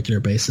out on a regular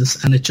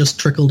basis, and it just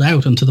trickled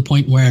out into the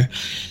point where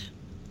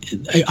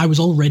I was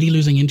already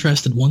losing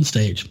interest at one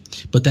stage.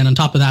 But then on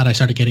top of that, I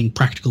started getting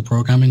practical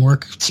programming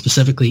work,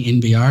 specifically in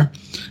VR.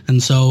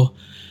 And so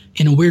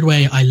in a weird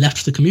way, I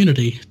left the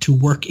community to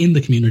work in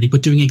the community,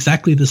 but doing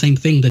exactly the same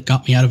thing that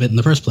got me out of it in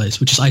the first place,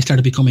 which is I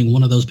started becoming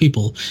one of those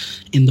people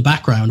in the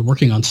background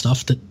working on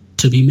stuff that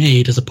to be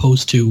made, as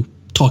opposed to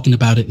talking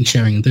about it and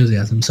sharing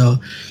enthusiasm. So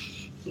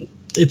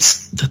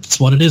that's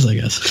what it is, I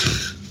guess.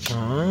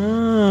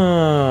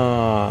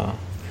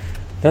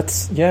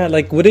 That's, yeah.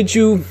 What did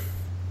you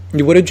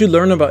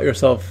learn about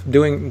yourself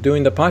doing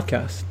the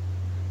podcast?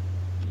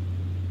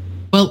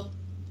 Well,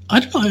 I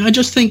don't know. I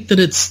just think that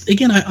it's,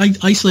 again, I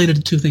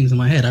isolated two things in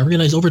my head. I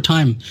realized over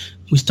time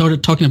we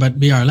started talking about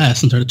VR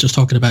less and started just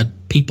talking about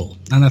people,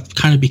 and that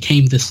kind of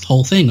became this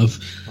whole thing of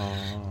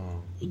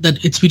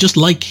that we just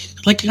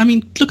I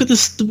mean, look at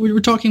this. We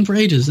were talking for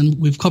ages, and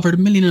we've covered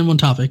 1,000,001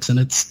 topics, and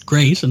it's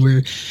great. And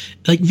we're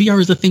VR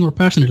is the thing we're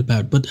passionate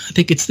about, but I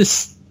think it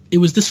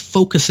was this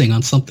focusing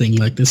on something,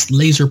 this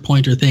laser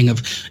pointer thing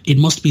of it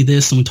must be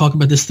this, and we talk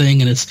about this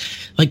thing, and it's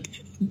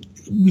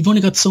we've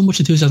only got so much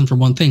enthusiasm for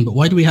one thing, but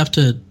why do we have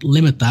to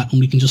limit that when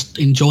we can just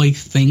enjoy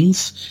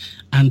things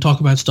and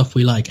talk about stuff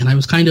we like? And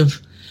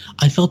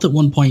I felt at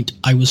one point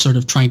I was sort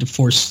of trying to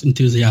force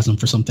enthusiasm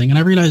for something, and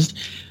I realized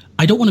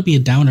I don't want to be a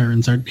downer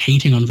and start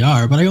hating on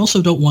VR, but I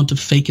also don't want to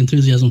fake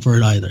enthusiasm for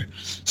it either.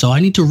 So I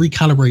need to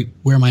recalibrate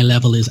where my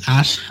level is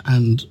at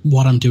and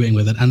what I'm doing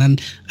with it. And then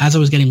as I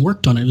was getting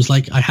work done, it was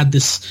like I had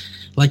this,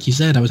 like you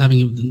said, I was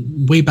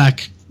having way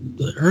back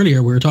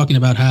earlier, we were talking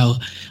about how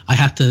I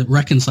had to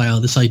reconcile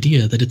this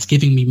idea that it's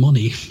giving me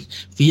money.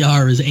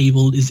 VR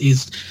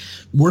is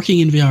working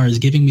in VR is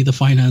giving me the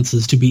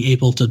finances to be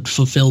able to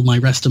fulfill my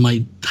rest of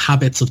my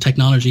habits of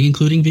technology,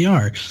 including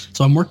VR.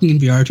 So I'm working in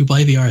VR to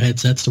buy VR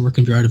headsets, to work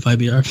in VR to buy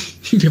VR,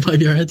 to buy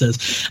VR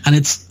headsets. And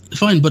it's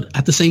fine, but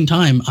at the same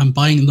time, I'm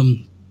buying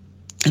them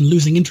and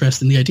losing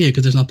interest in the idea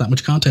because there's not that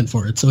much content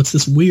for it. So it's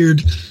this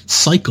weird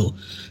cycle.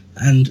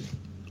 And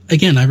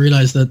again, I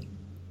realized that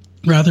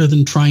rather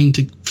than trying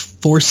to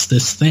force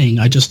this thing,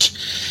 I just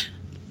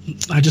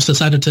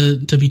decided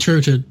to be true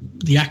to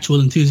the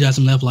actual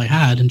enthusiasm level I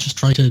had and just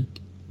try to,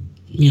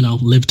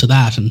 live to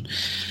that. And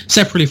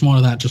separately from all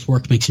of that, just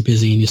work makes you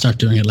busy and you start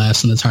doing it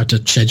less and it's hard to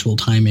schedule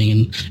timing.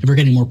 And if we're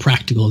getting more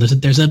practical,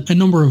 there's a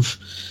number of,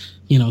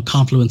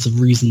 confluence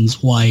of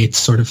reasons why it's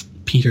sort of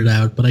petered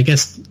out.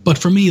 But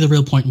for me, the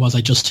real point was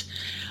I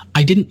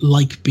didn't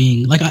like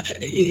being,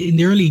 in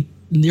the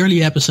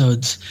early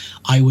episodes,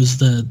 I was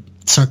the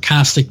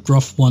sarcastic,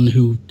 gruff one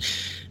who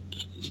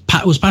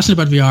was passionate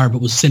about VR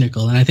but was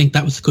cynical, and I think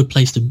that was a good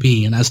place to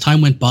be. And as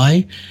time went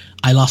by,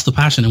 I lost the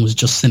passion and was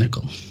just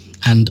cynical,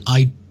 and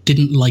I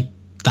didn't like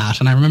that.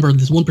 And I remember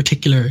this one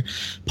particular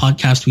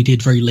podcast we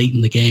did very late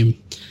in the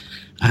game,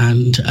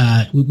 and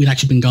we'd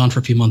actually been gone for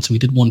a few months, and we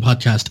did one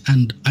podcast,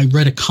 and I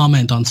read a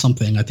comment on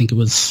something. I think it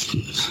was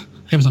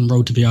on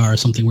Road to VR or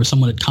something, where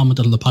someone had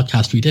commented on the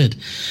podcast we did,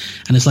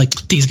 and it's like,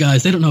 these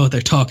guys, they don't know what they're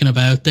talking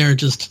about, they're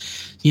just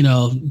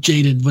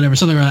jaded, whatever,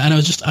 something like that.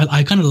 And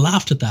I kind of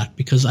laughed at that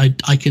because I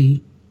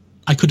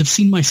could have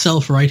seen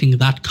myself writing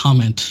that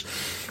comment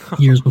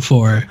years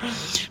before,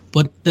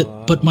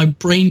 but my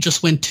brain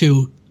just went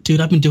to, dude,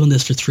 I've been doing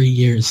this for 3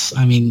 years.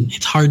 I mean,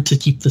 it's hard to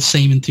keep the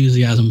same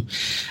enthusiasm.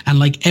 And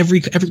like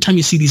every time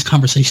you see these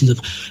conversations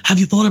of, have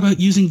you thought about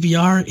using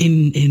VR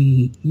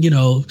in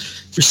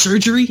for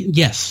surgery?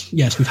 Yes,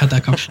 we've had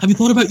that conversation. Have you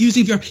thought about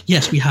using VR?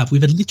 Yes, we have.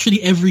 We've had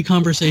literally every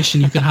conversation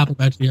you could have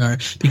about VR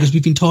because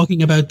we've been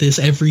talking about this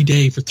every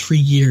day for 3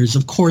 years.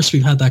 Of course,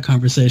 we've had that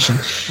conversation.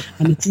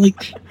 And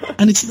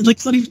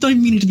it's not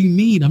even meaning to be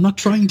mean. I'm not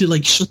trying to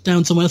like shut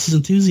down someone else's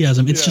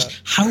enthusiasm. It's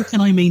just, how can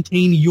I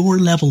maintain your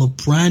level of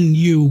brand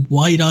new,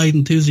 wide-eyed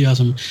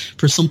enthusiasm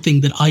for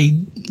something that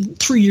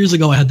 3 years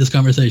ago I had this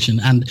conversation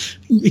and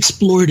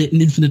explored it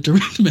in infinite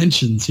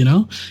dimensions,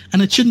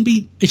 and it shouldn't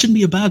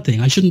be a bad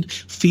thing. I shouldn't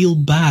feel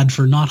bad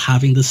for not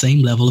having the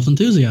same level of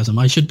enthusiasm.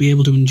 I should be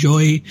able to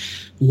enjoy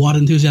what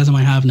enthusiasm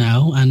I have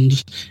now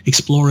and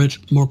explore it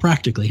more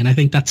practically. And I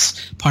think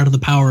that's part of the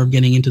power of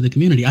getting into the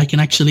community. I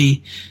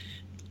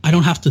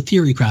don't have to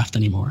theory craft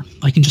anymore.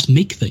 I can just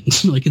make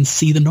things. I can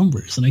see the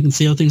numbers and I can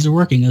see how things are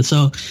working. And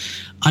so,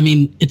 I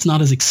mean, it's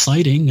not as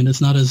exciting and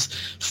it's not as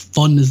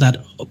fun as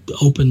that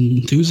open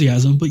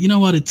enthusiasm, but you know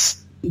what?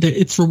 It's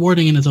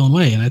rewarding in its own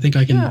way. And I think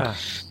I can,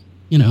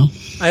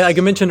 Like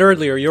I mentioned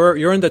earlier,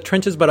 you're in the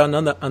trenches, but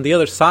on the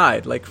other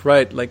side,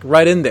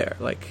 right in there.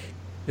 Like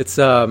it's,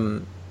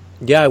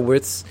 where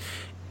it's,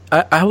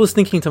 I was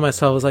thinking to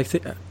myself, I was like,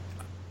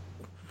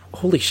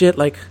 holy shit,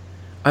 like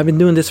I've been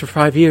doing this for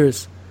 5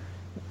 years.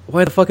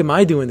 Why the fuck am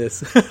I doing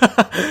this?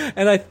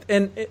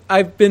 and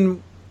I've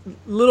been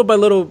little by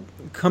little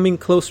coming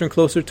closer and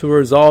closer to a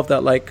resolve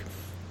that like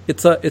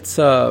it's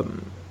a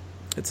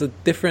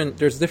different,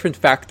 there's different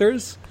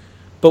factors,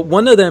 but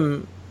one of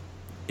them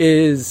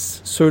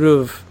is sort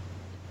of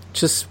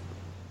just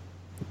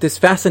this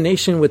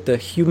fascination with the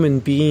human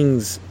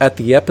beings at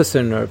the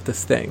epicenter of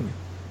this thing.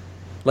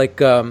 Like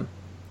the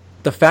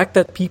fact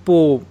that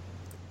people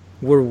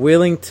were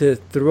willing to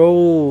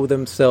throw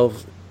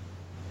themselves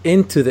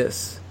into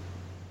this,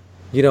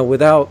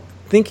 without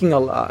thinking a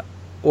lot,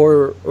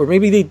 or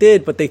maybe they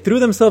did, but they threw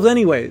themselves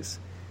anyways.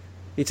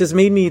 It just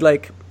made me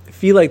like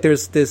feel like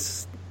there's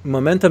this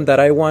momentum that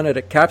I wanted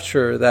to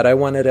capture, that I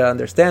wanted to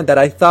understand, that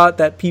I thought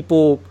that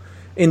people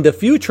in the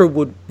future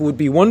would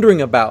be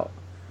wondering about.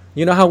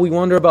 You know how we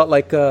wonder about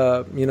like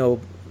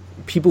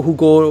people who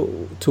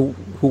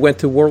went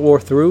to World War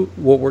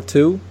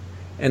II,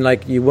 and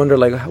like you wonder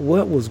like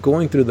what was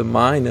going through the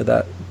mind of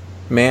that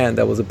man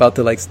that was about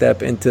to like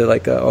step into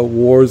like a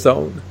war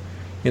zone,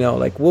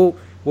 like what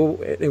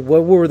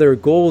were their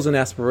goals and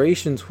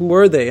aspirations? Who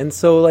were they? And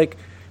so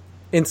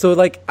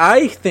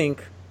I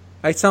think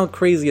I sound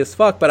crazy as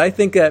fuck, but I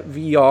think that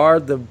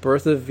VR, the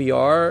birth of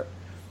VR,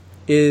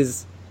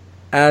 is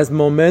as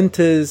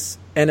momentous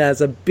and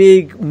as a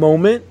big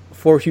moment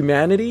for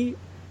humanity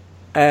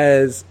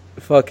as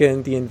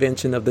fucking the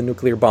invention of the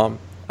nuclear bomb.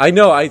 I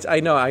know I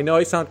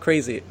sound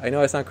crazy.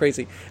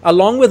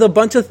 Along with a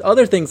bunch of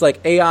other things like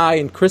AI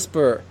and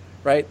CRISPR,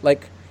 right?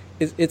 Like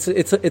it's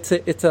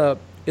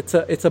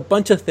a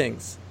bunch of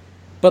things.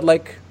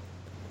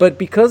 But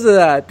because of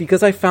that,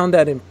 because I found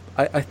that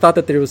I thought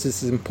that there was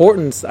this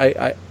importance,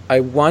 I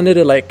wanted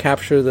to like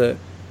capture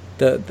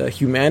the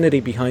humanity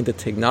behind the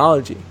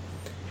technology.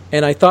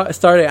 And I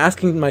started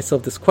asking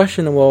myself this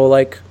question, well,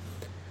 like,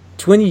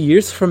 20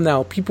 years from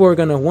now, people are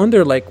going to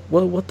wonder, like,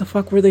 well, what the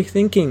fuck were they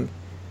thinking?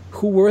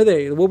 Who were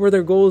they? What were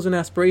their goals and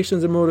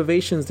aspirations and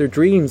motivations, their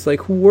dreams?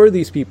 Like, who were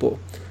these people?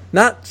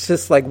 Not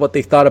just, like, what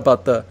they thought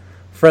about the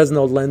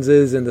Fresnel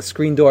lenses and the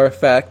screen door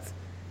effect.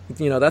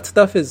 You know, that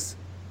stuff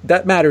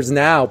that matters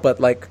now, but,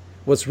 like,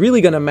 what's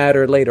really going to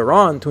matter later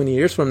on, 20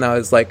 years from now,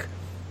 is, like,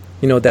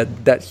 you know,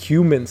 that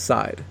human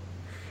side.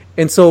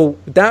 And so,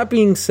 that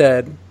being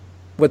said,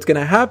 what's going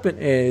to happen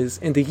is,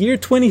 in the year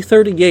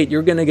 2038,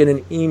 you're going to get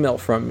an email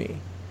from me.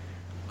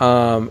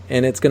 And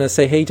it's going to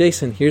say, hey,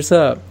 Jason, here's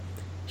a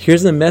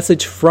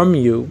message from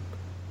you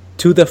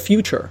to the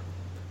future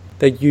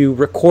that you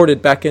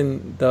recorded back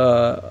in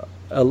November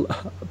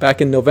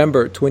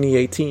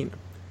 2018.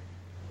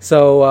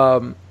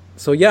 So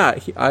yeah,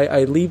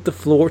 I leave the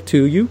floor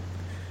to you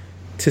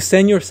to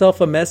send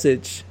yourself a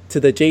message to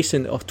the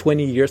Jason of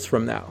 20 years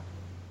from now.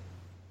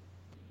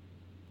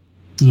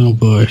 Oh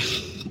boy.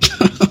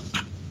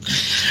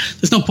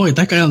 There's no point.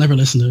 That guy will never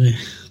listen to me.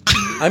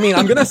 I mean,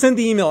 I'm going to send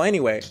the email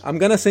anyway. I'm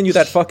going to send you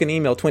that fucking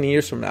email 20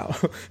 years from now.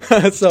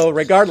 So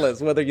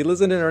regardless, whether you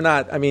listen to it or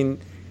not, I mean,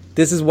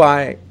 this is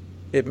why,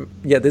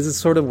 this is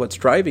sort of what's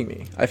driving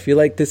me. I feel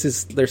like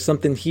there's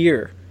something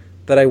here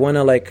that I want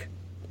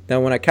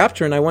to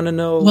capture, and I want to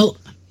know. Well,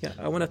 yeah,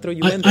 I want to throw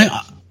you in there.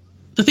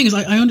 The thing is,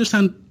 I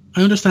understand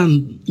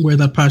where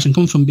that passion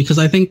comes from, because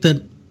I think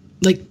that,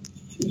 like,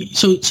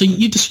 so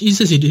you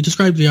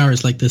described VR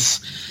as like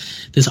this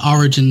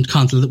origin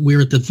concept that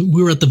we're at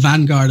the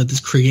vanguard of this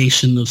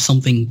creation of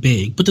something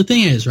big. But the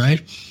thing is,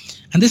 right,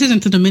 and this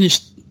isn't to diminish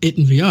it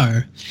in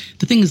VR,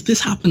 the thing is,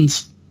 this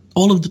happens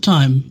all of the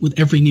time with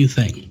every new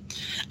thing.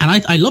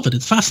 And I love it.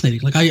 It's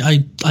fascinating. Like,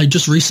 I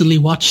just recently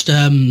watched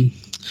a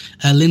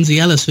Lindsay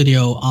Ellis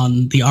video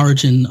on the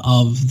origin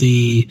of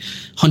the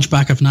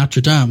Hunchback of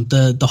Notre Dame,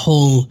 the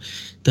whole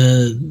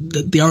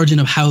the origin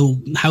of how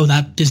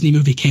that Disney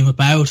movie came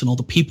about, and all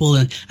the people,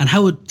 and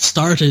how it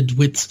started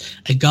with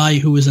a guy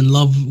who was in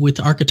love with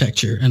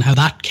architecture, and how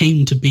that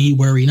came to be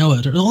where we know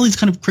it, and all these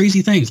kind of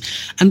crazy things.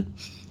 And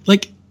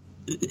like,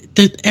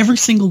 every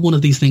single one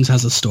of these things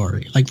has a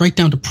story, like right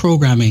down to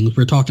programming.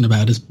 We're talking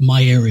about is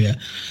my area.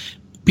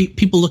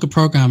 People look at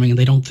programming and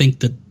they don't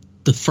think that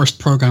the first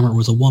programmer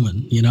was a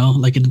woman, you know,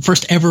 like the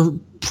first ever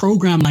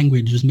program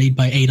language was made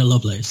by Ada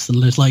Lovelace.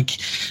 And there's like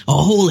a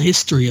whole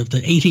history of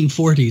the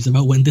 1840s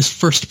about when this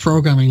first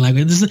programming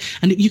language,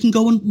 and you can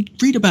go and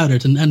read about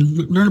it and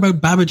learn about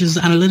Babbage's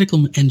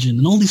analytical engine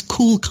and all these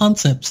cool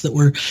concepts that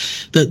were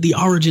the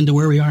origin to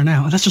where we are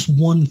now. And that's just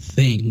one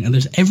thing. And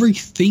there's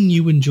everything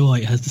you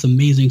enjoy has this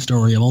amazing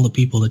story of all the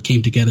people that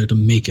came together to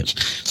make it.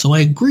 So I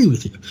agree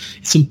with you.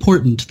 It's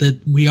important that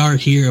we are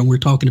here and we're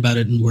talking about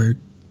it and we're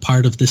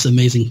part of this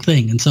amazing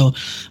thing. And so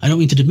I don't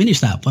mean to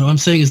diminish that, but what I'm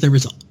saying is there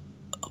is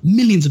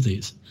millions of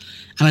these,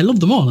 and I love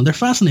them all, and they're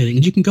fascinating.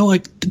 And you can go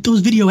like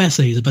those video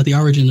essays about the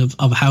origin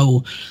of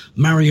how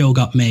Mario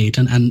got made,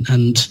 and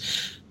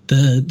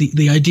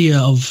the idea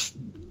of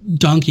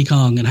Donkey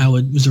Kong and how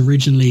it was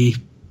originally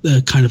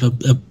kind of a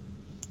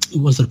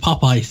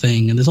Popeye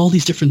thing. And there's all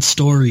these different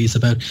stories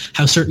about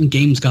how certain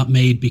games got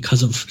made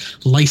because of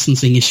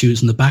licensing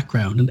issues in the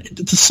background. And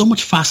there's so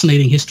much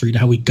fascinating history to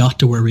how we got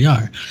to where we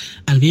are.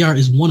 And VR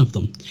is one of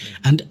them.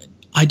 And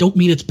I don't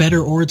mean it's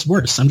better or it's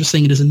worse. I'm just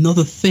saying it is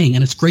another thing,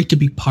 and it's great to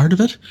be part of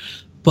it.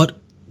 But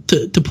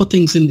to put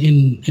things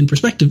in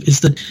perspective is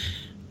that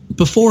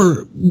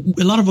before,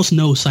 a lot of us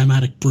know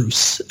Cymatic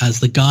Bruce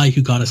as the guy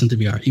who got us into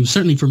VR. He was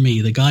certainly, for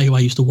me, the guy who I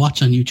used to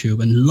watch on YouTube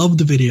and love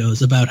the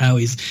videos about how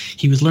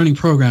he was learning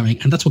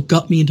programming, and that's what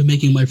got me into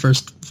making my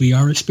first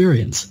VR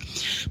experience.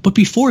 But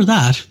before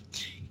that,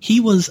 he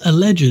was a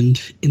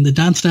legend in the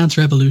Dance Dance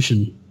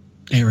Revolution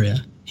area.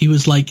 He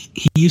was like,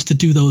 he used to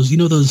do those, you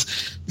know, those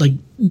like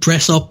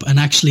dress up and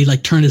actually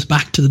like turn his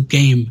back to the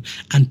game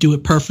and do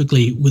it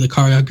perfectly with a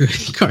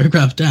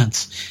choreographed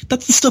dance.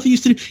 That's the stuff he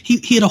used to do.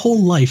 He had a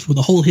whole life with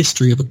a whole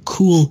history of a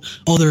cool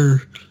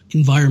other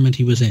environment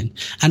he was in.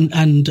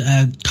 And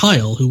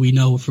Kyle, who we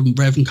know from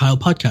Reverend Kyle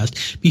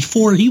podcast,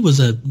 before he was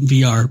a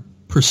VR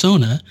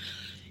persona,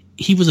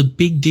 he was a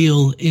big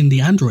deal in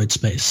the Android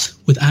space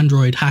with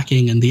Android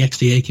hacking and the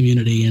XDA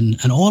community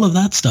and all of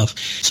that stuff.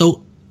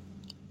 So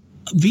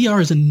VR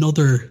is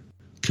another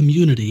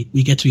community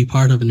we get to be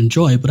part of and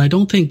enjoy, but I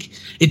don't think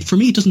it, for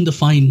me, it doesn't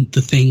define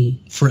the thing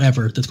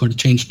forever that's going to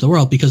change the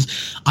world, because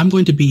I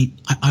want to be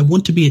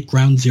at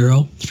ground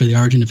zero for the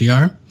origin of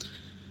VR,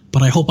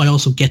 but I hope I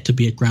also get to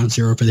be at ground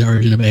zero for the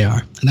origin of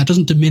AR. And that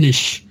doesn't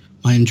diminish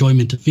my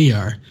enjoyment of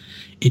VR.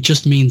 It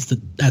just means that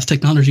as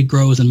technology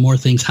grows and more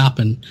things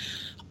happen,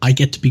 I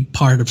get to be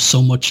part of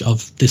so much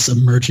of this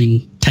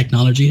emerging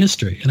technology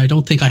history. And I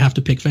don't think I have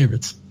to pick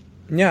favorites.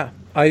 Yeah,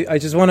 I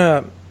just want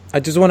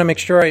to make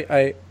sure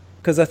I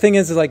because the thing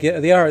is like,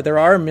 there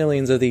are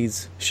millions of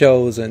these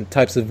shows and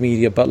types of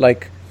media,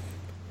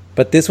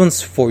 but this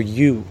one's for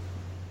you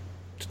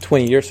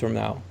 20 years from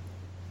now.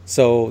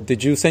 So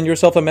did you send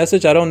yourself a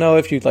message? I don't know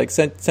if you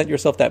sent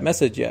yourself that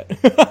message yet.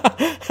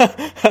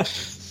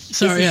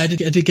 Sorry, I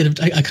did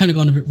get. I kind of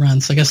gone a bit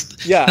rants. I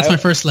guess Yeah, that's my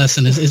first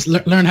lesson is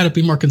learn how to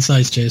be more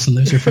concise, Jason.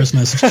 There's your first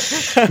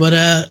message. But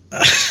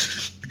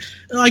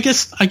I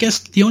guess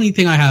the only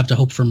thing I have to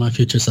hope for my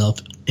future self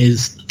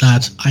is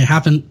that I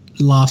haven't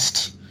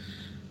lost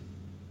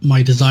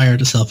my desire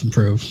to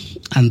self-improve,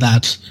 and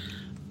that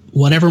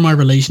whatever my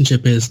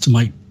relationship is to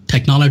my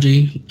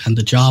technology and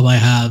the job I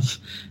have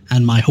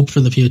and my hope for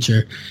the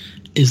future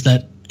is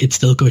that it's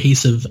still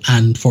cohesive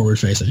and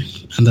forward-facing,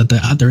 and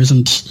that there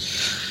isn't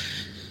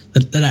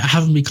that I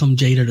haven't become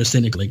jaded or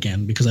cynical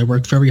again, because I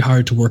worked very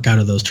hard to work out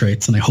of those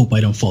traits, and I hope I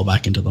don't fall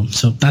back into them.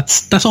 So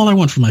that's all I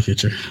want for my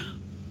future.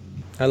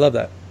 I love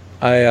that.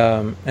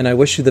 I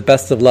wish you the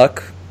best of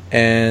luck,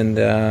 and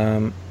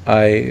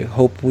I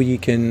hope we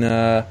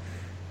can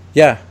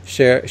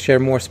share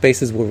more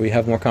spaces where we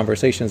have more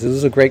conversations. This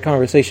was a great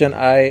conversation.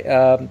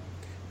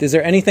 Is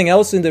there anything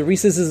else in the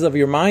recesses of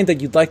your mind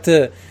that you'd like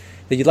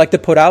to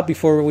put out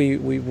before we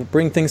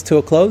bring things to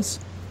a close?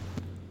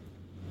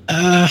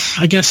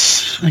 I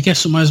guess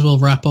we might as well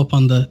wrap up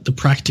on the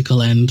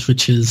practical end,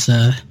 which is,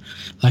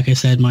 like I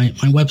said, my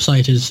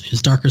website is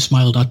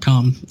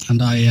darkersmile.com,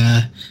 and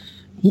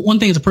one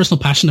thing is a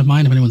personal passion of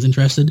mine, if anyone's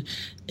interested,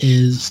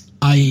 is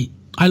I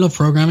love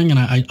programming, and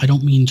I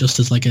don't mean just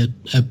as like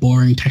a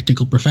boring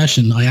technical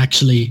profession. I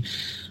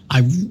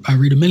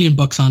read a million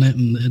books on it,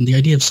 and the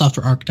idea of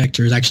software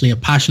architecture is actually a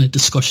passionate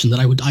discussion that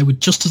I would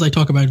just as I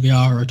talk about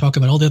VR or I talk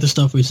about all the other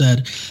stuff we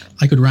said,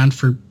 I could rant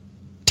for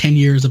 10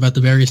 years about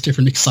the various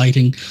different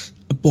exciting,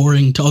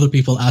 boring to other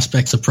people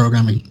aspects of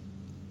programming.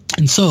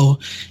 And so,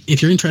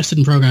 if you're interested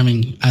in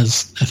programming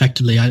as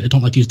effectively, I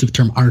don't like to use the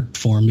term art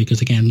form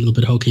because, again, a little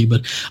bit hokey,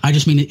 but I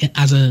just mean it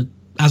as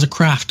a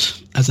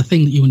craft, as a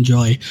thing that you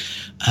enjoy.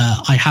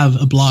 I have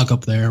a blog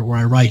up there where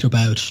I write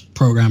about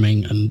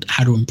programming and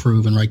how to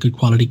improve and write good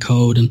quality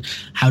code, and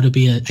how to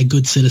be a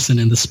good citizen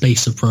in the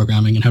space of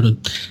programming, and how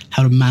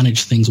to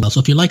manage things well. So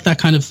if you like that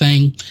kind of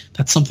thing,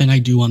 that's something I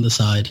do on the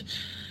side.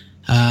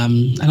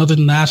 And other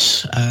than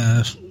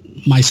that,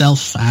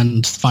 myself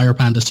and Fire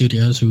Panda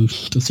Studios, who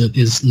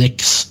is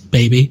Nick's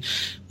baby,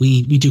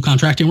 we do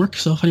contracting work.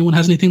 So if anyone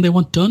has anything they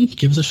want done,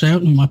 give us a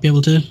shout, and we might be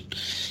able to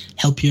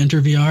help you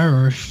enter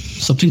VR or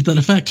something to that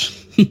effect.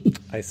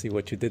 I see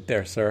what you did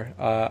there, sir.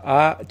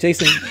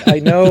 Jason, I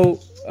know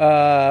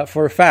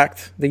for a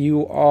fact that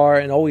you are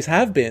and always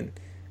have been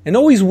and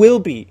always will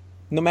be,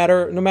 no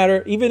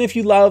matter, even if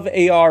you love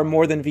AR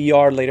more than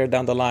VR later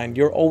down the line,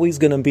 you're always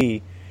going to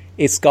be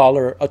a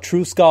scholar, a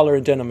true scholar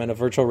and gentleman of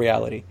virtual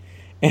reality.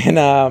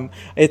 And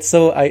it's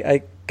so,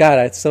 God,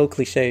 it's so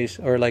cliche,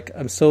 or like,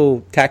 I'm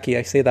so tacky.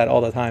 I say that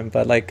all the time,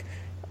 but like,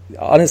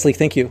 honestly,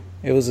 thank you.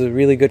 It was a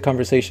really good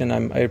conversation.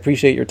 I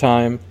appreciate your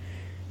time.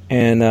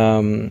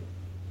 And,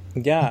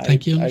 yeah.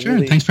 Thank you. Sure.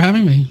 Really, thanks for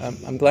having me.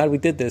 I'm glad we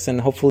did this,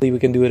 and hopefully we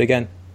can do it again.